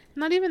shit.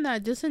 Not even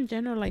that. Just in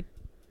general, like,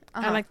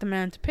 I like the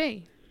man to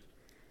pay.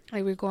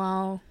 Like, we go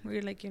out,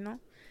 we're like,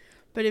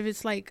 But if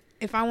it's like,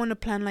 if I want to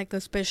plan like a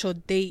special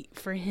date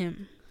for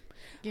him,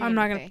 I'm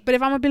not gonna. But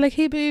if I'm gonna be like,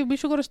 hey babe, we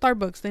should go to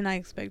Starbucks, then I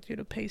expect you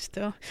to pay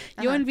still.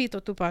 Yo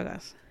invito, tú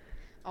pagas.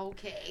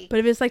 Okay. But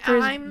if it's like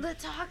I'm the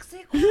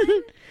toxic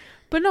one.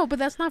 But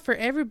that's not for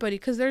everybody,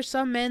 because there's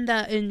some men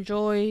that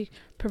enjoy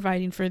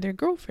providing for their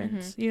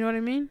girlfriends. You know what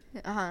I mean?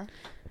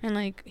 And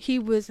like, he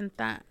wasn't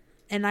that,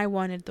 and I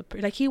wanted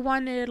he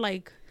wanted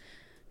like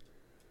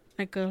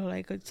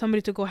somebody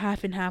to go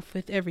half and half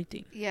with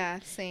everything. Yeah,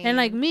 same. And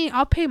like me,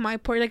 I'll pay my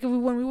portion. Like,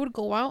 when we would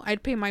go out,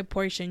 I'd pay my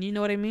portion. You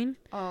know what I mean?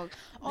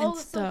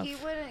 So you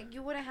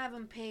wouldn't have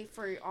him pay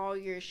for all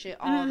your shit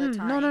all the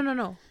time.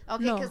 No.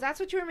 Okay, because that's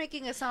what you were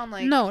making it sound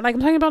like. No, like,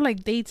 I'm talking about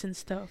like dates and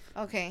stuff.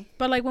 Okay.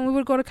 But like, when we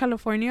would go to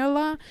California a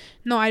lot,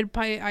 no, I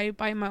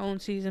buy my own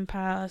season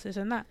pass, this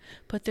and that.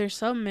 But there's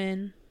some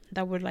men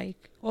that were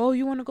like, oh,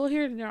 you want to go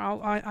here?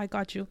 I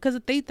got you. Because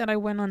the date that I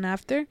went on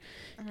after,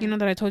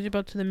 that I told you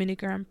about, to the mini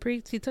Grand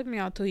Prix, he took me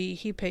out to eat.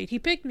 He paid. He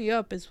picked me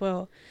up as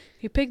well.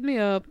 He picked me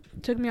up,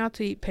 took me out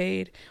to eat,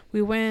 paid.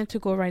 We went to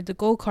go ride the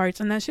go-karts,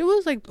 and that shit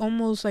was like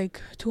almost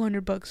like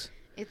 $200.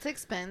 It's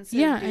expensive.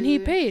 Yeah, dude. And he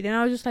paid. And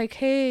I was just like,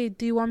 hey,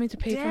 do you want me to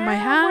pay for my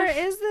half?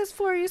 Where is this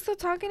for? Are you still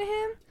talking to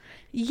him?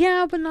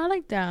 Yeah, but not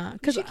like that.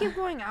 You should keep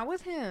going out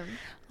with him.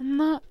 I'm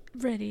not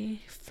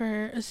ready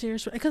for a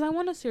serious, because I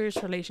want a serious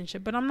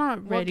relationship, but I'm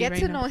not ready. Well, get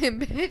to know him,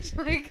 bitch.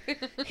 Like,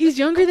 he's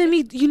younger than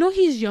me.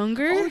 He's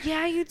younger. Oh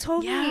yeah, you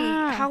told me.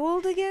 How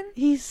old again?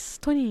 He's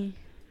 20.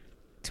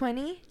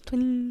 20?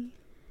 20.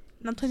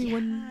 Not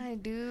 21. Yeah,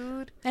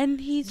 dude. And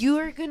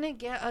you're gonna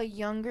get a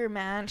younger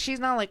man. She's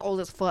not like old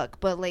as fuck,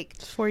 but like,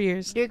 it's 4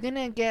 years. You're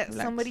gonna get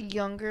somebody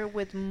younger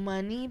with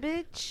money,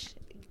 bitch.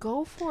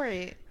 Go for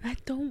it. I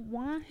don't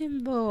want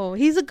him though.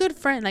 He's a good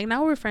friend. Like,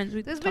 now we're friends.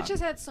 This bitch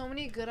has had so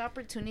many good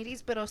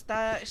opportunities, but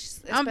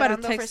I'm about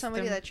to text for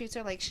somebody that treats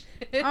her like shit.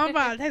 I'm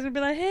about to text him and be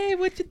like, hey,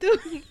 what you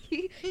doing?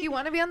 You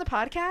want to be on the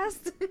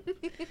podcast?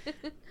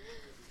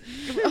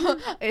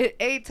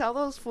 Hey, tell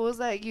those fools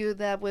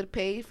that would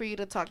pay for you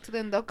to talk to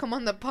them. They'll come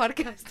on the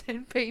podcast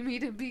and pay me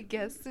to be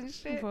guests and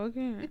shit.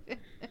 Okay.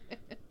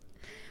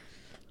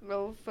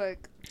 Oh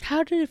fuck.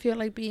 How did it feel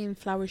like being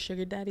Flower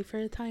Sugar Daddy for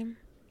a time?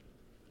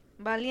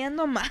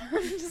 Valiendo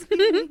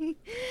más.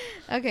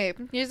 Okay,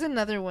 here's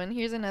another one.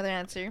 Here's another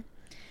answer.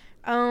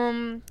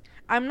 I'm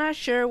not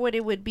sure what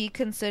it would be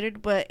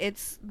considered, but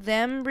it's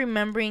them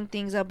remembering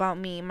things about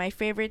me, my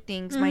favorite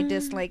things, my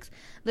dislikes,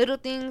 little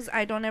things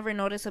I don't ever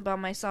notice about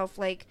myself.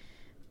 Like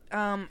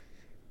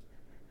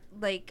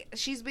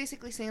she's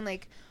basically saying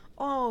like,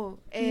 oh,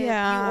 if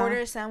you order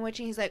a sandwich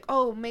and he's like,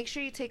 oh, make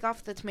sure you take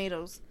off the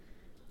tomatoes.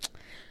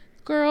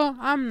 Girl,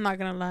 I'm not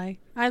gonna lie,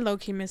 I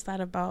low-key missed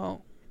that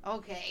about.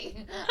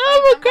 Okay.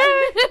 Oh my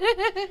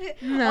god.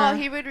 No. Oh,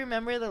 he would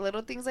remember the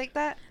little things like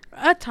that?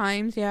 At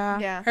times, yeah.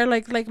 Yeah. Or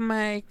like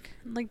my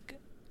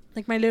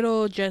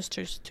little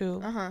gestures too.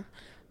 But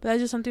that's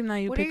just something that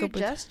you pick up with.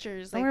 What are your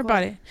gestures? Don't worry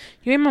about it.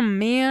 You're my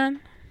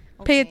man.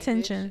 Okay, pay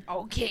attention. Bitch.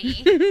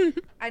 Okay.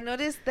 I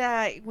noticed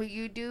that what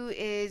you do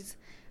is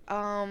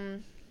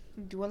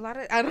do a lot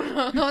of, I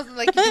don't know,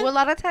 like, you do a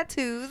lot of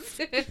tattoos.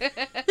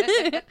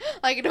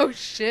 Like, no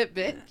shit,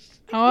 bitch.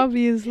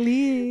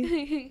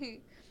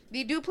 Obviously.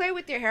 You do play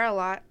with your hair a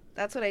lot.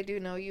 That's what I do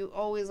know. You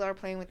always are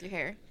playing with your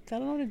hair. I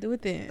don't know what to do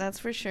with it. That's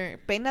for sure.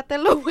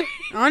 Peínatelo, güey.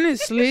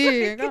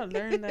 Honestly, I gotta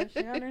learn that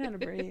shit. I gotta learn how to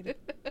braid.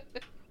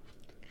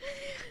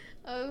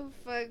 Oh,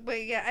 fuck.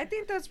 But yeah, I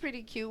think that's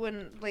pretty cute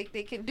when, like,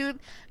 they can...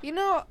 Dude, you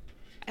know,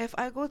 if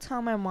I go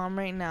tell my mom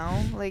right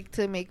now, like,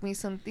 to make me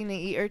something to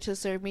eat or to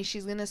serve me,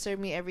 she's gonna serve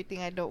me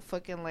everything I don't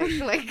fucking like.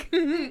 Like,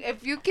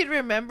 if you can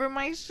remember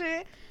my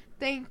shit...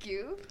 Thank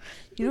you.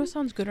 You know what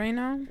sounds good right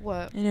now?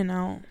 What?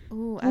 In-N-Out.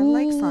 Ooh, I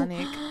like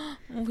Sonic.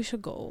 Oh, we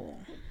should go.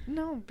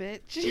 No,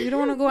 bitch. You don't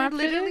want to go after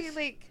literally, this?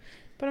 like...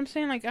 But I'm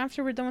saying, like,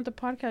 after we're done with the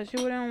podcast,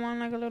 you wouldn't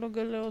want, like, a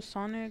good little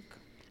Sonic?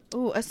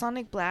 Ooh, a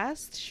Sonic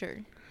Blast?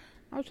 Sure.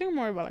 I was thinking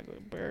more about, like, a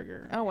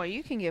burger. Oh, well,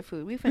 you can get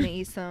food. We finna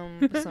eat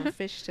some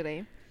fish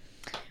today.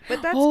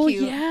 But that's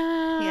cute.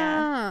 Yeah.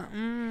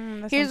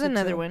 Yeah. Here's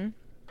another one.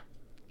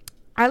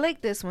 I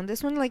like this one.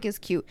 This one, like, is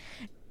cute.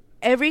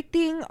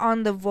 Everything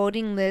on the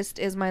voting list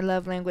is my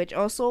love language.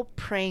 Also,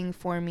 praying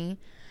for me.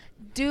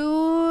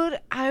 Dude,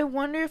 I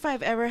wonder if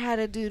I've ever had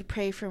a dude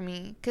pray for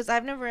me. Because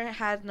I've never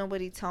had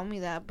nobody tell me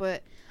that.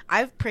 But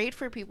I've prayed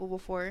for people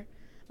before.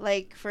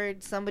 Like, for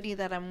somebody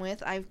that I'm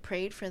with, I've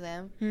prayed for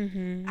them.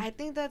 Mm-hmm. I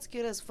think that's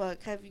good as fuck.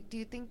 Do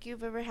you think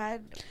you've ever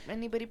had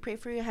anybody pray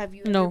for you? Have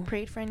you ever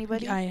prayed for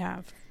anybody? I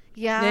have.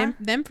 Yeah?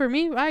 Them for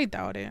me? I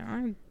doubt it.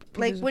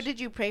 Like, what did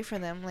you pray for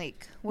them?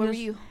 Like, what were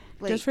you...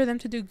 Like, just for them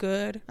to do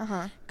good.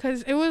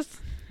 Because it was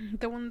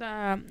the one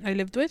that I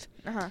lived with.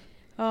 I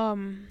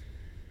will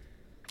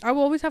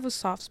always have a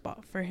soft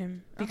spot for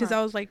him. Because that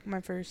was, like,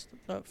 my first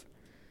love.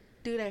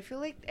 Dude, I feel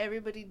like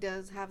everybody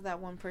does have that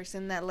one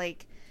person that,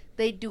 like,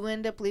 they do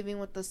end up leaving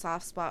with the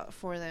soft spot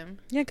for them.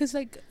 Yeah, because,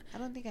 like... I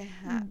don't think I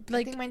have.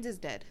 Like, I think mine's is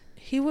dead.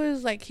 He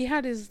was, like... He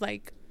had his,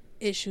 like,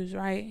 issues,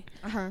 right?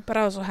 But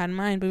I also had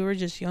mine, but we were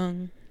just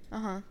young.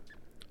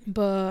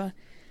 But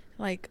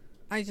like,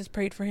 I just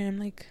prayed for him.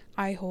 Like,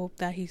 I hope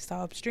that he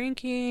stops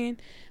drinking.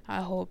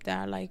 I hope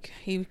that like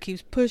he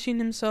keeps pushing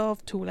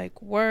himself to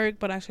like work,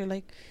 but actually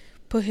like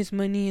put his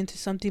money into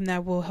something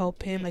that will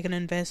help him, like an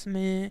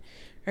investment,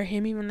 or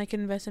him even like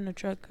invest in a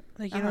truck.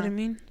 Like, you know what I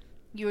mean?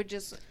 You were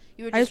just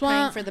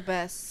praying for the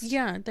best.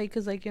 Yeah, like,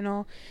 because like, you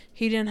know,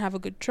 he didn't have a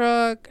good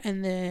truck,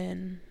 and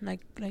then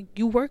like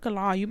you work a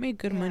lot, you make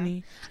good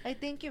money. I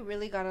think you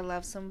really gotta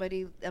love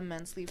somebody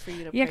immensely for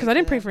you to because I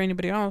didn't pray for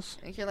anybody else.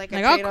 You're like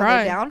I'll cry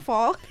on their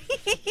downfall.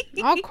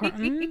 I'll cry.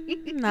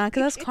 Nah,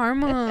 because that's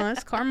karma.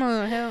 That's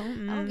karma. Hell,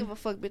 I don't give a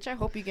fuck, bitch. I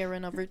hope you get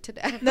run over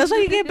today. That's why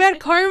you get bad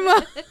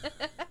karma.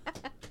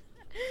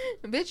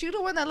 Bitch, you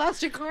the one that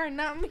lost your car,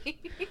 not me.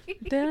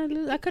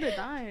 I could have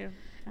died.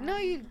 No,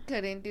 you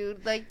couldn't,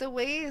 dude. Like, the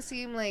way it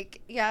seemed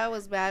like, yeah, it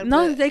was bad.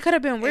 No, they could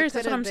have been worse.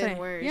 That's what I'm saying.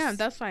 Worse. Yeah,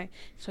 that's why.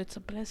 So it's a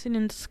blessing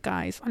in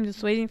disguise. I'm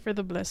just waiting for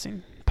the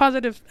blessing.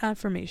 Positive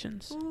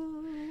affirmations.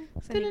 Ooh,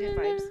 sending good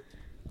vibes.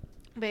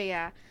 But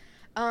yeah.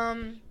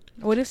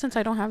 What if since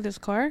I don't have this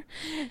car,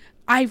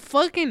 I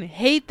fucking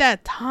hate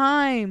that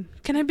time.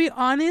 Can I be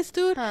honest,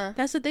 dude?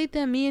 That's the date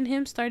that me and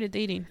him started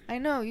dating. I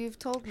know, you've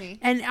told me.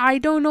 And I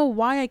don't know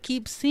why I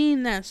keep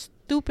seeing that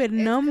stupid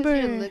number.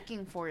 You're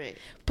looking for it.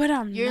 But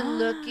You're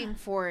looking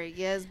for it.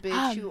 Yes,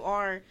 bitch, you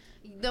are.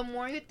 The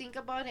more you think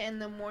about it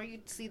and the more you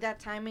see that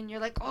time and you're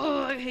like,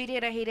 oh, I hate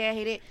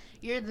it.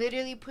 You're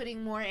literally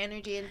putting more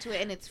energy into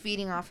it and it's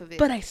feeding off of it.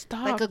 But I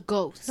stopped. Like a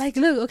ghost. Like,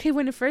 look, okay,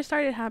 when it first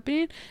started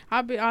happening,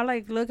 I'll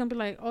like look and be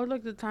like, oh,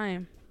 look, the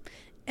time.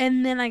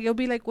 And then like it'll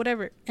be like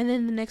whatever. And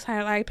then the next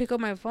time I pick up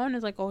my phone,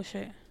 it's like, oh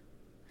shit.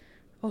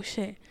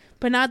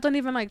 But now I don't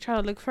even like try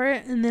to look for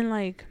it. And then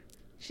like,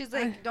 she's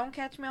like, don't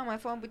catch me on my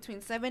phone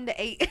between 7 to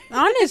 8.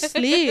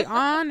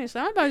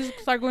 honestly, I'm about to just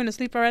start going to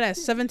sleep right at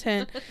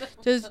 7:10.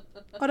 Just,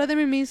 ahora de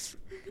mi mis.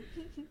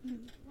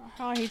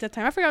 Oh, I hate that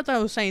time. I forgot what I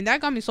was saying. That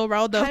got me so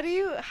riled up.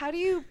 How do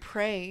you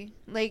pray?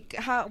 Like,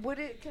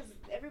 because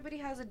everybody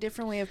has a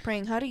different way of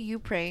praying. How do you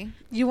pray?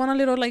 You want a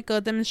little like a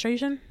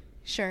demonstration?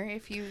 Sure,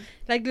 if you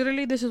like,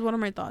 literally, this is one of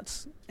my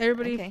thoughts.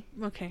 Everybody,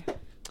 okay.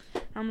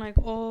 I'm like,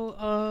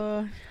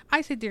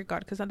 I say dear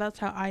God because that's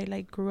how I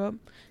like grew up.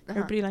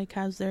 Everybody like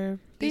has their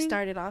thing. You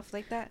started off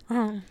like that.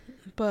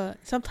 But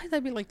sometimes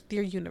I'd be like,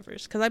 dear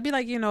universe, because I'd be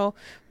like, you know,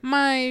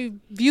 my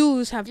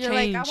views have changed.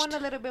 You're like, I want a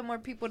little bit more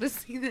people to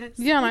see this.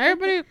 Yeah, like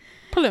everybody,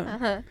 pull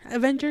in.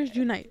 Avengers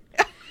unite.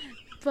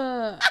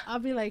 But I'll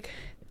be like,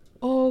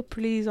 oh,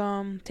 please,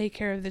 take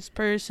care of this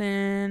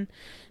person.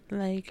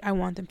 Like, I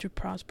want them to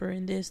prosper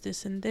in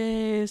this, and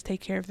this.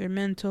 Take care of their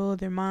mental,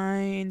 their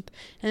mind.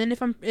 And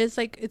then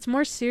it's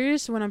more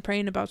serious when I'm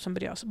praying about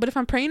somebody else. But if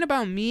I'm praying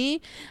about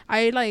me,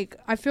 I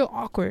feel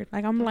awkward.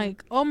 Like, I'm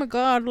like, oh my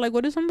God, like,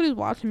 what if somebody's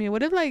watching me?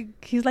 What if,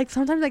 like, he's like,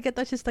 sometimes I get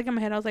that shit stuck in my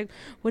head. I was like,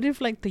 what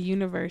if, like, the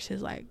universe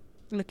is, like,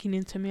 looking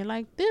into me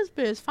like, this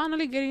bitch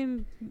finally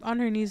getting on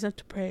her knees up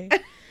to pray.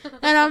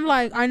 And I'm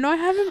like, I know I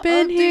haven't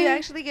been here. Do you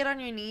actually get on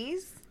your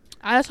knees?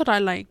 That's what I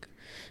like.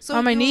 So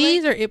on my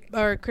knees,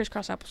 or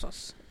crisscross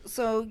applesauce.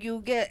 So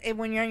you get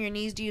when you're on your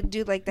knees, do you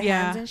do like the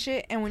hands and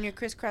shit? And when you're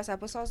crisscross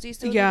applesauce, do you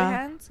still do the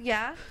hands?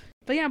 Yeah.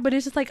 But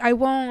it's just like I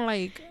won't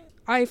like.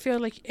 I feel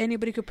like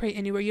anybody could pray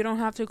anywhere. You don't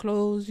have to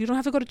close. You don't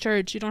have to go to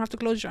church. You don't have to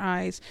close your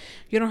eyes.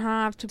 You don't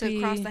have to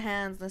cross the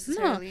hands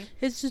necessarily. No,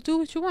 it's just do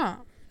what you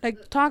want.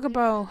 Like, talk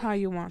about how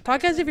you want.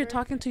 Talk as if you're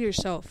talking to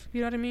yourself.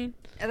 You know what I mean?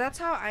 And that's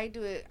how I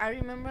do it. I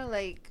remember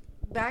like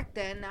back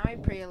then. Now I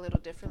pray a little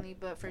differently,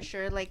 but for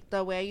sure, like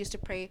the way I used to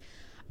pray.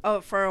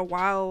 For a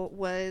while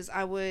was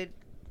I would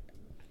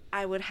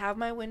have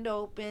my window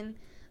open,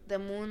 the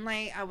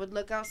moonlight, I would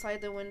look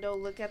outside the window,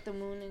 look at the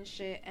moon and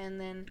shit, and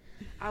then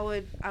I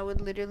would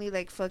literally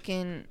like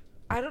fucking,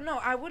 I don't know,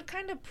 I would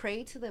kind of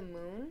pray to the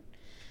moon,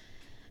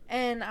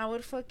 and I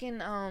would fucking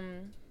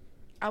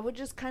I would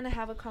just kind of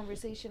have a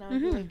conversation. I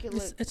would be like,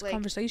 look, it's like,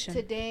 conversation.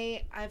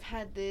 Today I've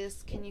had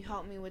this, can you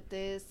help me with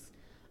this?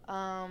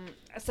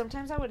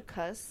 Sometimes I would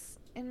cuss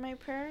in my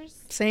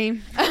prayers.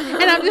 Same.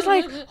 And I'm just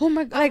like, oh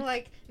my God. I'm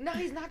like, no,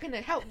 he's not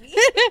gonna help me.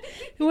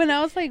 When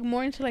I was like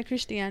more into like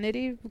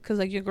Christianity, because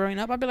like you're growing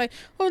up, I'd be like,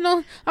 oh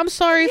no, I'm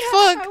sorry,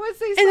 fuck. I would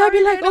say sorry, and I'd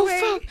be like, oh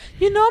fuck,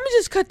 you know, I'm gonna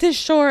just cut this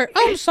short.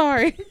 I'm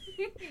sorry.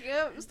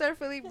 Yep, start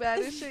feeling bad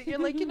and shit. You're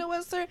like, you know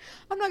what, sir?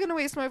 I'm not gonna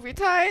waste more of your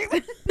time.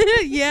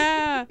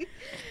 Yeah.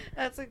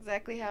 That's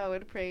exactly how I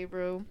would pray,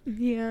 bro.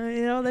 Yeah,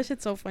 you know, that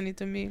shit's so funny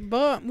to me.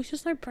 But we should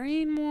start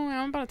praying more.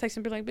 I'm about to text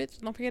and be like,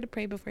 bitch, don't forget to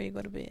pray before you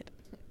go to bed.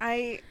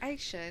 I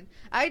should.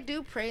 I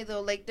do pray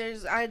though. Like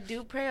I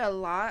do pray a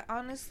lot,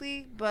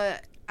 honestly,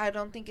 but I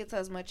don't think it's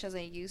as much as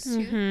I used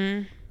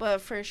to.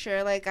 But for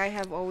sure, like I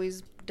have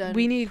always done.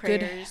 We need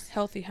prayers. Good,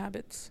 healthy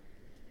habits.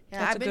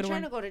 Yeah, I've been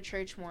trying to go to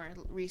church more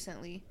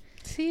recently.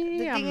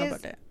 See, I don't know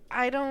about that.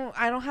 I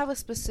don't have a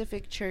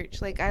specific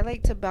church. Like I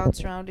like to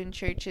bounce around in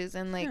churches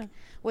and like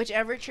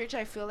whichever church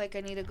I feel like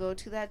I need to go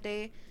to that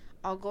day,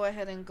 I'll go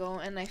ahead and go,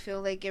 and I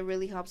feel like it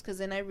really helps because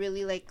then I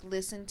really like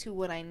listen to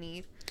what I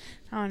need.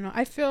 I don't know.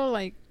 I feel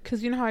like,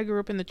 because you know how I grew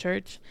up in the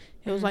church?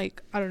 It was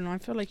like, I don't know. I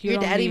feel like your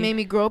daddy made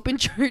me grow up in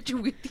church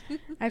with you.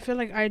 I feel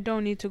like I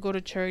don't need to go to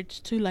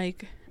church to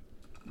like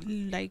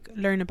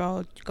learn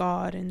about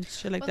God and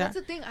shit like that. That's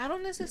the thing. I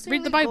don't necessarily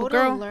read the Bible, go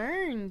girl. To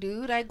learn,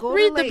 dude. I go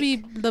read to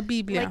like the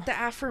Biblia, like the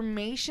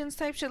affirmations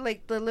type shit,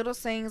 like the little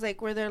sayings,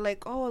 like where they're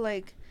like, oh,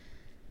 like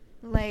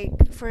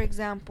for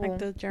example, like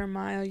the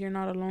Jeremiah, you're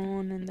not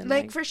alone, and then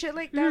like for shit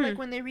like that, like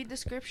when they read the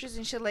scriptures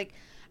and shit, like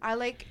I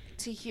like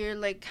to hear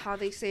like how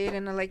they say it,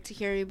 and I like to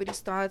hear everybody's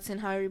thoughts and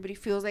how everybody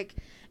feels like.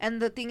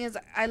 And the thing is,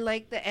 I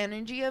like the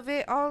energy of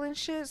it all and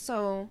shit.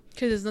 So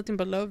because there's nothing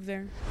but love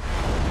there.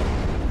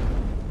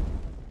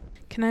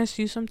 Can I ask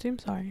you something?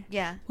 Sorry.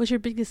 Yeah. What's your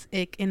biggest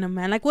ick in a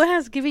man? Like, what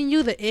has given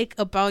you the ick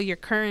about your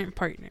current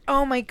partner?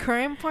 Oh, my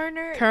current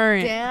partner?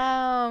 Current.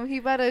 Damn. He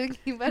better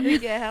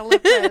get hella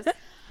pressed.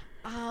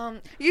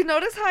 You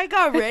notice how I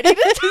got ready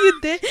to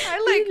You did. I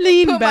like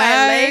lean put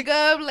back. my leg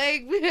up,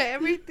 like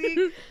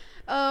everything.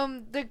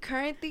 The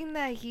current thing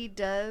that he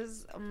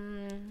does,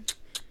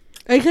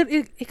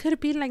 it could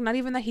be like not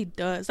even that he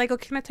does. Like,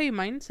 okay, can I tell you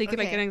mine so you can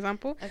like get an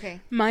example?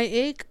 Okay. My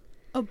ick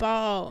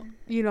about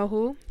you know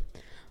who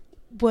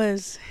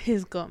was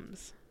his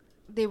gums.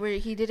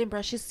 He didn't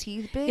brush his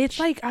teeth, bitch. It's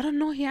like, I don't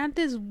know, he had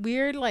this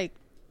weird like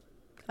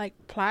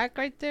plaque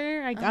right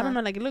there. Like, I don't know,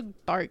 like it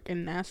looked dark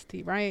and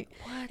nasty, right?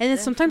 What and then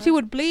sometimes he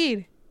would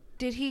bleed.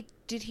 Did he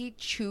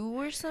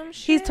chew or some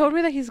shit? He's told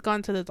me that he's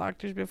gone to the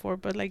doctors before,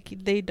 but like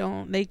they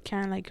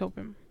can't like help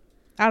him.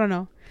 I don't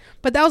know.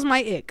 But that was my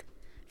ick.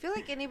 I feel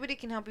like anybody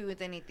can help you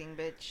with anything,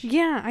 bitch.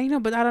 Yeah, I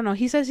know, but I don't know.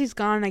 He says he's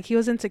gone, like he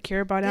was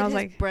insecure about it. I was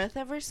like, breath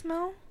ever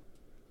smell?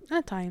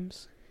 At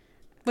times.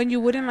 When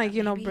you wouldn't like,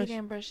 you know, brush. He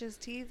didn't brush his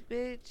teeth,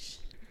 bitch.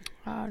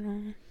 I don't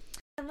know.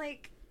 And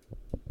like,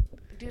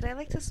 dude, I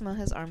like to smell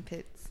his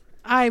armpits.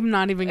 I'm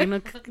not even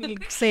gonna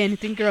say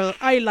anything, girl.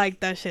 I like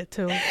that shit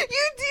too. You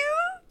do?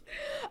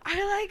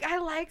 I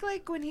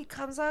like when he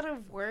comes out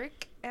of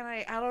work, and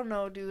I don't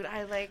know, dude.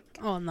 I like.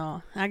 Oh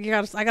no, I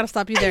gotta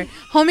stop you there.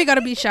 Homie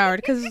gotta be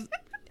showered because it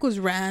was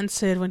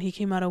rancid when he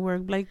came out of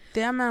work. Like,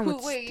 damn man.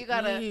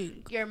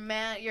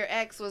 Your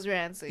ex was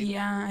rancid.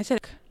 Yeah, I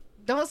said.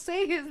 Don't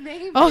say his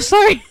name. Oh,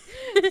 sorry.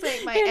 It's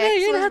like my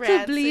ex was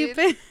rancid. To bleep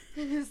it.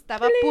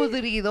 Estaba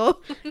podrido.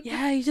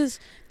 Yeah, he just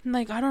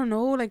like, I don't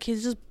know, like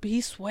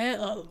he sweat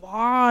a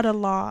lot.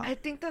 I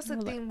think that's the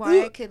thing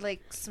why I could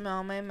like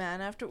smell my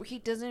man after. He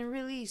doesn't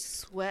really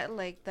sweat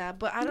like that,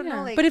 but I don't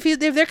know. Like, but if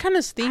they're kind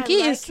of stinky,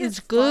 like it's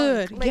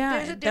good. Like,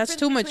 yeah, that's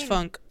too much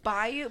funk.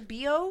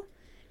 Bio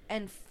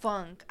and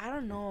funk. I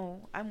don't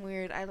know. I'm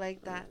weird. I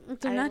like that.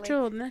 It's a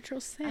natural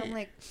scent. I'm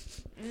like,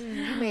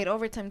 you made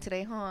overtime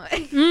today, huh?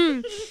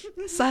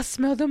 So I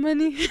smell the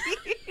money.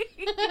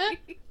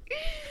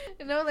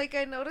 No, like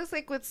I noticed,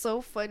 like what's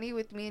so funny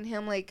with me and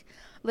him, like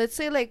let's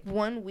say like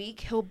 1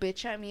 week he'll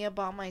bitch at me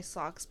about my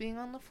socks being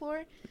on the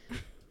floor,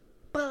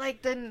 but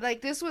like then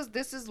like this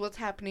is what's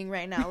happening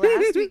right now.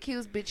 Last week he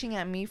was bitching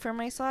at me for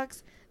my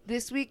socks.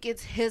 This week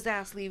it's his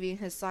ass leaving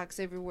his socks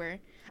everywhere.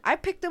 I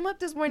picked them up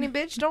this morning,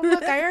 bitch. Don't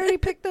look, I already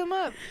picked them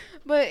up.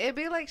 But it'd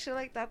be like shit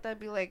like that. That'd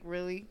be like,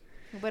 really?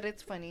 But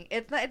it's funny.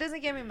 It's not. It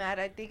doesn't get me mad.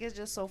 I think it's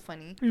just so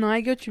funny. No,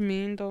 I get what you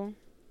mean though.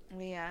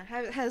 Yeah.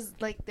 Has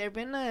like there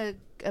been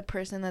a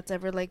person that's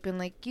ever like been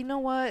like, you know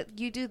what,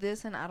 you do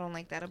this and I don't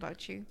like that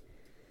about you?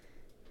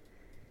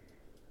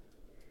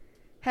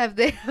 Have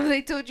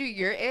they told you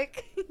your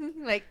ick?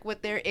 Like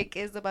what their ick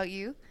is about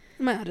you?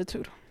 My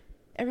attitude.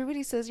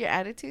 Everybody says your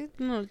attitude?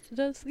 No,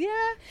 just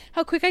yeah.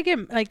 How quick I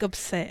get like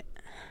upset.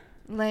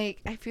 Like,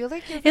 I feel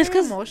like you're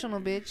very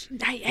emotional,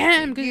 bitch. I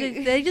am,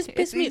 because they just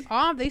piss me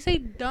off. They say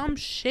dumb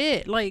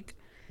shit. Like,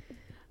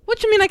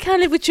 what you mean I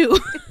can't live with you?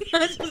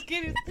 I'm just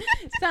kidding.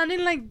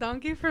 Sounding like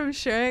Donkey from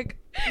Shrek.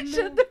 No.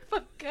 Shut the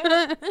fuck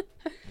up.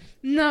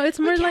 No, it's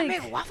more like...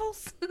 make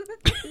waffles?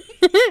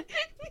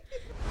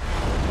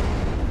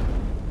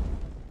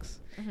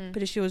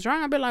 But if she was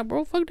wrong, I'd be like,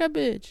 bro, fuck that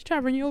bitch. Try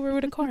to run you over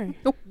with a car.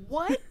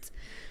 What?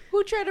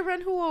 Who tried to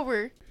run who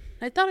over?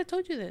 I thought I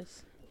told you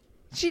this.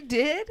 She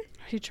did?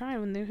 He tried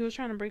when he was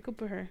trying to break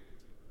up with her.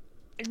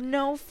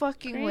 No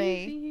fucking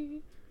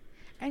way.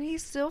 And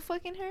he's still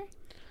fucking her?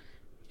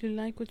 You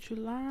like what you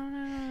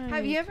like.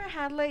 Have you ever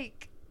had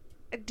like...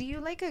 Do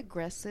you like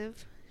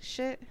aggressive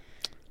shit?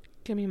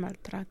 Que me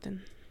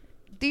maltraten.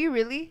 Do you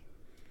really?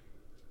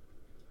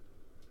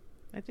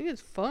 I think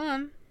it's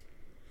fun.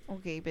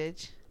 Okay,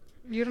 bitch.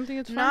 You don't think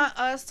it's fun? Not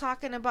us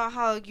talking about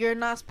how you're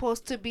not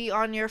supposed to be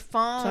on your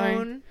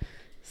phone.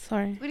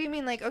 Sorry. What do you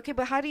mean? Like, okay,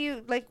 but how do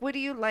you, like, what do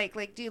you like?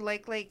 Like, do you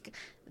like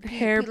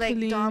hair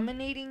like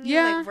dominating you,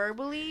 like,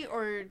 verbally?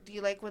 Or do you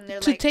like when they're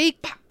to like,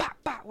 take pop, pop,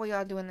 pop, while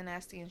y'all doing the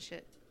nasty and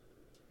shit?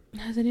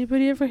 Has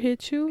anybody ever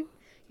hit you?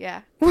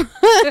 Yeah. How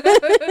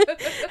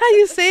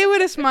you say it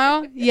with a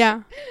smile?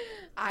 Yeah.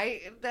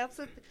 I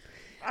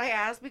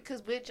ask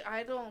because, bitch,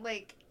 I don't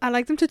like... I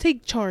like them to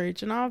take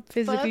charge and not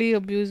physically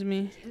abuse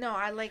me. No,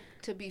 I like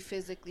to be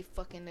physically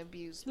fucking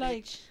abused,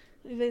 like, bitch.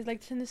 There's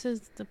like this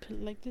is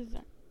like this.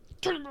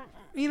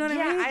 You know what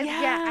I mean?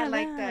 I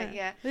like that.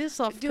 Yeah, this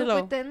soft pillow.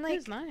 But then like,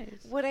 it's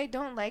nice. What I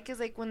don't like is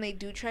like when they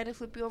do try to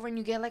flip you over and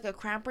you get like a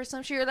cramp or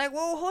some shit. You're like,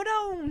 whoa, hold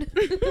on,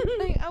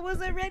 like I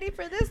wasn't ready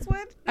for this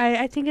one.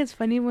 I think it's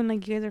funny when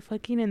like you guys are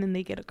fucking and then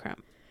they get a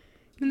cramp.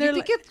 And you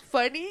think it's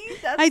funny?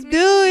 That's me.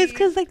 Do. It's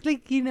because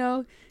like you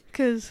know,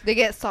 because they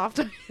get soft.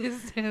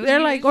 They're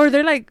like, or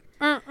they're like,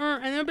 and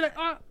they'll be like,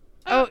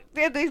 oh,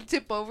 yeah, they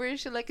tip over and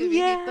shit like a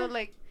viejito.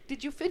 Like,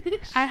 did you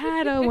finish? I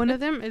had one of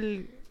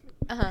them.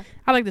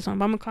 I like this one,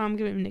 but I'm gonna call him,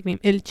 give him a nickname.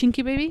 El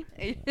Chinky Baby.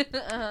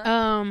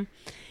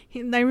 I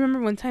remember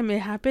one time it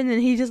happened,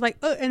 and he just like,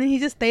 and then he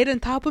just stayed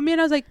on top of me,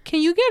 and I was like, "Can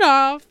you get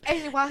off?"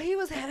 And while he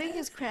was having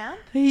his cramp,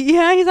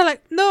 yeah, he's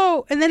like,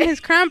 "No," and then his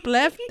cramp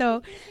left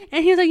though,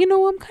 and he was like, "You know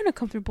what? I'm kind of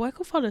comfortable. I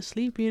could fall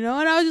asleep, you know."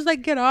 And I was just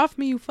like, "Get off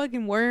me, you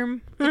fucking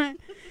worm!" And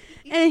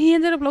he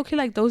ended up low-key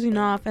like dozing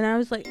off, and I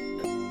was like.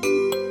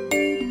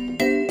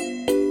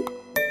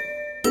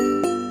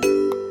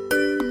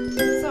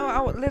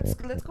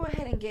 Let's go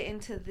ahead and get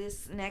into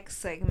this next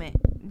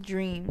segment,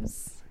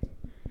 dreams.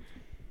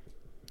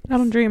 I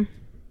don't dream.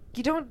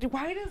 You don't?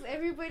 Why does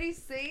everybody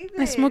say this?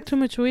 I smoke too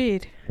much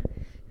weed.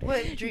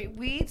 What,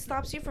 weed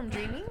stops you from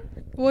dreaming?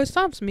 Well, it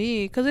stops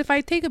me, because if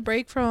I take a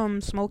break from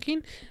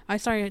smoking, I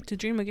start to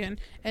dream again.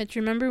 And do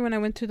you remember when I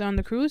went on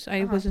the cruise?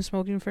 I wasn't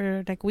smoking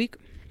for like a week.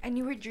 And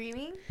you were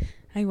dreaming?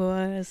 I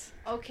was.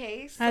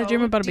 Okay, so I had a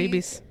dream about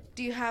babies.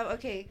 Do you have,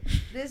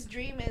 this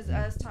dream is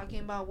us talking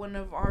about one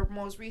of our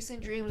most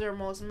recent dreams or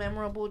most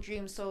memorable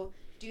dreams. So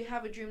do you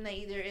have a dream that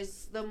either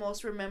is the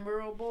most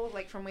memorable,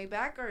 like from way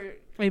back, or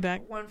way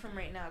back, one from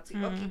right now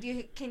too?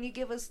 Okay, can you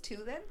give us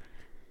two then?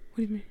 What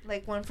do you mean?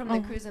 Like one from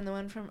the cruise and the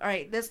one from... All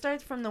right, let's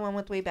start from the one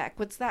with way back.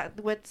 What's that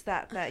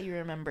you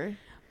remember?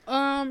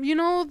 You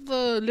know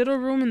the little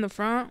room in the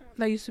front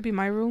that used to be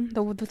my room,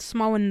 the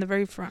small one in the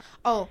very front.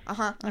 Oh,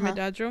 like my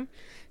dad's room.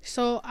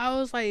 So I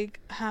was like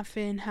half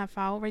in, half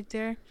out right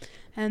there,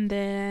 and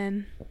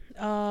then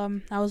I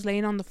was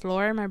laying on the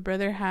floor. My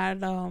brother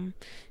had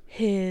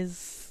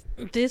this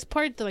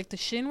part, the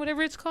shin,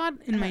 whatever it's called,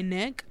 in my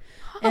neck,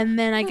 and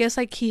then I guess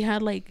like he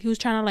was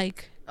trying to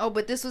like. Oh,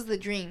 but this was the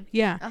dream.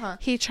 Yeah.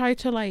 He tried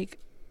to like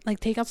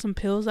take out some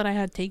pills that I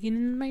had taken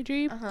in my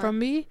dream from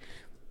me.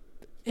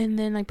 And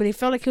then, but it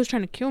felt like he was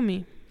trying to kill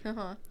me.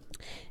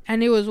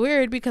 And it was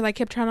weird because I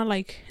kept trying to,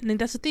 and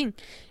that's the thing.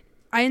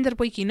 I ended up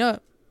waking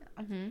up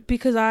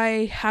because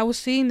I was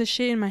seeing the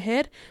shit in my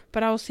head,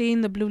 but I was seeing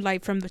the blue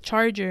light from the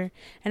charger.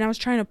 And I was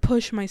trying to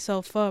push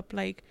myself up.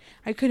 Like,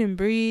 I couldn't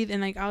breathe.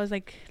 And, I was,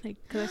 like,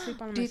 could I sleep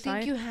on my side? Do you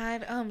think you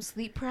had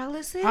sleep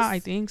paralysis? I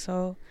think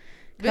so.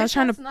 Bitch,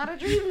 that's not a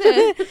dream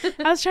then.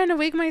 I was trying to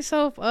wake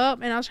myself up,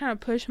 and I was trying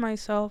to push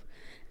myself.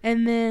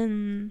 And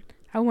then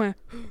I went...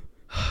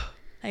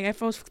 I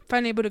was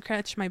finally able to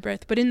catch my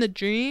breath, but in the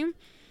dream,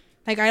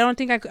 I don't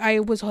think I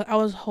was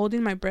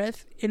holding my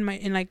breath in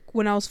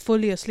when I was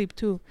fully asleep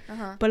too.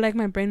 But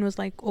my brain was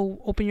like, "Oh,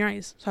 open your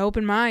eyes." So I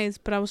opened my eyes,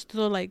 but I was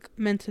still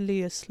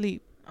mentally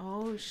asleep.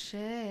 Oh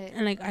shit!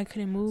 And I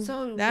couldn't move.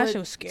 So that shit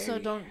was scary.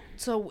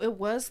 So it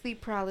was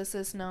sleep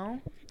paralysis, no?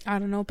 I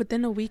don't know, but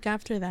then a week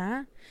after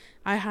that,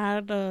 I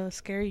had a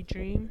scary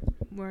dream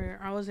where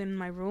I was in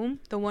my room,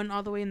 the one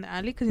all the way in the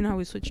alley, because you know how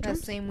we switched rooms?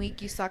 That same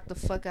week you socked the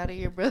fuck out of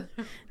your brother.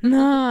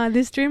 Nah,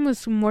 this dream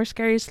was more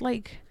scary. It's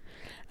I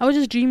was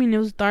just dreaming. It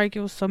was dark.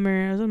 It was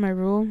summer. I was in my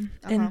room.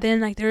 And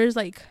then there was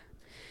it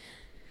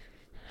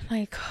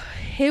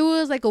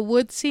was like a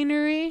wood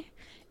scenery.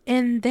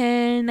 And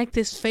then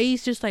this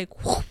face just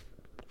whoop,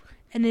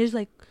 and it's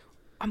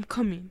I'm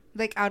coming.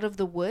 Like out of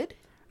the wood?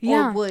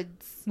 Yeah. Or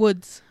woods?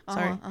 Woods.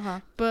 Sorry.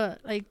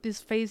 But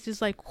this face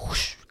just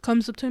whoosh,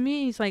 comes up to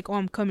me. He's like, "Oh,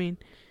 I'm coming."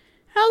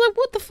 And I was like,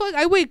 "What the fuck?"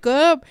 I wake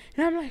up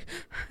and I'm like,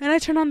 and I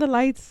turn on the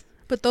lights.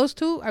 But those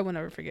two, I will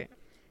never forget.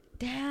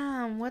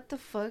 Damn, what the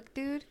fuck,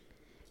 dude?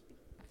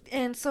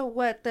 And so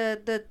what,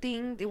 the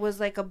thing, it was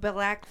like a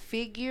black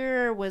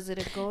figure, or was it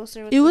a ghost?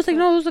 Or it was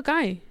no, it was a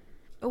guy.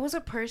 It was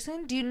a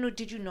person?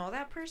 Did you know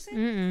that person?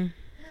 Mm-mm.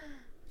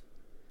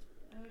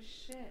 Oh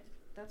shit,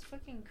 that's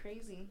fucking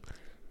crazy.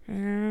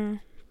 Yeah.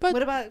 But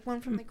what about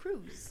one from the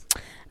cruise?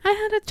 I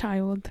had a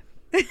child.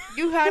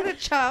 You had a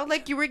child?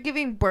 You were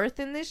giving birth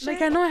in this shit?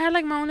 I know I had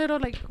my own little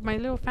my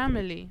little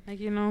family.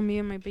 Me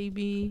and my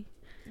baby.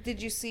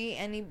 Did you see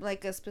any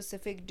a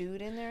specific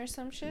dude in there or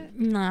some shit?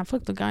 Nah,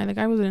 fuck the guy. The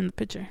guy wasn't in the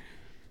picture.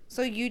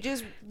 So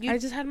I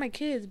just had my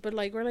kids, but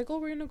we're oh,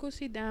 we're gonna go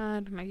see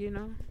dad. My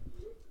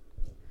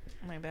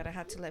bad, I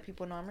had to let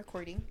people know I'm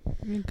recording.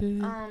 Okay.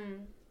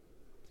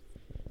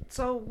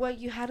 So what,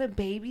 you had a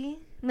baby?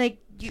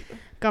 You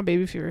got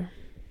baby fever.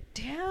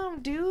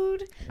 Damn,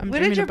 dude. What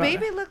did your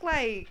baby look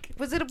like?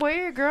 Was it a boy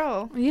or a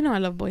girl? I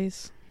love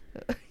boys.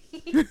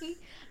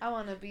 I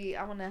want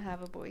to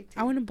have a boy too.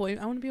 I want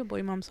to be a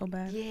boy mom so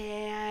bad.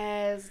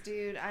 Yes,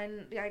 dude.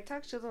 I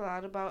talk shit a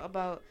lot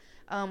about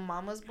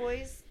mama's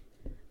boys.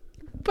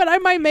 But I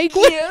might make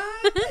one. Yeah.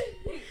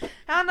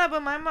 Hell no,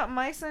 but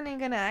my son ain't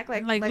gonna act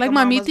like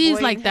mamitis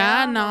like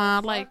that.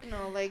 Nah, like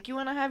no, like you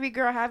wanna have your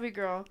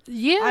girl.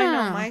 Yeah, I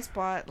know my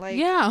spot. Like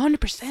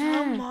 100%.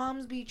 Some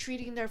moms be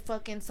treating their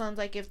fucking sons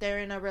like if they're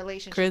in a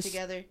relationship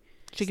together.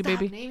 Chicken Stop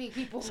baby. naming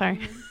people. Sorry.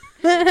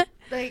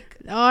 Like,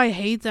 oh, I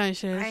hate that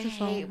shit. I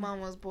hate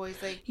mama's boys.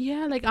 Like,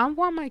 yeah, like I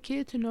want my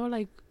kid to know,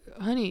 like,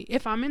 honey,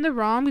 if I'm in the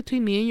wrong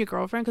between me and your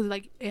girlfriend, because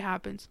like it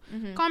happens,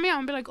 call me out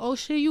and be like, oh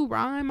shit, you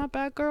wrong, my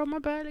bad, girl, my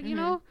bad, like, you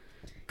know,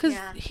 because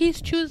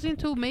he's choosing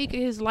to make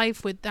his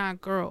life with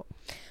that girl.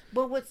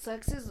 But what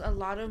sucks is a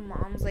lot of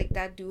moms like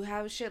that do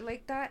have shit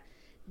like that.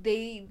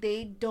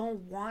 They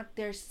don't want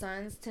their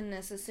sons to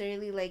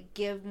necessarily like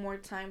give more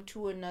time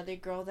to another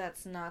girl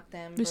that's not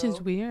them. This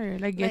is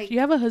weird. Like you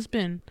have a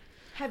husband.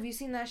 Have you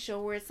seen that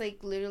show where it's like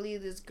literally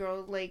this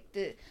girl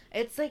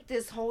it's like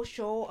this whole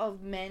show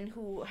of men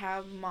who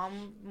have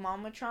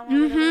mama trauma,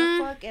 whatever the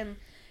fuck, and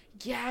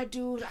yeah,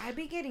 dude, I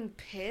be getting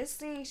pissed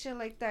seeing shit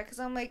like that because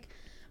I'm like,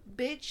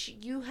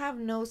 bitch, you have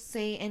no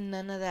say in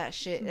none of that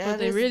shit. But that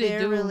they is really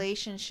their do.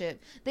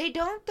 Relationship. They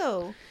don't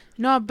though.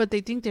 No, but they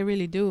think they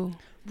really do.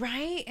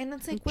 Right, and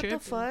it's like, what the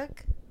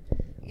fuck?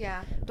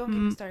 Yeah, don't get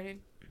me started.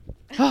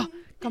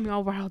 Got me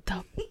all riled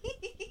up.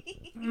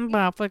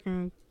 But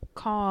fucking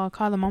call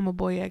the mama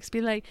boy ex. Be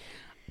like,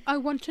 I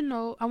want you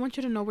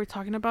to know we're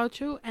talking about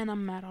you, and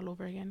I'm mad all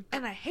over again.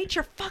 And I hate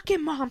your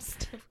fucking mom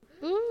still.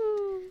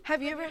 Ooh.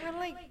 Have you ever had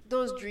like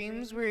those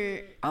dreams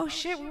where, oh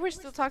shit, we were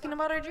still talking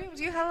about our dreams?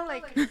 You hella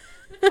like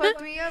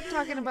fucked me up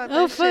talking about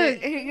that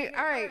shit.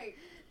 All right,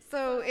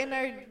 so in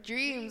our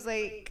dreams,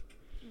 like,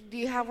 do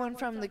you have one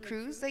from the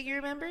cruise that you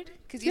remembered?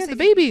 Cause you the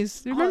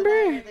babies. Remember?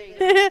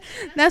 Oh,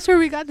 that's where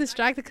we got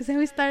distracted because then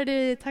we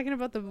started talking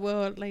about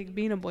like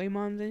being a boy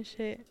moms and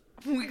shit.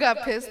 We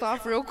got pissed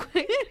off real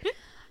quick.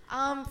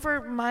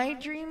 For my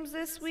dreams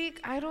this week,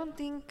 I don't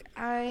think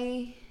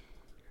I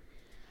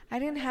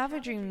didn't have a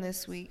dream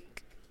this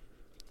week.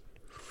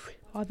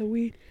 All the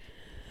weed.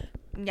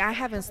 Yeah, I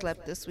haven't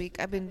slept this week.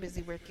 I've been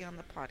busy working on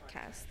the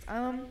podcast.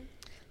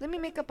 Let me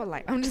make up a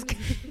lie. I'm just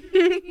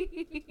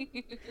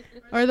kidding.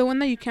 Or the one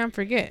that you can't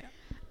forget.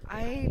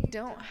 I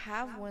don't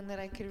have one that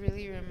I could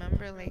really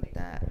remember like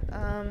that.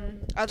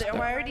 I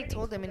already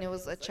told them, and it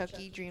was a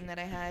Chucky dream that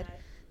I had.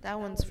 That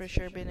one's for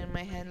sure been in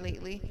my head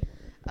lately.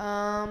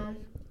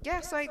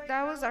 Yeah, so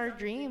that was our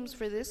dreams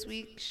for this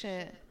week.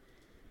 Shit.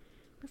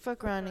 We'll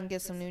fuck around and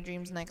get some new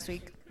dreams next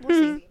week.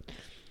 We'll see.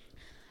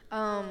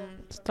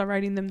 Start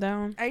writing them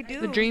down. I do.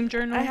 The dream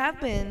journal. I have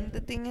hadn't.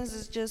 The thing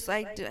is just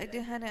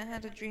hadn't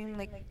had a dream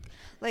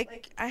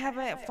like I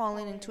haven't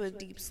fallen into a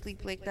deep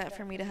sleep like that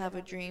for me to have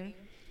a dream.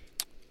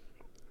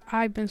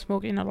 I've been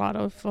smoking a lot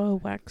of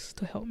wax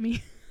to help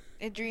me.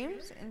 It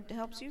dreams and it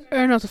helps you?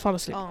 Or no, to fall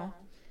asleep. Oh.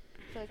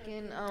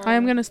 Fucking I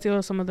am gonna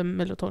steal some of the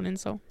melatonin,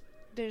 so.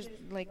 There's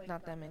like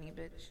not that many,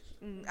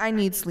 bitch. I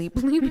need sleep.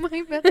 Leave my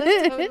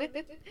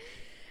melatonin.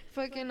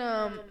 Fucking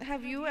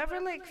have you ever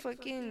like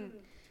fucking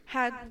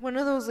had one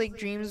of those like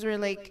dreams where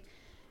like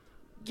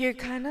you're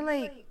kind of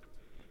like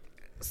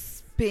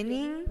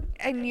spinning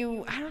and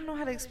I don't know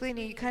how to explain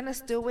it, you kind of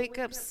still wake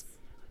up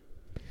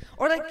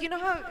or like, you know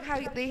how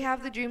they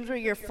have the dreams where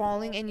you're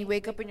falling and you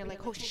wake up and you're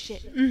like, oh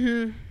shit.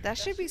 That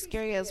should be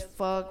scary as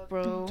fuck,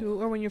 bro.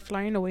 Or when you're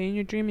flying away in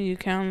your dream and you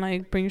can't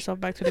like bring yourself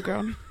back to the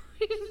ground.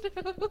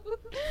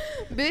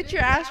 Bitch,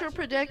 you're astral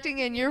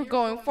projecting and you're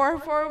going far,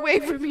 far away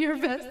from your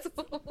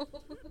vessel.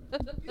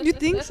 You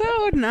think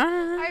so?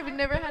 Nah. I've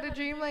never had a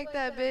dream like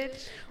that,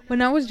 bitch.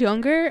 When I was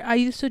younger, I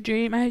used to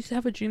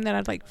have a dream that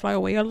I'd like fly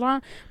away a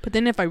lot, but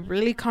then if I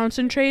really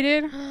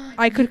concentrated,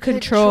 I could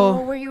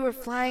control where you were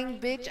flying,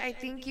 bitch. I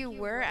think you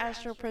were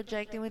astral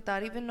projecting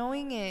without even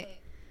knowing it.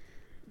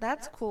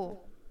 That's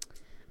cool.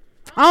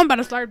 I'm about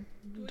to start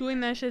doing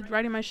that shit,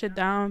 writing my shit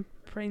down,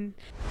 praying.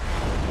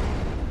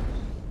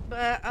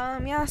 But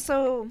yeah,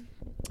 so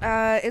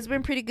it's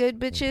been pretty good,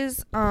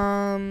 bitches.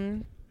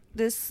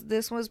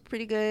 This was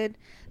pretty good.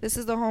 This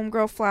is the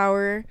homegirl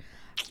flower.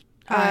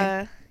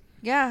 Yeah,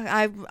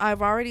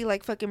 I've already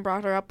like fucking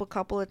brought her up a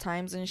couple of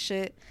times and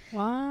shit.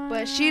 Wow.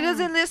 But she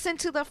doesn't listen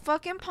to the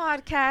fucking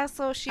podcast,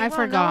 so she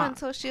won't know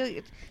until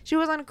she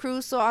was on a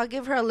cruise. So I'll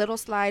give her a little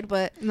slide,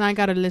 but now I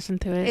gotta listen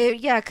to it.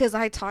 Yeah, cause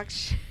I talk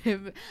shit.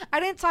 I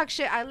didn't talk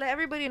shit. I let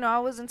everybody know I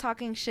wasn't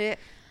talking shit.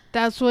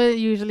 That's what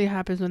usually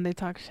happens when they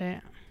talk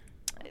shit.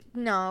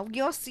 No,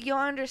 you'll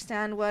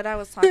understand what I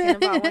was talking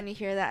about when you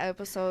hear that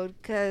episode.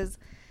 Cause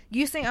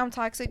you think I'm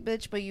toxic,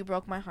 bitch, but you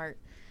broke my heart.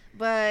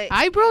 But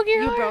I broke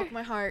your heart. You broke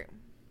my heart.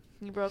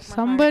 You broke my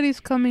Somebody's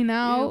heart. Coming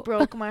out. You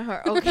broke my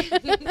heart. Okay.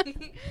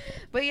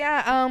 But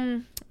yeah,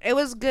 it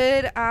was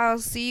good. I'll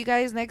see you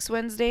guys next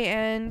Wednesday,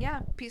 and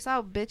yeah, peace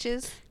out,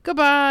 bitches.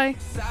 Goodbye.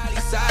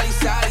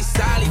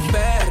 Sal y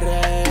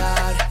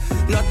perrear.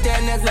 No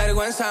tienes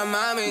vergüenza,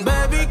 mami.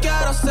 Baby,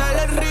 quiero ser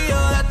el río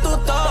de tu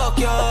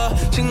Tokio.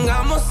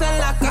 Chingamos en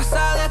la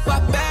casa de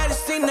papel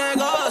sin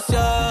negocio.